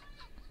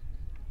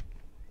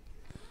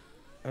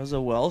 That was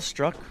a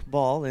well-struck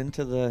ball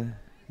into the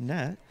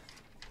net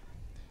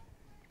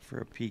for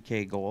a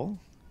PK goal.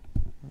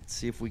 Let's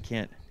see if we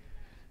can't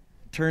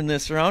turn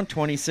this around.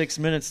 26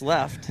 minutes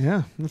left.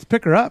 Yeah, let's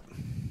pick her up.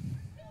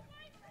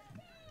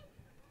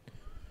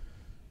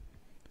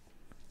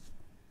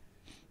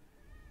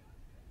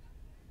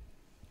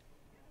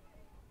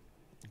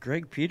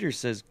 Greg Peters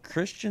says,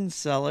 Christian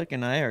Selleck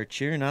and I are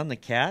cheering on the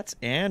Cats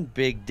and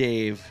Big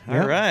Dave.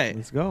 All right.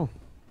 Let's go.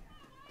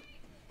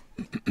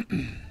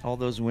 All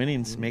those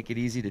winnings make it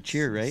easy to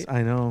cheer, right?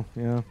 I know,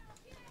 yeah.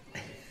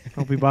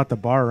 Hope we bought the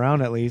bar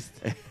around at least.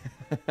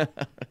 LaCrosse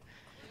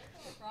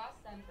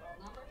Central,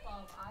 number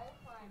 12, Aya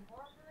Klein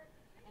Horford,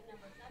 and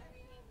number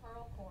 17,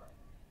 Pearl Court.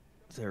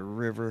 It's a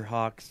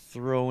Riverhawk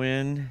throw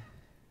in.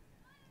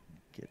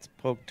 Gets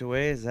poked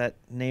away. Is that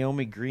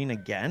Naomi Green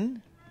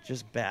again?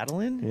 Just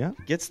battling? Yeah.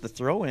 Gets the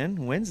throw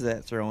in, wins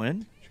that throw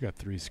in. She got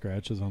 3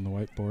 scratches on the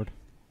whiteboard.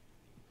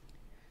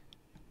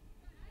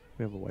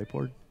 We have a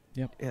whiteboard.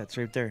 Yep. Yeah, it's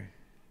right there.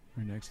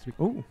 Right next to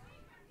Oh.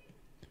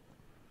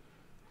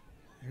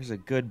 There's a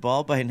good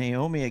ball by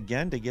Naomi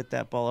again to get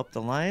that ball up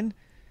the line.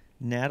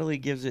 Natalie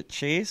gives it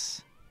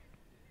chase.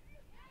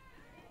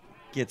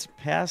 Gets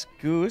past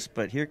Goose,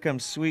 but here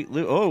comes Sweet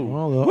Lou. Oh,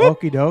 Well, the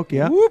okey doke,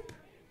 yeah. whoop.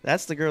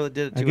 That's the girl that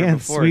did it to her Again,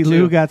 before, Sweet too.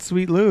 Lou got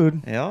Sweet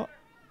Lou. Yeah,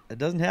 it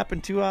doesn't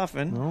happen too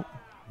often. No.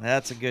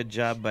 That's a good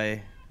job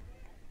by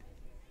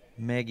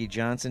Maggie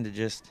Johnson to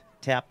just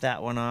tap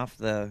that one off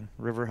the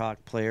Riverhawk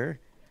player.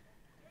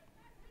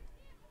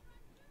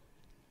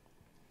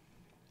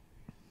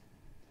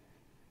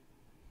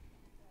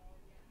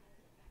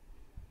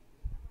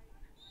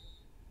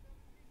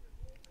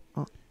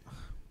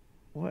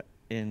 What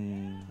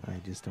in... I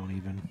just don't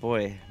even.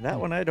 Boy, that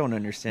one I don't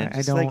understand. I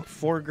Just don't- like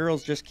 4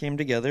 girls just came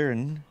together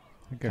and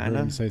I think I heard Kinda.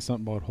 him say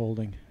something about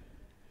holding.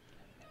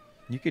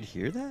 you could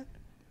hear that?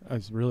 I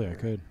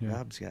could. Yeah.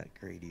 Rob's got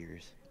great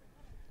ears.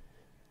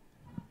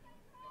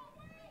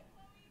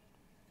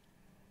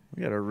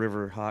 We got a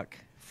Riverhawk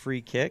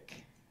free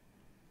kick.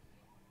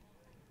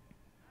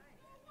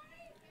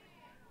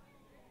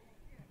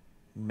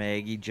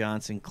 Maggie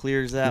Johnson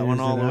clears that one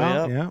Clears all it the way out,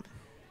 up Yeah.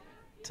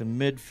 to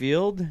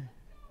midfield.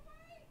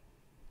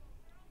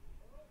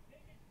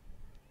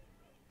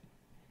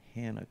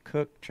 Hannah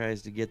Cook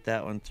tries to get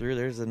that one through.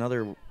 There's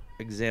another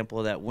example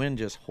of that wind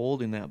just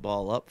holding that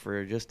ball up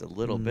for just a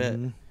little bit.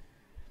 Mhm.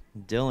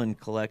 Dylan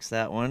collects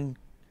that one.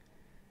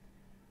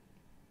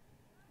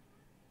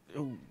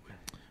 Ooh.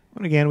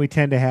 And again, we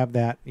tend to have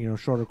that,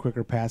 shorter,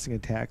 quicker passing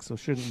attack, so it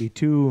shouldn't be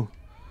too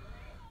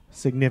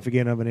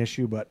significant of an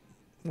issue, but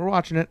we're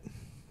watching it.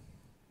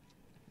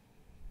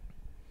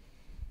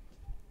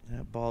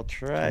 That ball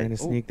tried. Trying to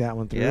sneak that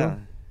one through. Yeah.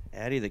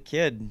 Addie the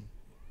kid.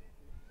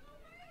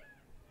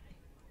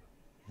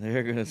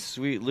 There goes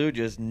Sweet Lou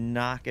just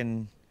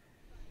knocking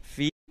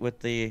feet with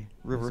the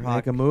Let's Riverhawk.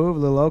 make a move,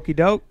 little okey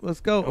doke.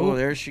 Let's go. Oh,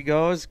 there she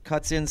goes.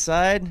 Cuts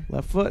inside.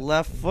 Left foot.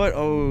 Left foot.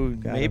 Oh,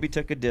 Got maybe him.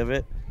 took a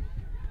divot.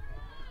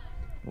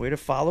 Way to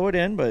follow it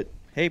in, but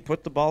hey,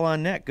 put the ball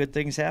on net. Good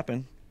things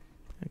happen.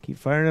 I keep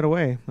firing it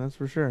away, that's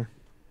for sure.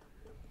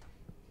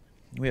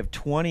 We have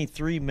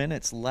 23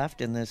 minutes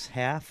left in this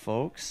half,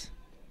 folks.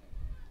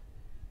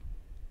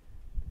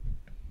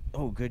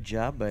 Oh, good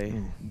job by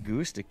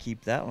Goose to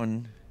keep that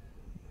one.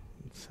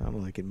 It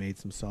sounded like it made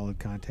some solid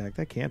contact.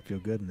 That can't feel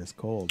good in this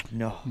cold.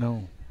 No.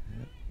 No.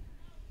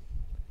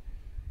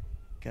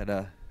 Got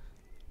a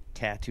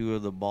tattoo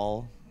of the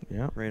ball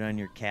Yeah. right on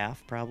your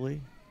calf,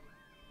 probably.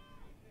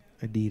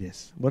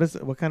 Adidas.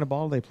 What kind of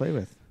ball do they play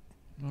with?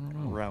 I don't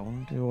know.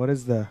 Round. What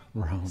is the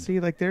Round. See,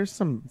 like there's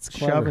some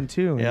clever. shoving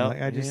too. And Yeah,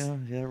 like, I just yeah,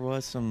 there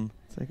was some.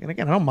 it's like, and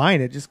again, I don't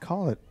mind it. Just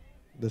call it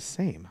the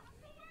same.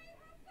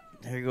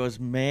 There goes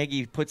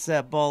Maggie. Puts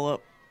that ball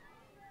up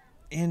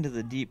into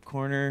the deep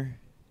corner.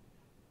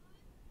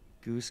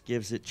 Goose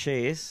gives it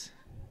chase.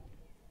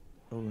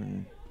 Oh,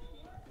 and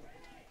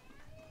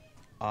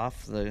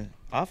off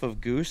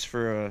of Goose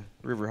for a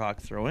Riverhawk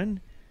throw-in.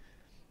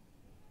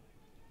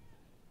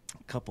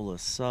 A couple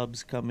of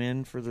subs come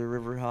in for the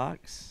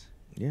Riverhawks.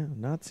 Yeah,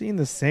 not seeing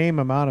the same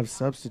amount of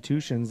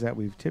substitutions that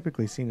we've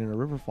typically seen in a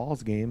River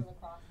Falls game.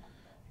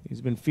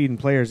 He's been feeding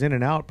players in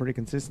and out pretty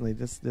consistently.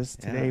 This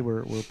today Yeah.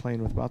 we're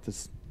playing with about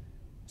this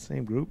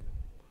same group.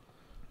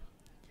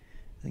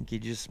 I think he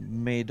just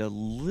made a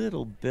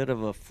little bit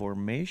of a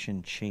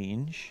formation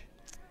change.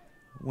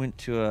 Went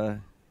to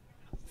a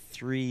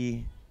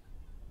three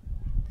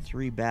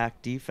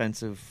back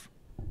defensive.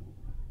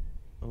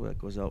 Oh, that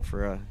goes out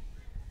for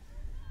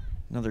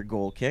another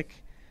goal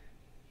kick.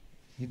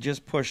 He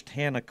just pushed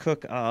Hannah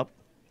Cook up.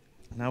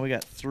 Now we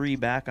got 3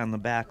 back on the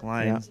back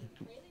line. Yeah.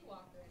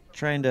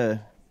 Trying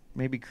to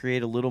maybe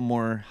create a little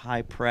more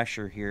high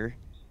pressure here.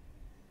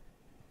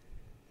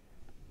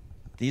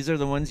 These are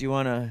the ones you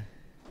want to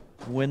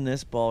win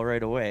this ball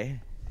right away.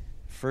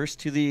 First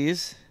to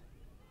these.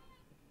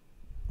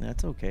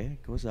 That's okay.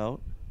 It goes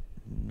out.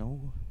 No,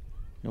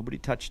 nobody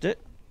touched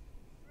it.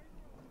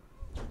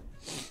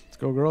 Let's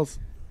go, girls.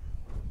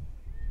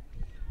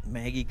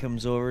 Maggie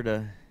comes over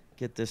to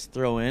get this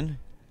throw in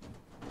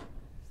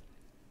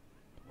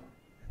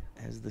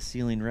as the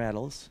ceiling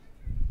rattles.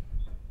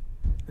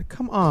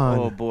 Come on.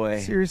 Oh, boy.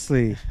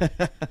 Seriously.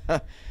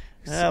 That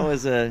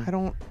was a... I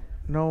don't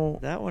know.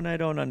 That one I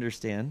don't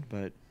understand,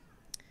 but...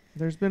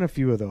 There's been a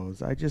few of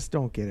those. I just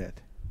don't get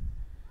it.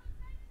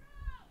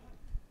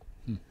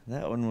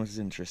 That one was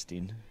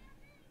interesting.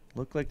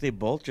 Looked like they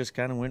both just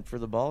kind of went for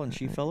the ball and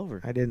she fell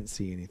over. I didn't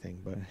see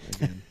anything, but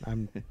again,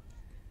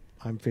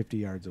 I'm 50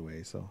 yards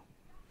away, so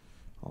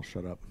I'll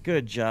shut up.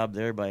 Good job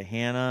there by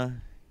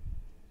Hannah.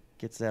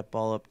 Gets that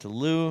ball up to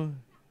Lou.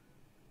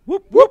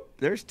 Whoop, whoop.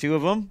 There's 2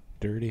 of them.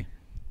 Dirty.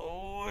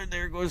 Oh, and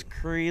there goes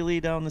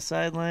Crayley down the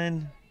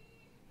sideline.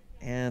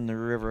 And the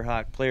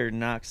Riverhawk player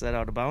knocks that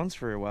out of bounds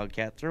for a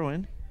Wildcat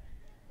throw-in.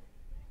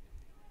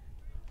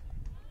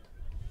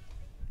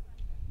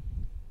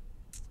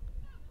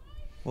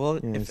 Well,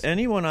 Yes. if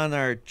anyone on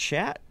our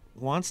chat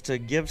wants to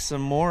give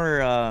some more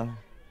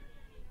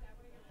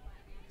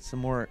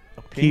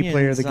opinions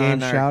player of the game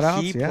on our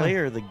shout-outs, key yeah.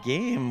 player of the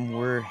game,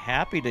 we're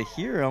happy to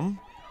hear them.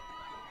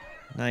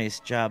 Nice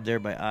job there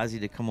by Ozzy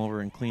to come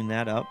over and clean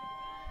that up.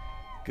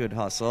 Good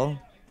hustle.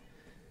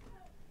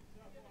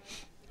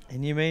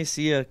 And you may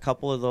see a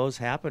couple of those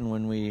happen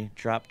when we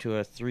drop to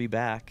a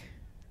 3-back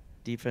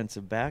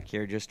defensive back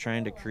here, just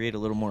trying to create a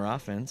little more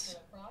offense.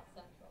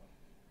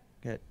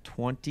 Got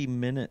 20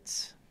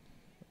 minutes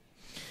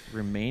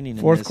remaining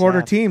in Fourth this quarter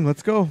half. team.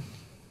 Let's go.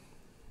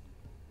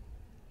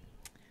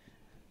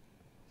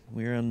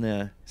 We're in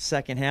the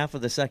second half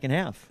of the second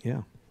half.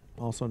 Yeah.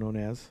 Also known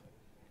as.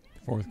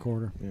 Fourth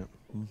quarter. Yeah.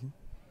 Mm-hmm.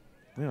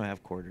 We don't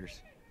have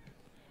quarters.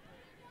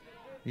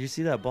 Did you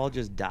see that ball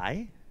just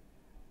die?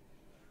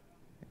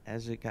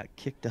 As it got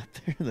kicked up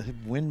there, the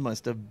wind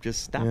must have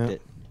just stopped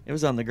it. It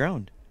was on the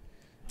ground.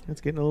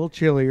 It's getting a little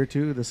chillier,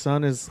 too. The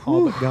sun is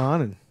all but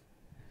gone. And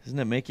doesn't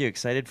it make you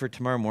excited for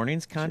tomorrow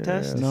morning's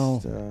contest?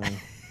 No. I'm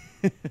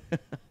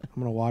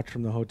going to watch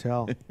from the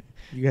hotel.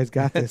 You guys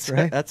got this,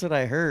 right? That's what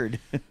I heard.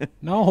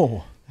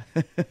 No.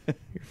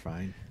 You're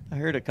fine. I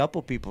heard a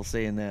couple people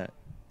saying that.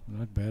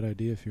 Not a bad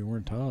idea if you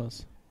weren't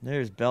us.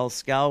 There's Bell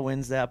Scow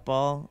wins that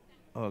ball.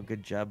 Oh,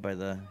 good job by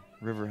the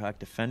Riverhawk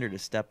defender to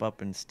step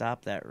up and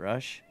stop that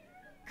rush.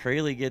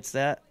 Crayley gets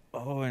that.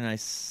 Oh, and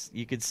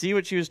you could see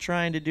what she was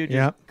trying to do.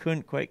 Just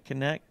couldn't quite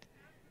connect.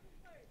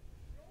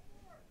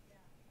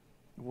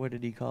 What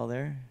did he call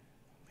there?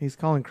 He's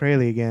calling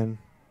Crayley again.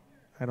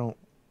 I don't.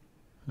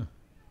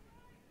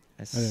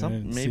 I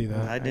didn't see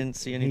that. I didn't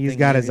see anything. He's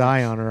got his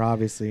eye on her,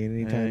 obviously.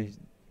 And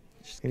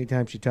Just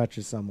anytime she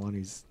touches someone,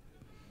 he's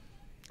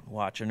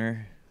watching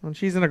her. Well,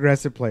 she's an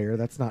aggressive player.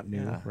 That's not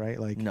new, Yeah. right?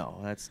 Like No,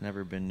 that's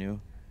never been new.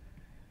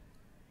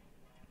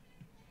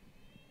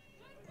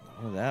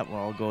 Oh, that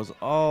ball goes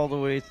all the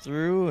way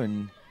through,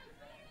 and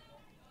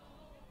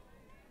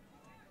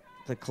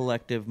the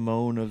collective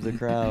moan of the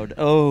crowd.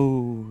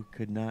 Oh,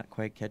 could not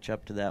quite catch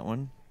up to that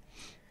one.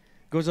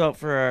 Goes out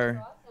for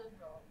our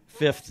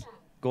 5th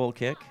goal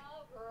kick.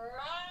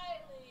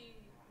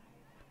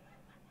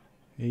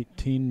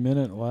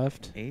 18-minute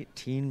left.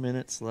 18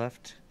 minutes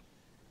left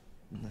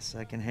in the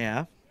second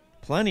half.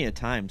 Plenty of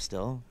time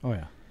still. Oh,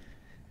 yeah.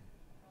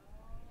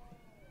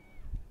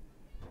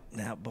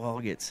 That ball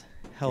gets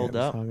held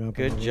Yeah, it was up. hung up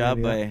Good on the job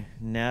end, yeah. by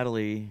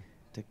Natalie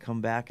to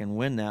come back and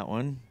win that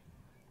one.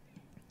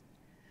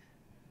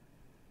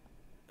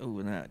 Oh,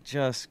 and that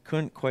just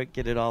couldn't quite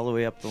get it all the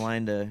way up the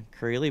line to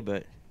Crayley,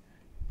 but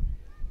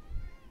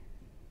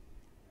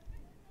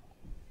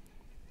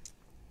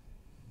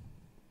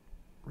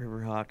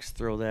Riverhawks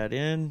throw that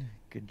in.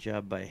 Good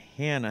job by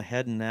Hannah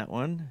heading that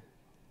one.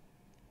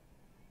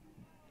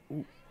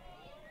 Ooh.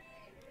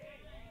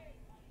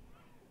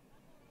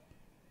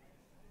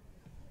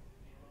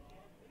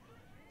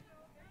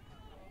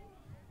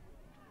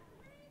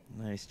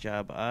 Nice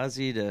job,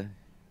 Ozzy, to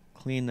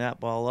clean that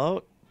ball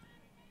out.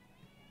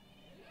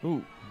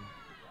 Ooh.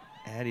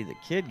 Addie the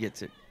kid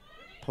gets it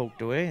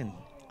poked away, and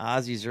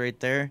Ozzy's right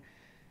there.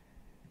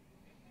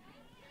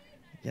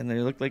 Again, they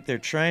look like they're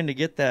trying to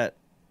get that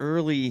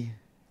early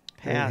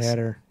pass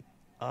header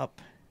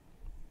up.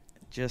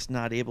 Just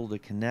not able to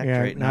connect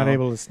right now. not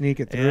able to sneak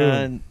it through.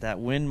 And that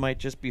wind might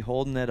just be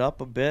holding it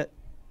up a bit,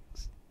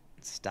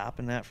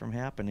 stopping that from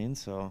happening.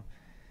 So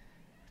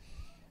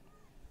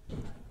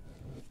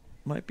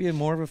might be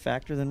more of a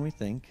factor than we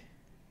think.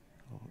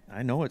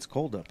 I know it's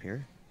cold up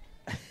here.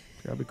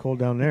 Probably cold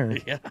down there.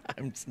 Yeah,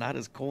 it's not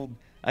as cold.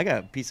 I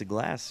got a piece of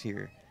glass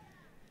here.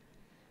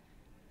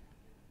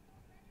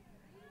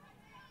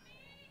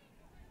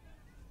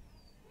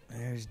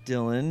 There's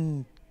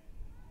Dylan.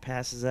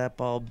 Passes that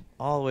ball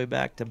all the way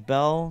back to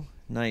Bell.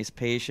 Nice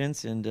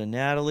patience into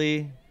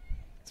Natalie.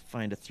 Let's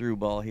find a through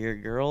ball here,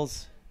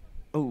 girls.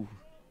 Oh,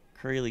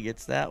 Crayley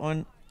gets that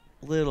one.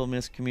 Little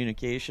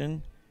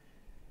miscommunication.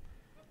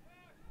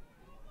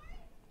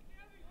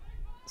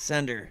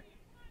 Sender.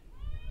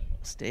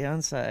 Stay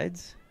on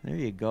sides. There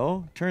you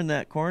go. Turn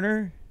that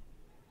corner.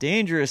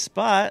 Dangerous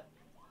spot.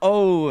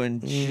 Oh,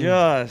 and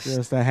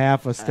just a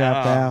half a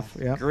step half.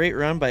 Yep. Great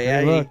run by Good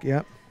Addie. look,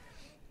 yep.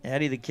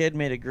 Addie the kid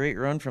made a great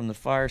run from the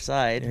far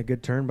side. Yeah,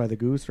 good turn by the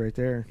Goose right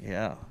there.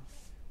 Yeah.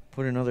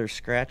 Put another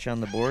scratch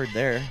on the board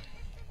there.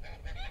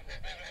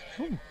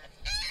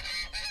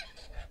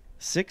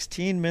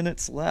 16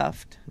 minutes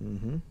left.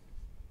 Mm-hmm.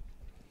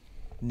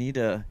 Need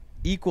a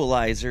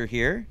equalizer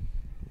here.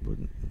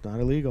 Not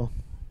illegal.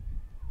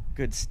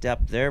 Good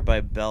step there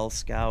by Bell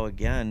Scow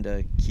again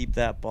to keep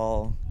that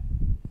ball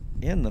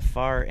in the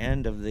far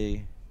end of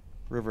the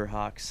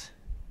Riverhawks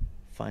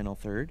final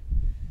third.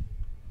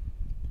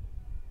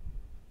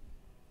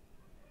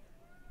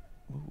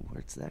 Ooh,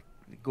 where's that?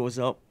 It goes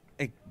up.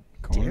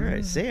 Dare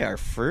I say our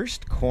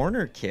first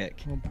corner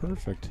kick. Oh,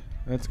 perfect.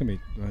 That's gonna be.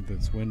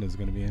 This wind is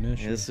gonna be an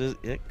issue.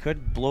 It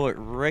could blow it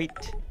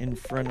right in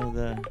front of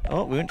the.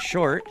 Oh, we went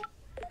short.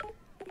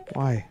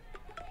 Why?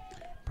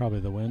 Probably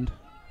the wind.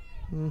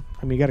 I mean,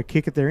 you got to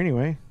kick it there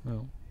anyway.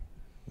 Well,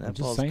 that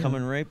ball's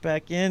coming right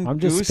back in. I'm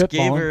just Goose gave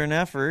spitballing. her an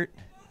effort.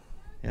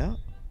 Yeah.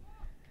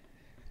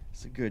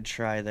 It's a good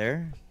try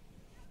there.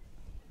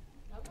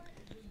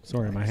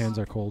 Sorry, my hands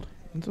are cold.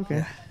 It's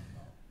okay.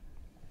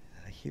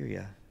 I hear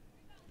ya.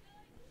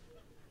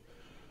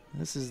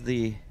 This is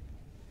the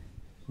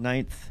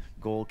 9th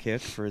goal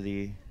kick for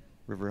the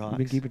Riverhawks. You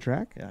been keeping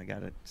track? Yeah, I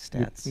got it.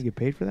 Stats. You get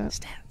paid for that?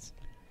 Stats.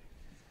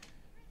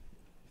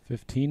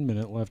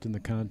 15-minute left in the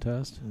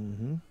contest.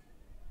 Mm-hmm.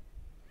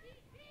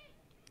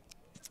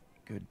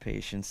 Good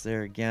patience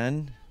there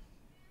again.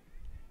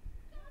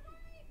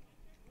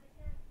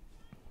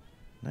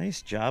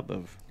 Nice job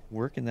of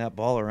working that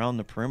ball around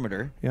the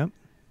perimeter. Yep.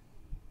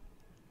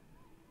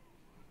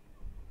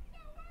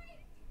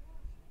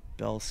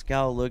 Bell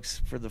Scow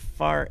looks for the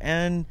far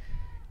end.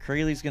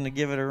 Crayley's going to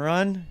give it a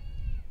run.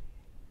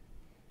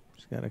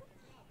 She's got to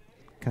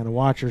kind of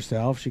watch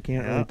herself. She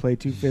can't really play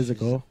too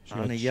physical.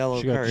 On a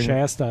yellow She got card.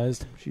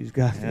 chastised. She's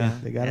got,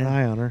 they got an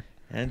eye on her.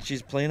 And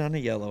she's playing on a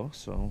yellow,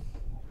 so.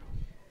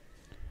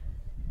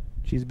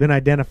 She's been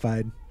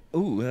identified.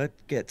 Ooh, that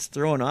gets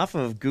thrown off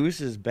of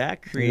Goose's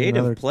back.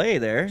 Creative play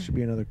there. Should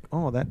be another.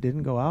 Oh, that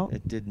didn't go out?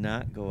 It did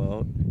not go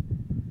out.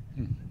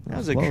 That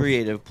was a close.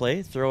 creative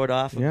play. Throw it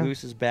off of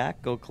Goose's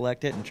back, go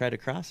collect it, and try to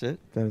cross it.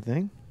 Is that a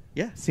thing?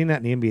 Yeah. Seen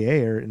that in the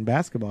NBA or in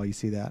basketball, you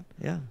see that.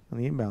 Yeah. On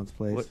the inbounds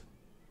plays.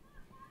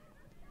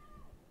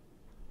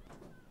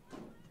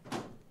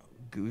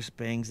 Goose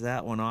bangs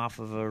that one off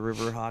of a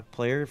Riverhawk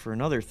player for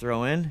another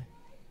throw-in.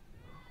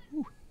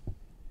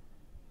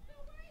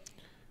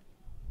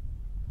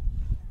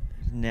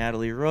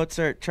 Natalie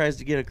Rotzart tries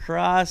to get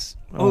across.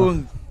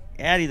 Oh,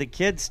 Addie the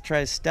Kids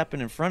tries stepping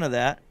in front of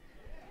that.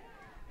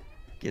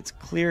 Gets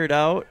cleared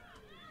out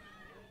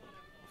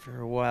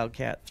for a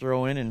Wildcat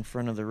throw-in in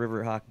front of the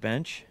Riverhawk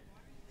bench.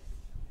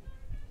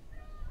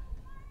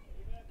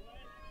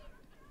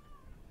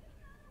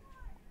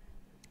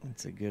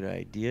 That's a good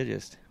idea.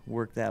 Just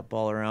work that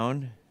ball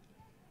around.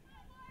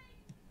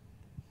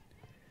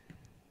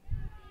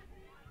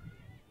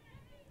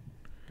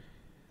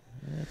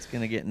 That's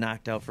going to get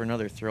knocked out for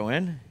another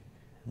throw-in.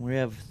 We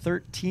have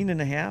 13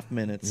 and a half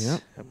minutes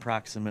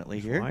approximately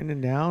here.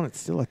 Winding down. It's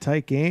still a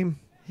tight game.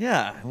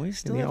 Yeah, we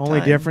still have the only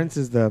time. difference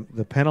is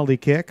the penalty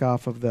kick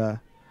off of the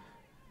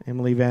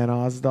Emily Van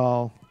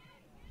Osdal.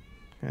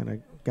 Kind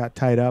of got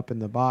tied up in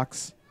the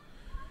box.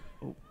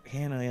 Oh,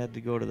 Hannah had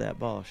to go to that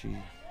ball.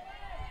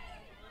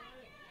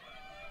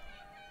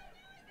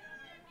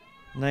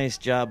 Nice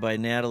job by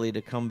Natalie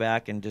to come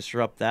back and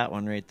disrupt that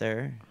one right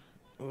there.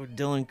 Oh,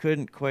 Dylan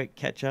couldn't quite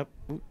catch up.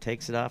 Ooh,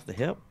 takes it off the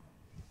hip.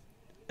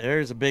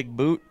 There's a big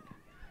boot.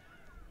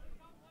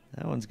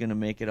 That one's going to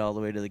make it all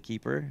the way to the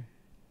keeper.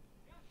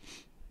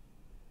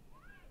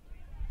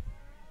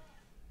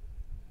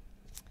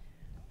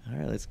 All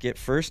right, let's get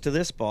first to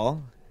this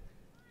ball.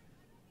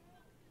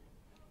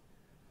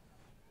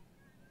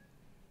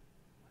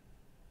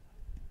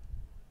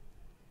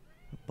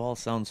 The ball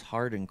sounds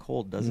hard and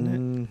cold,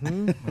 doesn't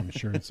it? I'm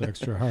sure it's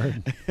extra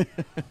hard.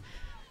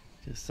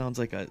 Just sounds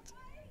like a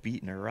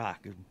beating a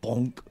rock.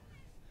 Bonk.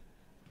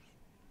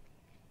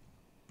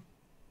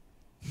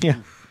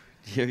 Yeah.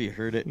 Yeah, you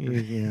heard it.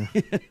 Yeah.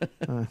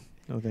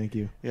 No, thank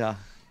you. Yeah.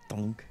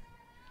 Donk.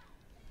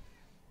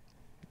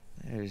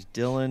 There's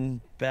Dylan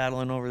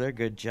battling over there.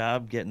 Good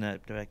job getting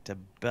that back to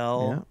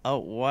Bell. Yeah.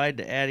 Out wide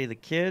to Addie the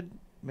Kid.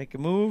 Make a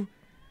move.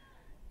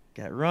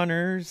 Got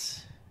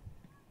runners.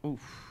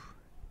 Oof.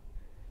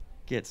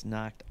 Gets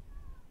knocked.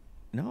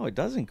 No, it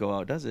doesn't go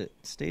out, does it?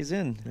 Stays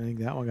in. I think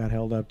that one got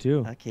held up,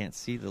 too. I can't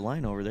see the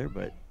line over there,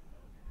 but...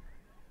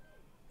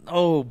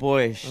 Oh,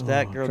 boy.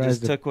 That girl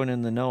just took one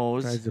in the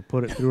nose. Tries to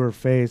put it through her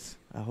face.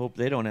 I hope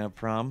they don't have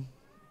prom.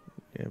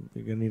 Yeah,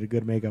 you're going to need a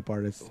good makeup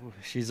artist. Ooh,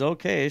 she's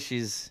okay.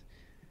 She's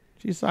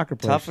a soccer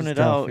player. Toughing it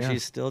out. Yeah.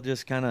 She's still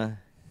just kind of...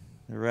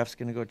 The ref's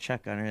going to go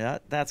check on her.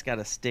 That's got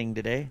a sting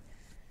today.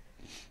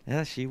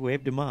 Yeah, she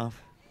waved him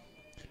off.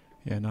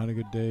 Yeah, not a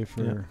good day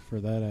for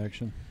that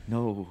action.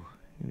 No.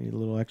 You need a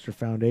little extra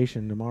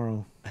foundation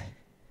tomorrow.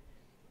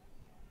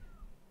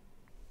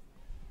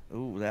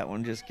 Ooh, that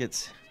one just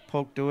gets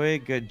poked away.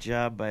 Good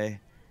job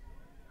by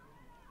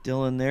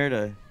Dylan there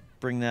to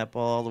bring that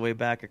ball all the way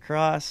back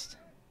across.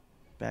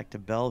 Back to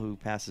Bell, who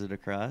passes it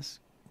across.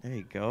 There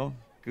you go.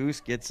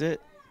 Goose gets it.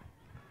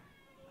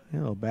 Yeah,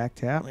 a little back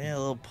tap. Yeah, a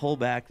little pull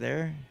back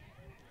there.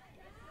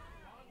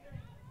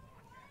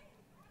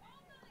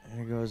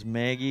 There goes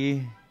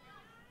Maggie.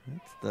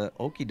 That's the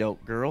okey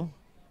doke girl.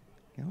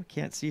 I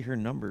can't see her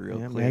number real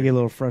clear. Maggie a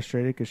little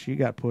frustrated because she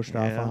got pushed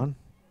off on.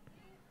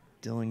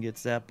 Dylan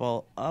gets that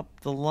ball up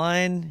the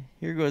line.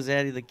 Here goes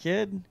Addie the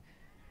Kid.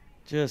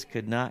 Just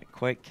could not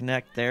quite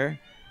connect there.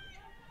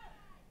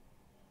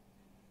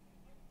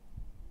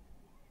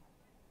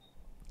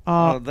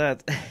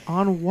 That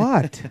on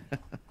what?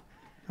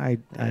 I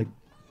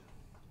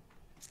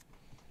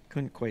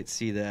couldn't quite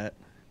see that.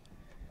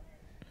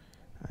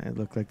 It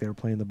looked like they were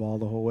playing the ball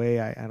the whole way.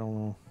 I don't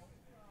know.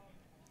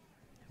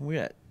 We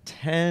got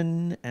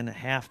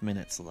 10.5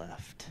 minutes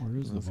left. Where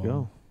is Let's the ball?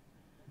 go.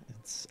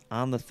 It's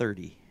on the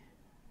 30.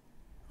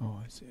 Oh,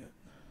 I see it.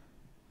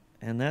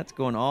 And that's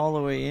going all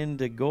the way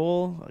into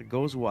goal. It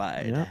goes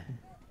wide. Yeah.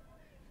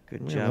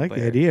 Good I job. like by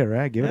the her. idea,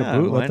 right? Give it Yeah, a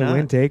boot. why Let the not?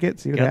 wind take it.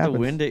 See what Got happens. the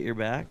wind at your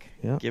back.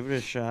 Yeah. Give it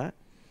a shot.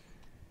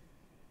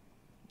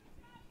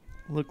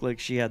 Looked like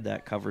she had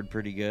that covered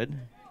pretty good.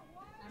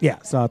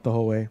 Yeah, saw it the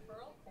whole way.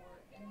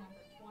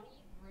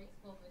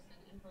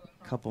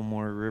 Couple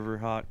more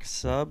Riverhawk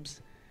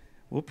subs.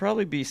 We'll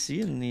probably be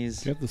seeing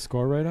these Do you have the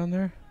score right on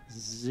there?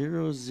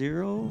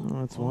 0-0.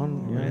 Oh, it's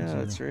one. Yeah, Yeah,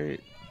 that's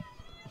right.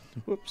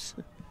 Whoops.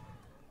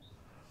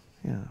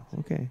 Yeah,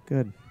 okay,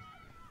 good.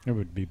 It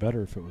would be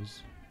better if it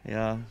was.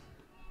 Yeah.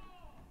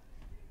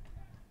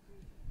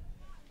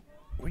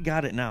 We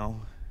got it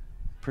now.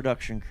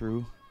 Production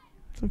crew.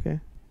 It's okay.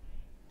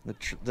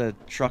 The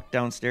truck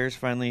downstairs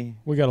finally.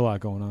 We got a lot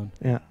going on.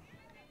 Yeah.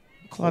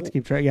 A lot to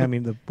keep track. Yeah, I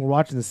mean, we're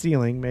watching the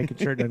ceiling, making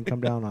sure it doesn't come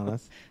down on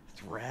us.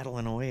 It's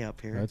rattling away up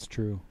here. That's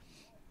true.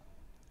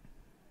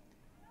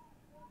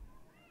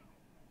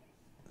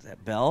 Is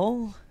that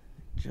Bell?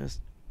 Just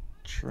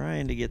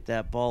trying to get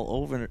that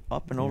ball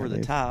up and over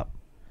the top.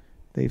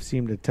 They've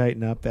seemed to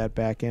tighten up that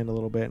back end a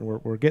little bit, and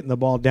we're getting the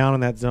ball down in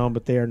that zone,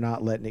 but they are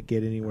not letting it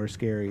get anywhere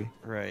scary.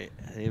 Right.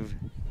 They've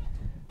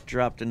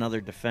dropped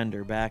another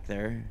defender back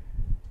there.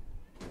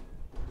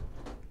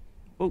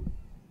 Oh,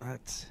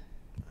 that's.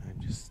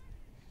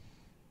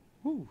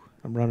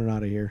 I'm running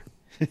out of here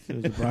as soon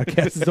as the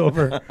broadcast is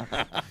over.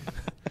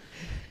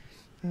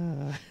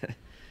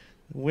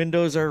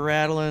 Windows are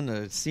rattling.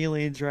 The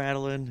ceiling's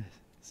rattling.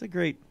 It's a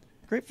great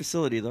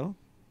facility, though.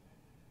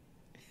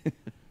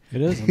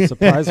 It is. I'm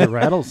surprised it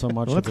rattles so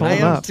much. Let's today.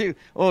 hold I am up. too.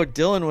 Oh,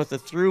 Dylan with the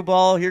through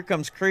ball. Here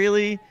comes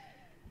Crayley.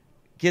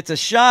 Gets a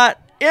shot,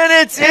 and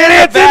it's in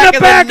the back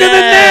of the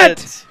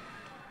net.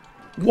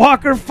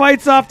 Walker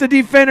fights off the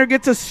defender,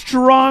 gets a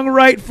strong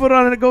right foot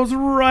on it. It goes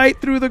right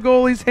through the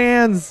goalie's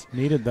hands.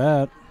 Needed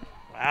that.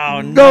 Wow,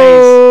 nice.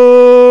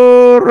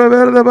 Goal!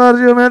 Roberto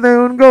Baggio mete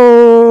un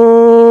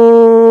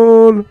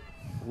goal.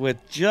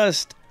 With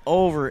just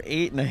over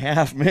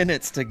 8.5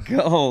 minutes to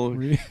go.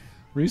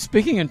 Were you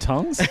speaking in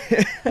tongues?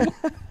 That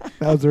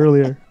was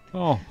earlier.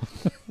 Oh.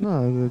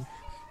 No,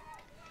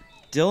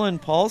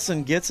 Dylan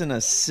Paulson gets an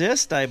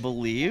assist, I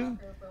believe.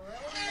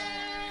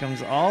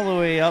 Comes all the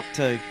way up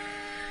to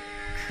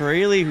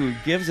Crayley, who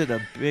gives it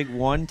a big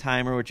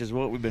one-timer, which is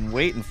what we've been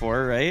waiting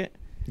for, right?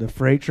 the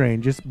freight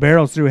train just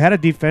barrels through. Had a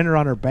defender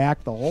on her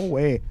back the whole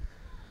way,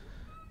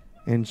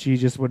 and she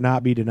just would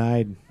not be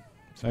denied.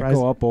 Did that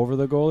go up over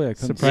the goalie? I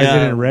couldn't Surprised see. they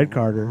didn't red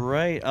card her.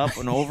 Right up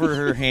and over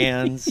her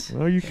hands.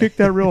 Well, you kicked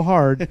that real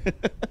hard.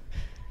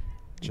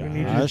 You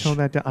need to Josh. tone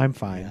that down. I'm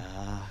fine.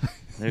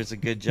 There's a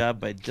good job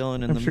by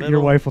Dylan in I'm the sure middle.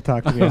 your wife will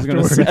talk to me I was going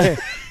to afterwards.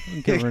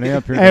 say. Get Renee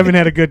up here. I haven't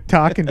had a good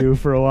talking to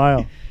for a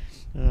while.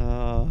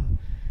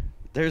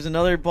 There's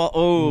another ball.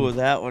 Oh,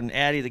 that one.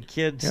 Addie the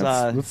kid Yeah,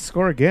 saw let's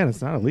score again.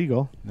 It's not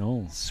illegal.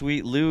 No.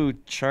 Sweet Lou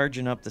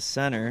charging up the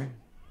center.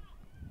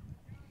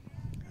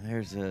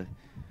 There's a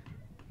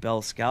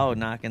Bell Scout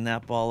knocking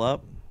that ball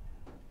up.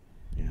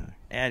 Yeah.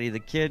 Addie the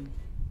kid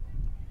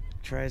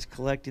tries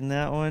collecting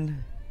that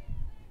one.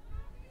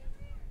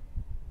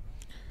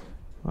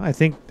 Well, I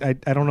think I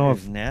don't know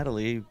There's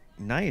Natalie.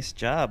 Nice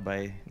job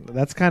by. if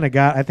that's kind of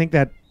got. I think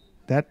that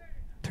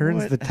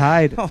turns What? the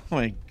tide Oh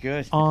my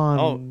goodness. on.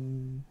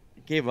 Oh,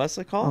 gave us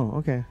a call. Oh,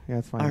 okay. Yeah,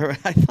 that's fine. All right.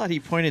 I thought he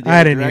pointed the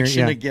I other didn't hear. direction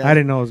Yeah, again. I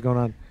didn't know what was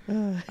going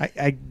on.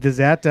 Does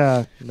that?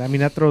 I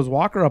mean, that throws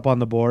Walker up on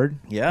the board.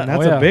 Yeah. And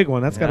that's Oh, yeah. a big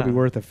one. That's got to Yeah. be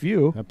worth a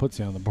few. That puts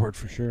you on the board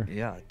for sure.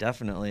 Yeah,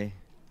 definitely.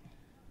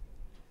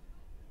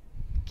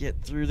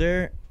 Get through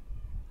there.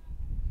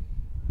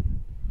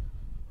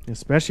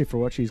 Especially for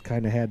what she's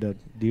kind of had to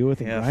deal with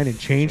and Yeah, grind and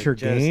change her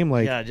just- game.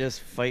 Like, yeah, just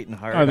fighting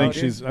hard. I think out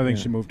here. I think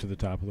she moved to the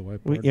top of the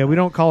whiteboard. we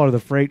don't call her the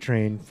freight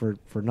train for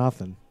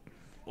nothing.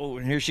 Oh,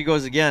 and here she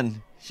goes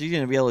again. She's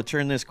going to be able to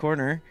turn this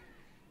corner.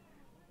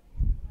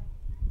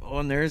 Oh,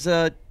 and there's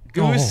a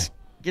Goose.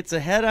 Gets a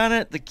head on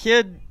it. The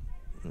kid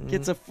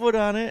gets a foot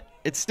on it.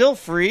 It's still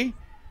free.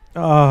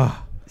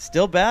 Oh,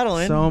 Still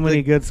battling. so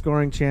many good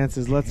scoring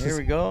chances. Here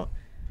we go.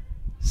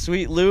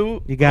 Sweet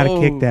Lou. You got to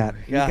kick that.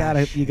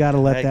 Gosh. You got to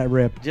let that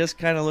rip. Just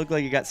kind of looked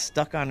like you got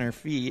stuck on her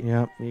feet.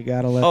 Yep, you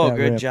got to let that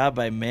rip. Good job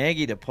by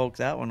Maggie to poke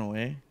that one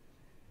away.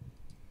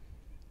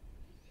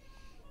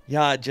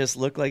 Yeah, it just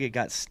looked like it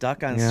got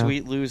stuck on Yeah.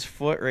 Sweet Lou's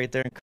foot right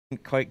there and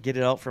couldn't quite get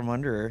it out from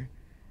under her.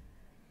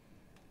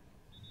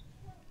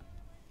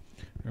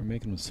 They're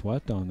making them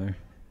sweat down there.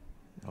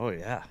 Oh,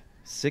 yeah.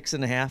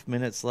 6.5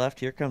 minutes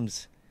left. Here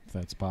comes, If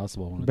that's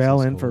possible. When it's Bell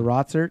this in for cold.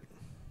 Rotzert.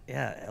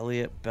 yeah,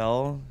 Elliot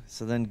Bell.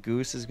 So then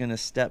Goose is going to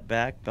step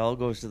back. Bell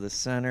goes to the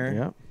center.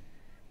 Yep.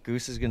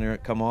 Goose is going to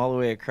come all the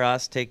way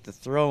across, take the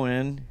throw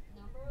in.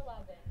 Number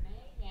 11,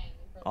 May Yang.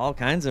 For All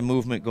kinds of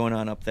movement going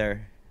on up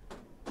there.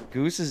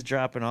 Goose is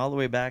dropping all the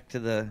way back to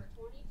the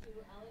 22,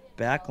 Elliot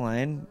back Bell,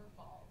 line. River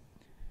Falls.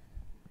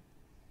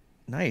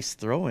 Nice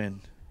throw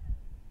in.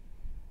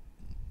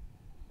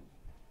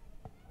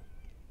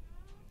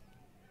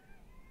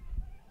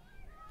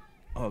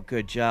 Oh,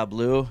 good job,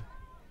 Lou.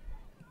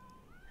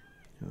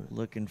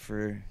 Looking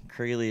for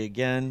Crayley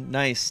again.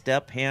 Nice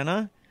step,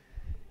 Hannah.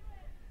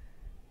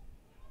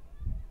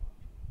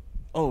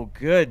 Oh,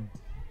 good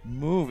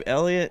move,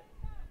 Elliott.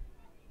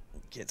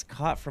 Gets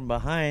caught from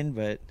behind,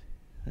 but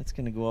that's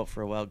going to go out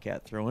for a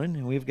Wildcat throw-in.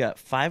 And we've got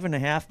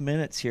 5.5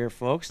 minutes here,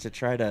 folks, to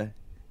try to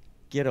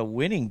get a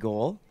winning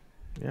goal.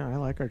 Yeah, I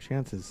like our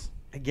chances.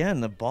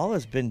 Again, the ball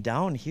has been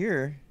down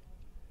here.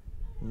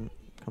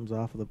 Comes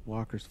off of the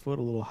Walker's foot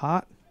a little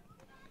hot.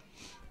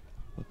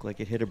 Looked like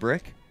it hit a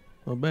brick.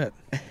 A little bit.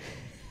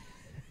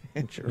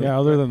 Sure. Yeah,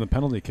 other than the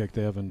penalty kick,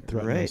 they haven't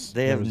threatened us. Right,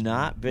 they have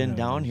not been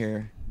down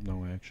here.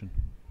 No action.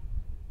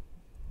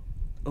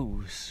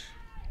 Oh,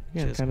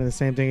 yeah, kind of the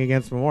same thing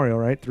against Memorial,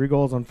 right? 3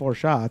 goals on 4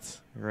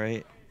 shots.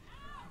 Right.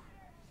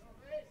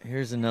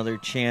 Here's another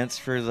chance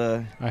for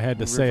the I had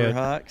to say it.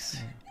 Riverhawks.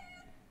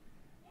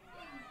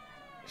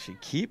 She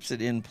keeps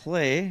it in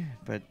play,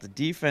 but the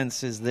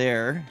defense is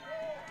there.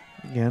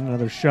 Again,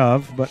 another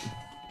shove, but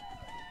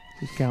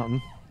he's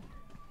counting.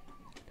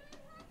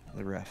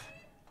 The ref.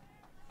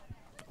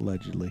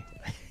 Allegedly.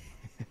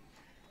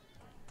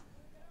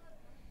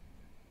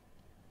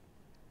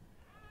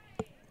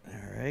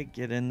 All right,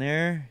 get in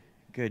there.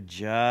 Good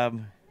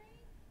job.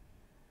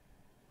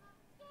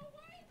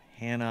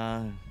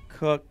 Hannah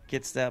Cook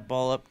gets that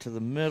ball up to the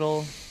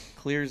middle,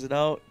 clears it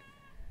out.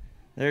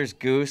 There's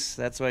Goose.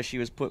 That's why she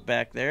was put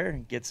back there.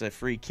 Gets a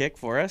free kick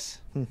for us.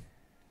 I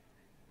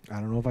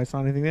don't know if I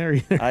saw anything there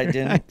either. I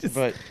didn't,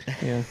 but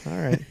yeah, all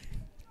right.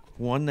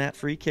 Won that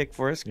free kick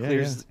for us.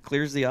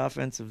 Clears the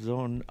offensive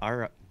zone,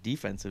 our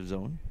defensive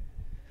zone.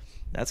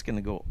 That's going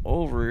to go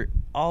over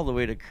all the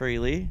way to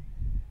Crayley.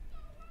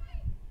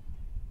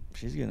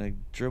 She's going to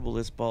dribble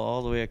this ball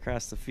all the way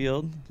across the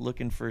field,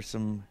 looking for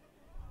some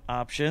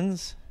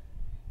options.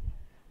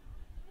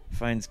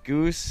 Finds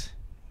Goose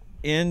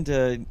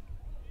into...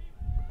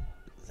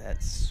 Is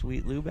that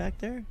Sweet Lou back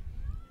there?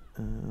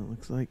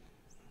 Looks like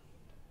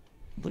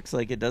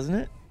it, doesn't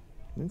it?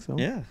 I think so.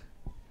 Yeah.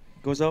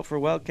 Goes out for a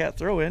Wildcat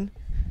throw-in.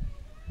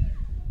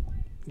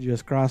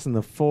 Just crossing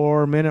the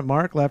 4-minute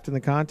mark left in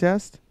the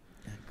contest.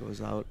 Goes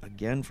out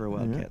again for a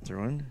Wildcat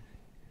throw-in.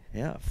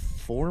 Yeah,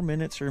 4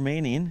 minutes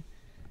remaining.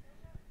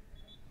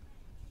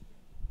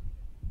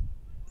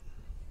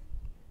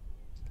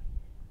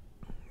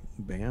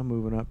 Bam,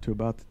 moving up to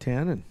about the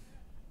 10. And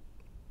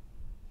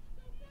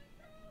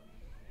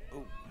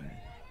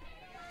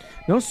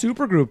no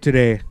super group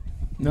today.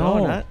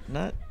 No,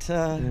 not.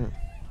 I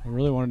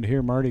really wanted to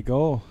hear Marty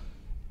go.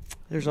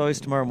 There's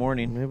always tomorrow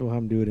morning. Maybe we'll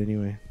have him do it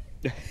anyway.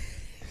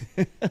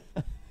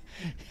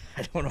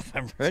 I don't know if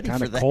I'm ready for that.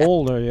 Kind of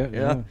cold, are you?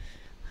 Yeah.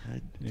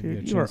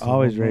 Dude, you are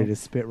always ready to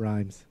spit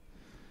rhymes.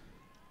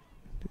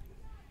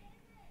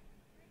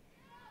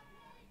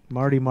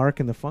 Marty, Mark,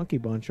 and the Funky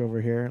Bunch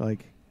over here,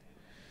 like,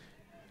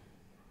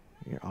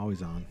 you're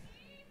always on.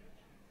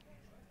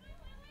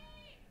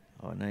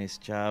 Oh, nice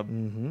job.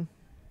 Mm-hmm.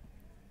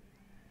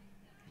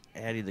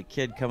 Addie the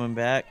Kid coming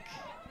back.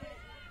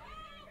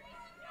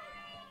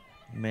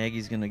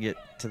 Maggie's going to get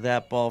to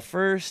that ball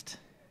first.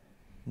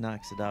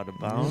 Knocks it out of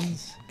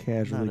bounds.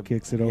 Casually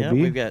kicks it OB. Yeah,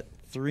 we've got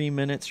 3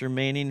 minutes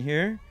remaining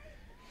here.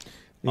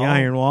 The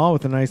iron wall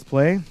with a nice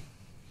play.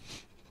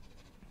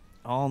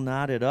 All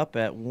knotted up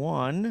at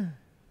 1.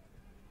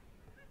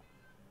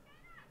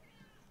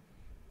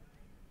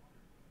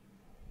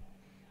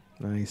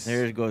 Nice.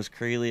 There goes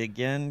Crayley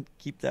again.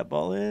 Keep that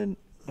ball in.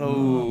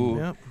 Oh.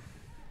 Yep.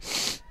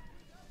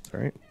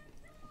 Sorry.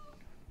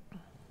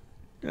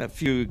 Got a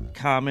few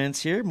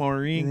comments here.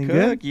 Maureen Anything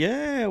Cook. good?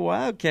 Yeah,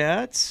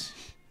 Wildcats.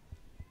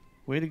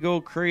 Way to go,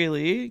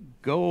 Crayley.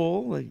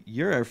 Goal.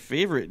 You're our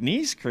favorite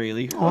niece,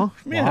 Crayley. Oh,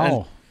 man.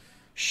 Wow.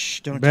 Shh,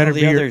 don't tell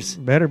the others.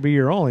 Better be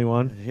your only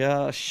one. Yeah.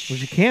 Well,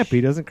 she can't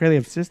be. Doesn't Crayley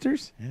have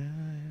sisters? Yeah.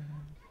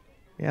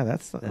 Yeah,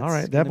 that's all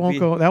right. That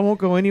won't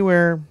go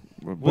anywhere.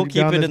 We'll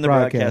keep it in the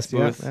broadcast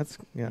booth.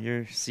 Yeah,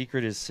 Your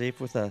secret is safe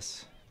with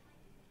us.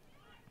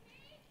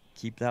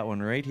 Keep that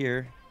one right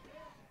here.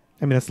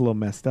 I mean, that's a little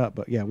messed up,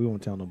 but yeah, we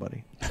won't tell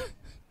nobody.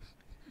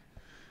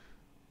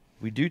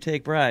 We do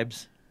take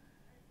bribes.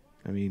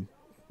 I mean,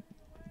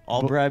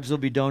 all bribes will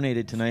be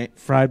donated tonight.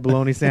 Fried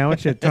bologna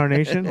sandwich at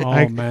Tarnation.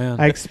 Man.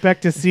 I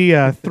expect to see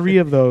 3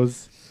 of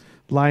those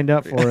lined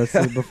up for us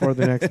before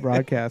the next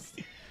broadcast.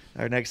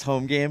 Our next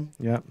home game.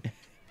 Yep.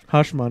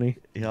 Hush money.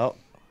 Yep. I'll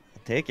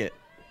take it.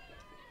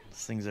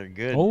 These things are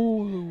good.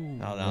 Oh,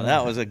 no,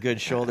 that was a good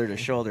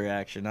shoulder-to-shoulder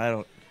action.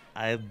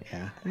 I'm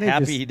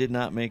happy he did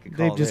not make a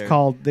call.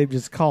 They've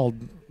just called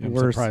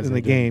worse in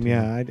the game.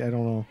 Yeah, I don't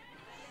know.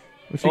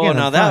 Which, again,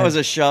 that was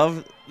a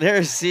shove.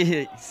 There,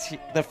 see,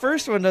 the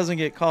first one doesn't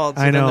get called,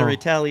 so then the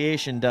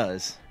retaliation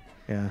does.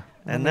 Yeah,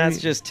 and that's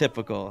just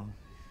typical.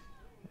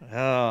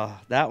 Oh,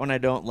 that one I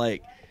don't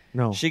like.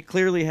 No, she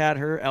clearly had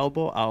her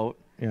elbow out.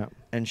 Yeah,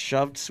 and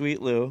shoved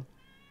Sweet Lou,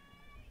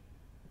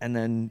 and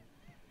then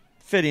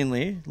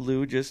fittingly,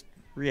 Lou just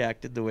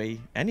reacted the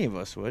way any of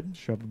us would.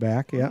 Shove it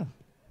back. Yeah.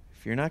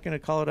 If you're not going to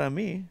call it on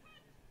me.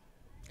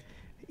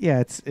 Yeah,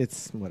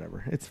 it's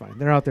whatever. It's fine.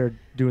 They're out there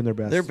doing their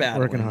best. They're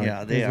battling. Working hard.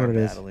 Yeah, they Is are what it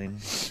is.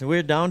 battling.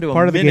 We're down to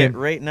Part a of the minute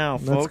game. right now,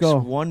 Let's folks. go.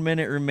 1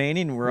 minute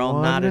remaining. We're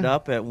all knotted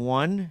up at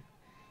 1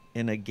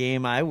 in a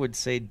game I would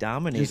say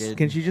dominated.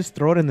 Can she just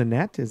throw it in the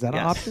net? Is that an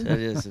Yes, option? that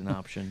is an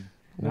option.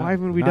 Why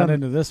haven't we not done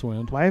into this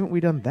wind? Why haven't we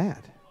done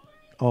that?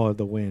 Oh,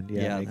 the wind.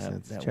 Yeah, makes that,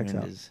 sense. that Checks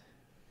wind out. is.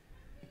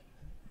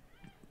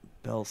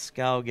 Bell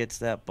Scow gets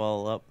that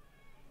ball up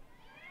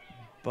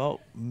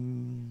about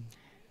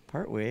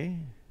part way.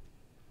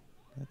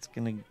 That's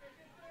gonna.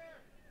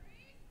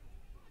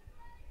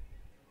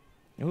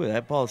 Ooh,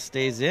 that ball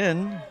stays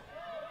in.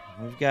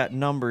 We've got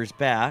numbers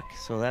back,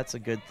 so that's a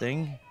good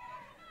thing.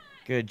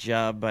 Good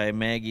job by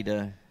Maggie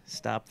to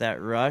stop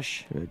that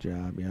rush. Good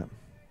job. Yeah.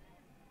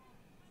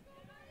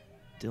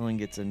 Dylan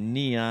gets a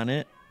knee on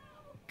it.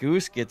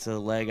 Goose gets a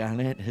leg on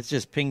it. It's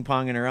just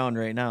ping-ponging around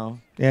right now.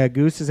 Yeah,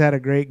 Goose has had a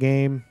great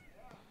game.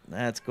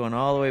 That's going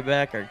all the way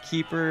back. Our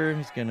keeper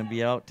is going to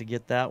be out to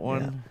get that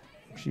one.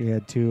 Yeah. She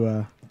had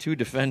two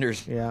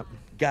defenders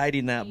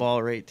guiding that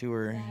ball right to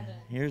her.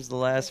 Here's the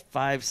last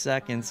 5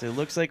 seconds. It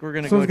looks like we're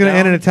going to go down. It's going to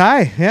end in a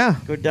tie. Yeah.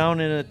 Go down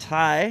in a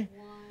tie.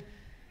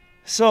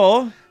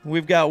 So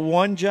we've got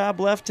one job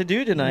left to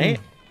do tonight.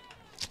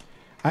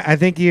 I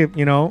think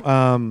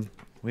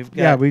we've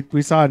got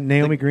we saw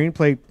Naomi Green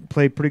play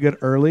pretty good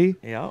early.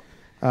 Yeah.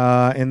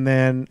 And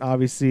then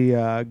obviously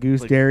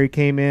Goose Derry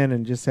came in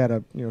and just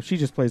had she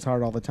just plays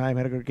hard all the time.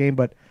 Had a good game,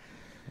 but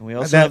we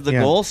also have the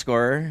goal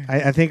scorer.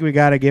 I think we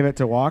got to give it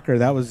to Walker.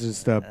 That was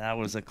just that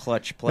was a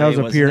clutch play. That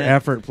was a pure it?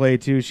 effort play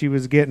too. She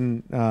was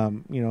getting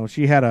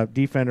she had a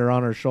defender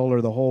on her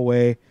shoulder the whole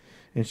way,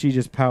 and she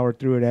just powered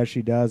through it as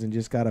she does, and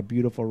just got a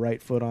beautiful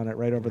right foot on it,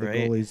 right over the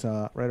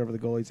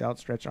goalie's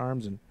outstretched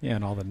arms,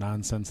 and all the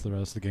nonsense the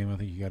rest of the game. I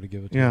think you got to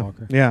give it to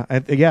Walker.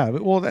 Yeah.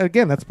 Well,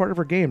 again, that's part of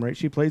her game, right?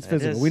 She plays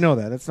physical. We know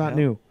that. That's not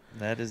new.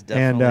 That is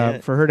definitely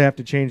and for her to have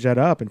to change that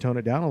up and tone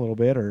it down a little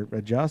bit or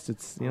adjust,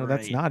 it's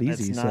that's not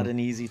easy. That's not an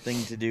easy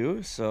thing to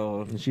do.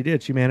 So and she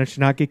did. She managed to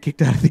not get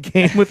kicked out of the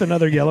game with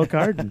another yellow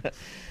card. And,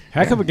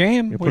 Heck of a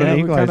game. We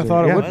kind of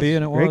thought it would be,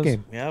 and it was. Great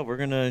game. Yeah, we're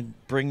going to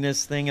bring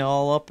this thing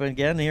all up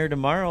again here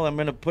tomorrow. I'm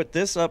going to put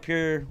this up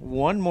here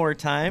one more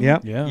time.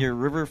 Yep. Yeah. Your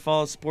River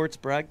Falls Sports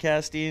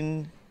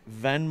Broadcasting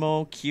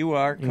Venmo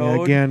QR code.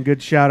 Yeah, again,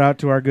 good shout out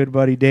to our good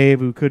buddy Dave,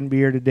 who couldn't be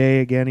here today.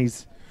 Again,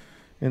 he's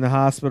in the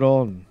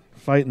hospital and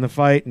fighting the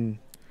fight. And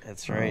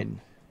that's right.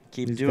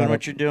 Keep doing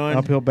what you're doing.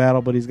 Uphill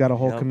battle, but he's got a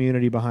whole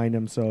community behind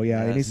him. So,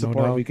 any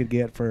support we could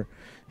get for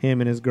him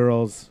and his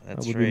girls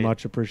would be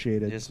much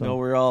appreciated. Just know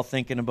we're all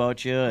thinking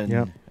about you,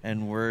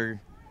 and we're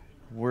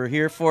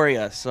here for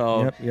you.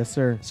 So yes,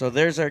 sir. So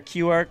there's our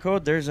QR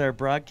code. There's our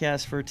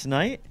broadcast for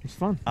tonight. It's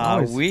fun.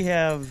 We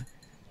have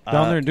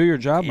down there and do your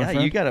job, my friend.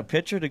 Yeah, you got a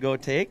picture to go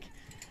take.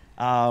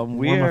 We are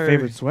my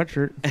favorite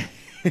sweatshirt.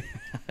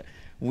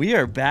 We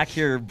are back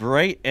here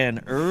bright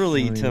and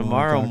early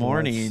tomorrow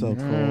morning. So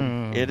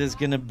cold. It is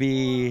going to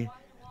be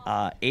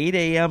 8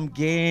 a.m.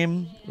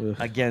 game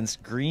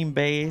against Green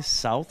Bay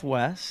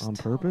Southwest. On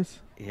purpose?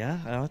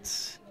 Yeah,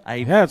 it's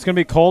going to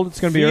be cold. It's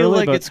going to be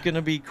early. I feel like it's going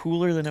to be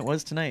cooler than it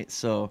was tonight.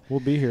 So we'll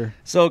be here.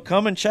 So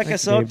come and check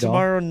us out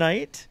tomorrow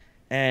night.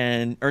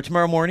 Or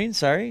tomorrow morning,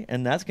 sorry.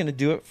 And that's going to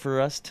do it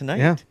for us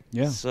tonight.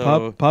 Yeah.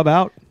 So pub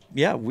out.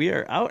 Yeah, we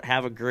are out.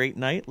 Have a great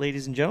night,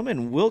 ladies and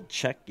gentlemen. We'll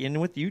check in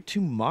with you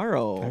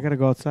tomorrow. I got to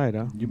go outside,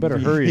 huh? You better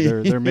hurry.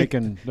 They're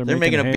making a